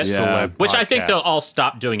off of it, celeb which I think podcasts. they'll all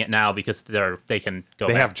stop doing it now because they can go.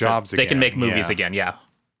 They back have jobs They can again, make movies again. Yeah.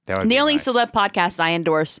 The only celeb podcast I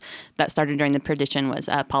endorse that started during the perdition was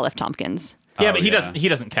Paul F. Tompkins. Yeah, but he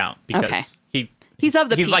doesn't count because he's of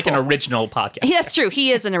the he's people. like an original podcast. That's true.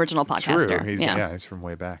 He is an original podcaster. True. He's from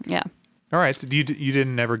way back. Yeah. All right. So you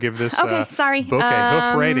didn't ever give this sorry. book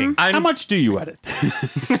a hoof rating. How much do you edit?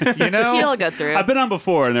 He'll go through. I've been on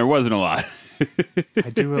before and there wasn't a lot.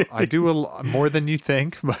 I do more than you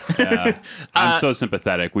think. I'm so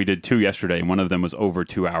sympathetic. We did 2 yesterday, and one of them was over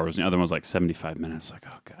 2 hours, and the other one was like 75 minutes. Like,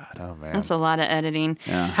 oh god, oh man, that's a lot of editing.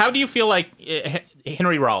 Yeah. How do you feel like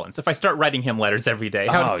Henry Rollins? If I start writing him letters every day,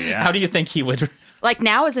 how do you think he would? Like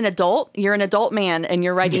now, as an adult, you're an adult man, and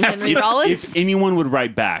you're writing Henry Rollins. If anyone would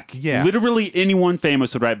write back, literally anyone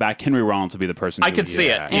famous would write back, Henry Rollins would be the person. I could see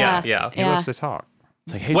it. Yeah. He wants to talk.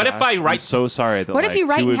 It's like, hey, what Josh, if I write? I'm so sorry that what if you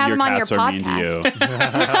write and have him on your podcast?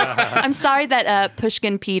 I'm sorry that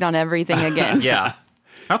Pushkin peed on everything again. Yeah.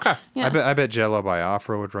 Okay. Yeah. I bet Jello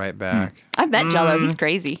Biafra would write back. I bet Jello. He's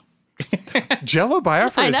crazy. Jello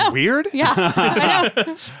Biafra is weird. Yeah, I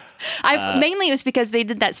know. Mainly it was because they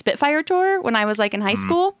did that Spitfire tour when I was like in high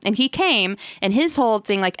school, and he came, and his whole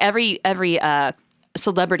thing, like every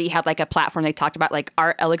celebrity had like a platform they talked about. Like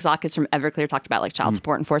Art Alexakis from Everclear talked about like child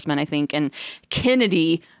support enforcement, I think, and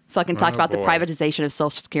Kennedy fucking talked about the privatization of Social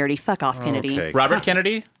Security. Fuck off, Kennedy. Okay. Robert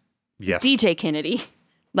Kennedy? Yes. DJ Kennedy,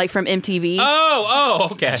 like from MTV. Oh,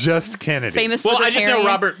 okay. Just Kennedy. Famous Well, I just know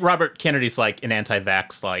libertarian. Robert Kennedy's like an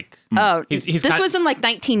anti-vax, like. This was in like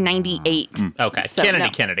 1998. Okay, So,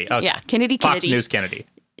 Kennedy. Okay. Yeah, Kennedy. Fox News Kennedy.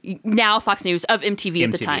 Now Fox News of MTV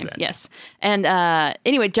at the time. then. Yes. And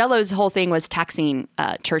anyway, Jello's whole thing was taxing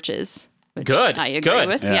churches. Which Good. I agree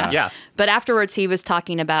with. Yeah. But afterwards, he was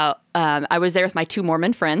talking about, I was there with my 2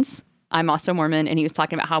 Mormon friends. I'm also Mormon. And he was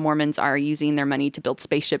talking about how Mormons are using their money to build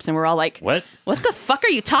spaceships. And we're all like, What the fuck are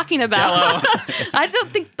you talking about? I don't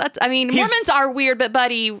think that's, Mormons are weird, but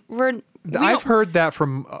buddy, I've heard that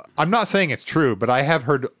from. I'm not saying it's true, but I have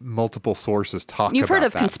heard multiple sources talk. You've about heard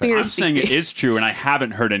of that conspiracy. I'm saying it is true, and I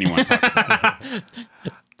haven't heard anyone talk about it.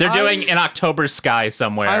 They're doing an October sky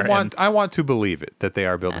somewhere. I want to believe it that they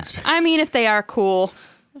are building space. I mean, if they are cool,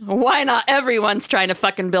 why not? Everyone's trying to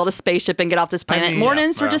fucking build a spaceship and get off this planet.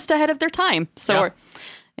 Mormons were just ahead of their time. So,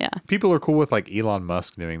 People are cool with like Elon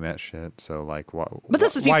Musk doing that shit. So like, what? But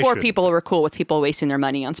this was before people were cool with people wasting their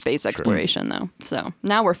money on space exploration, though. So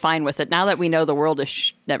now we're fine with it. Now that we know the world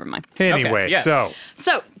is never mind. Anyway, Okay, yeah.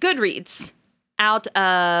 So Goodreads. out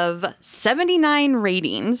of 79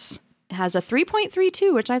 ratings, it has a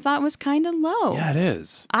 3.32, which I thought was kind of low. Yeah, it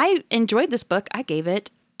is. I enjoyed this book. I gave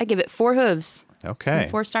it 4 hooves. Okay.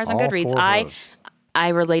 4 stars on All Goodreads. 4 hooves. I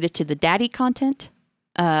related to the daddy content.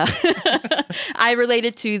 I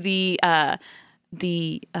related to the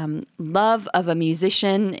love of a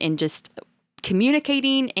musician and just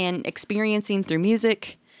communicating and experiencing through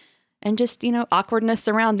music, and just, awkwardness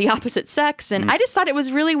around the opposite sex. And I just thought it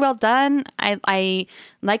was really well done. I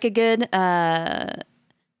like a good, I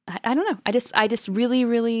don't know. I just really,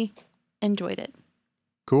 really enjoyed it.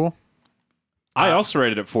 Cool. I also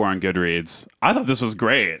rated it 4 on Goodreads. I thought this was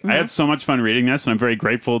great. I had so much fun reading this, and I'm very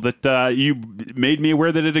grateful that you made me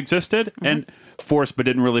aware that it existed and forced, but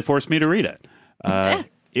didn't really force me to read it.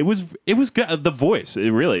 It was good. The voice,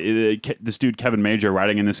 this dude Kevin Major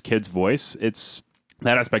writing in this kid's voice. It's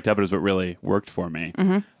that aspect of it is what really worked for me.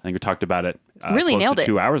 I think we talked about it. Really nailed it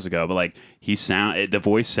 2 hours ago, but like the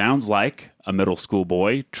voice sounds like a middle school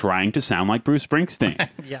boy trying to sound like Bruce Springsteen.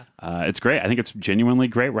 Yeah, it's great. I think it's genuinely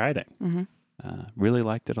great writing. Really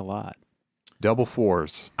liked it a lot. Double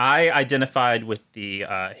 4s. I identified with the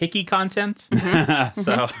hickey content.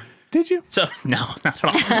 So Did you? So no, not at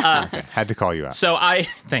all. Okay. Had to call you out. So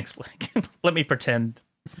thanks, Blake. Let me pretend.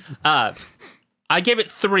 I gave it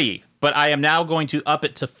 3, but I am now going to up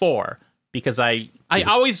it to 4 because I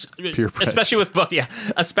always, especially with books. Yeah,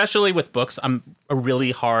 especially with books, I'm a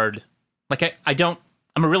really hard, I'm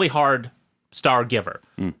a really hard star giver.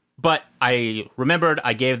 But I remembered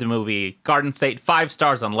I gave the movie Garden State 5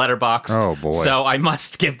 stars on Letterboxd. Oh, boy. So I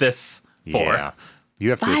must give this 4. Yeah.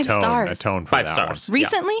 You have to 5 stars. atone for 5 that stars.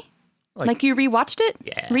 Recently? Like you rewatched it?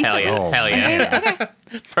 Yeah. Recently? Hell yeah.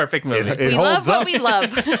 Okay. Perfect movie. It We holds love up. what we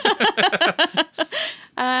love.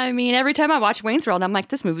 I mean, every time I watch Wayne's World, I'm like,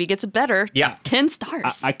 this movie gets better. Yeah. 10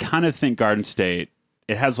 stars. I kind of think Garden State,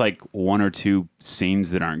 it has like 1 or 2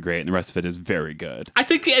 scenes that aren't great, and the rest of it is very good. I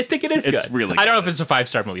think it is It's good. really I don't know good. if it's a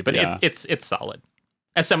 5-star movie, but Yeah. it's solid.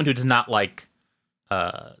 As someone who does not like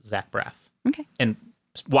Zach Braff, Okay. and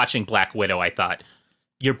watching Black Widow, I thought,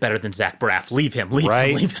 you're better than Zach Braff. Leave him. Leave him.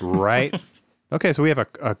 Right, Leave him. right. Okay, so we have a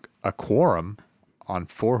quorum on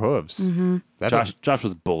 4 hooves. Josh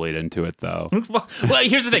was bullied into it, though. Well,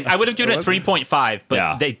 here's the thing. I would have given it 3.5,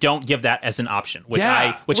 but they don't give that as an option, which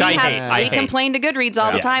I hate. We complain to Goodreads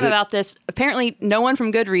all the time about this. Apparently, no one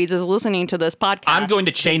from Goodreads is listening to this podcast. I'm going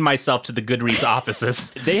to chain myself to the Goodreads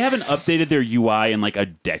offices. They haven't updated their UI in like a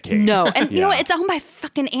decade. No. And you know what? It's owned by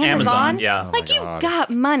fucking Amazon. Yeah. Like, you've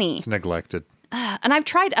got money. It's neglected. And I've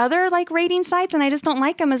tried other rating sites, and I just don't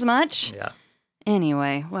like them as much. Yeah.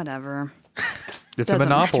 Anyway, whatever. It's a Doesn't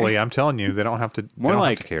monopoly. I'm telling you, they don't have to. More they don't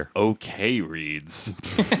like have to care. okay reads.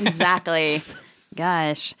 Exactly.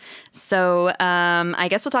 Gosh. So I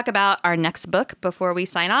guess we'll talk about our next book before we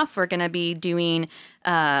sign off. We're going to be doing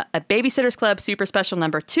a Babysitters Club Super Special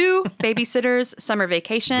number 2, Babysitters Summer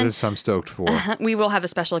Vacation. This I'm stoked for. We will have a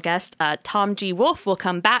special guest. Tom G. Wolfe will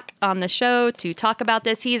come back on the show to talk about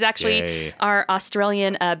this. He's actually Yay. our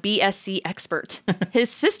Australian BSC expert. His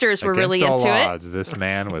sisters were Against really all into odds, this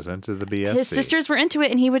man was into the BSC. His sisters were into it,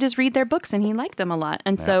 and he would just read their books, and he liked them a lot.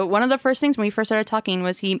 And so one of the first things when we first started talking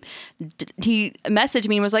was he messaged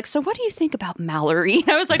me and was like, so what do you think about Mallory? And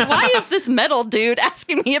I was like, why is this metal dude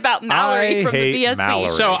asking me about Mallory I from the hate BSC? Mallory.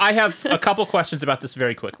 So I have a couple questions about this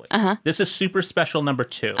very quickly. This is Super Special number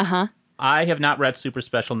 2. I have not read Super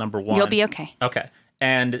Special number 1. You'll be okay. Okay.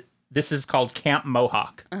 And this is called Camp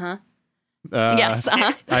Mohawk. Yes.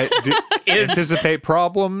 Anticipate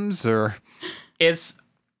problems or Is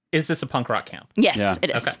this a punk rock camp? Yes, Yeah.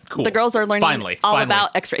 it is. Okay, cool. The girls are learning Finally.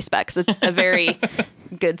 about X-ray specs. It's a very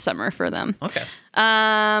good summer for them. Okay.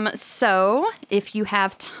 So if you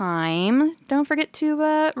have time, don't forget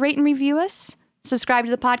to rate and review us. Subscribe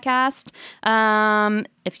to the podcast.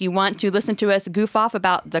 If you want to listen to us goof off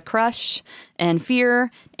about The Crush and Fear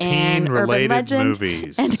and Urban teen-related Legend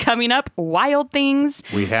movies. and coming up, Wild Things,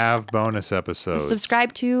 we have bonus episodes.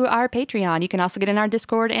 subscribe to our Patreon. You can also get in our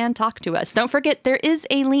Discord and talk to us. Don't forget, there is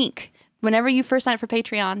a link whenever you first sign up for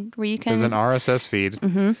Patreon where you can... There's an RSS feed.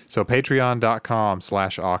 So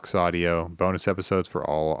patreon.com/OxAudio. Bonus episodes for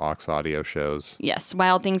all Ox Audio shows. Yes,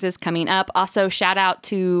 Wild Things is coming up. Also, shout out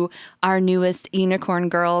to our newest Unicorn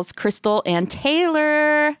girls, Crystal and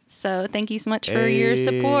Taylor. So thank you so much for your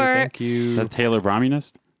support. Thank you. Is that Taylor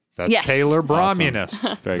Bromunist? That's Yes. Taylor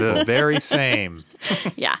Bromunist. Very the cool. very same.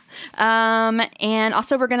 Yeah. And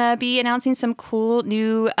also, we're going to be announcing some cool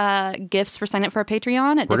new gifts for sign up for our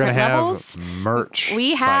Patreon at We're going different to have levels. merch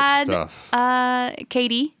We type had stuff.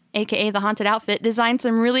 Katie aka the Haunted Outfit, designed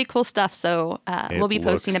some really cool stuff. So we'll be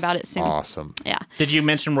posting about it soon. Awesome. Yeah. Did you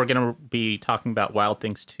mention we're going to be talking about Wild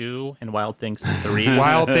Things 2 and Wild Things 3?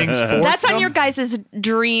 Wild Things 4. That's on your guys'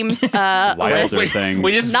 dream list. Things.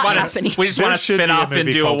 We just Not want happening. to There should spin be a off and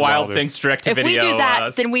movie do a called Wild Wilder. Things direct to If video. we do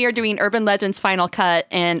that, then we are doing Urban Legends Final Cut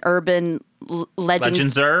and Urban Legends.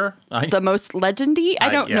 Legendser? The most legendy? I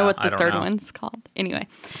don't know what I the don't third know. one's called. Anyway,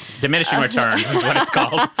 Diminishing Returns is what it's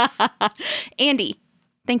called. Andy,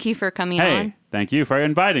 thank you for coming Hey, on. thank you for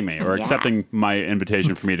inviting me or Yeah. accepting my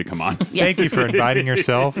invitation for me to come on. Yes. Thank you for inviting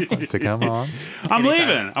yourself to come on. I'm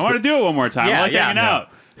leaving. I want to do it one more time. I like hanging out.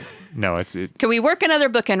 No, it. Can we work another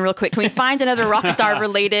book in real quick? Can we find another rock star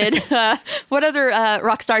related? What other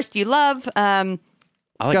rock stars do you love? I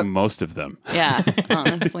like got- most of them. Yeah,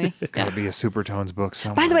 honestly. Got to be a Supertones book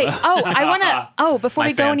somewhere. By the way, before My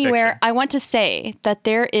we go fan anywhere, fiction. I want to say that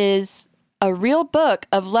there is a real book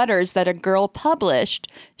of letters that a girl published.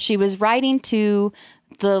 She was writing to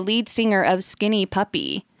the lead singer of Skinny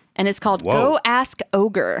Puppy, and it's called Whoa. Go Ask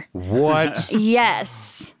Ogre. What?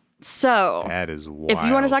 Yes. So, That is wild. if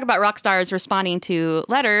you want to talk about rock stars responding to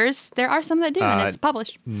letters, there are some that do, and it's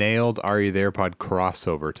published. Nailed Are You There Pod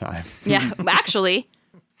crossover time. Yeah, actually,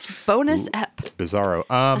 bonus ep. Bizarro.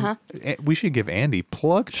 We should give Andy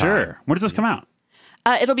plug time. Sure. When does this come out?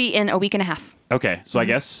 It'll be in a week and a half. Okay, so I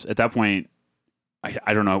guess at that point,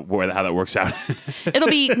 I don't know how that works out. It'll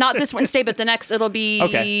be not this Wednesday, but the next. It'll be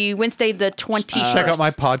Okay. Wednesday the 21st. Check out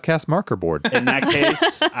my podcast marker board. In that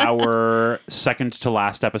case, our second to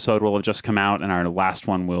last episode will have just come out, and our last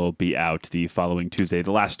one will be out the following Tuesday,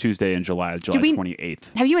 the last Tuesday in July we-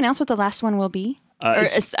 28th. Have you announced what the last one will be? Or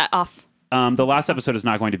it's- is that off? The last episode is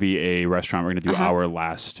not going to be a restaurant. We're going to do our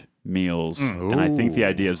last meals, and I think the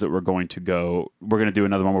idea is that we're going to do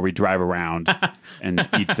another one where we drive around and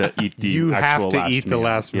eat the You have actual to last eat the meal.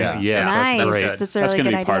 last meal. Yeah. Yes, Nice. that's great. That's a That's really going good to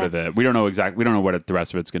be idea. part of it. We don't know what the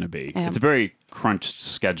rest of it's going to be. Yeah. It's a very crunched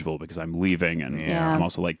schedule because I'm leaving, and Yeah. I'm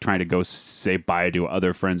also like trying to go say bye to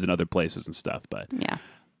other friends in other places and stuff. But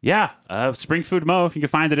Yeah. Spring Food Mo, you can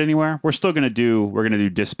find it anywhere. We're gonna do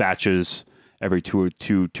dispatches every 2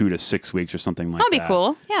 to 6 weeks or something like that. That'd be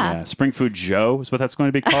cool. Yeah. Spring Food Joe is what that's going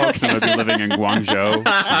to be called. So I'm going to be living in Guangzhou,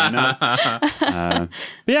 China.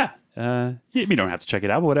 You don't have to check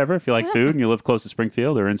it out, but whatever. If you like food and you live close to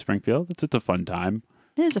Springfield or in Springfield, it's a fun time.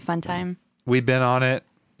 It is a fun time. We've been on it.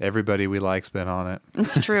 Everybody we like's been on it.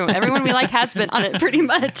 It's true. Everyone we like has been on it pretty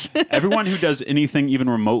much. Everyone who does anything even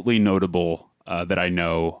remotely notable that I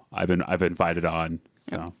know, I've invited on.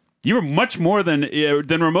 So. You were much more than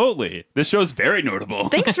remotely. This show's very notable.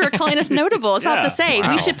 Thanks for calling us notable. I was about to say,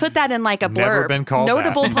 Wow. we should put that in like a blurb. Never been called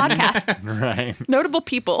notable that. podcast. Right. Notable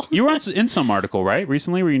people. You were in some article, right?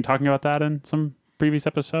 Recently, were you talking about that in some previous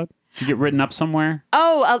episode? Did you get written up somewhere?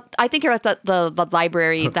 Oh, I think you're at the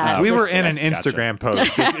library. That We was- were in an Instagram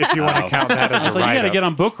post, if you want to count that as I a was like, you got to write-up. get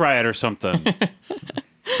on Book Riot or something.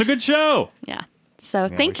 It's a good show. Yeah. So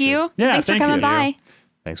thank we you. Yeah, Thanks for thank coming you. by.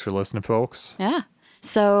 Thanks for listening, folks. Yeah.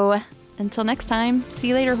 So until next time, see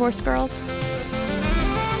you later, horse girls.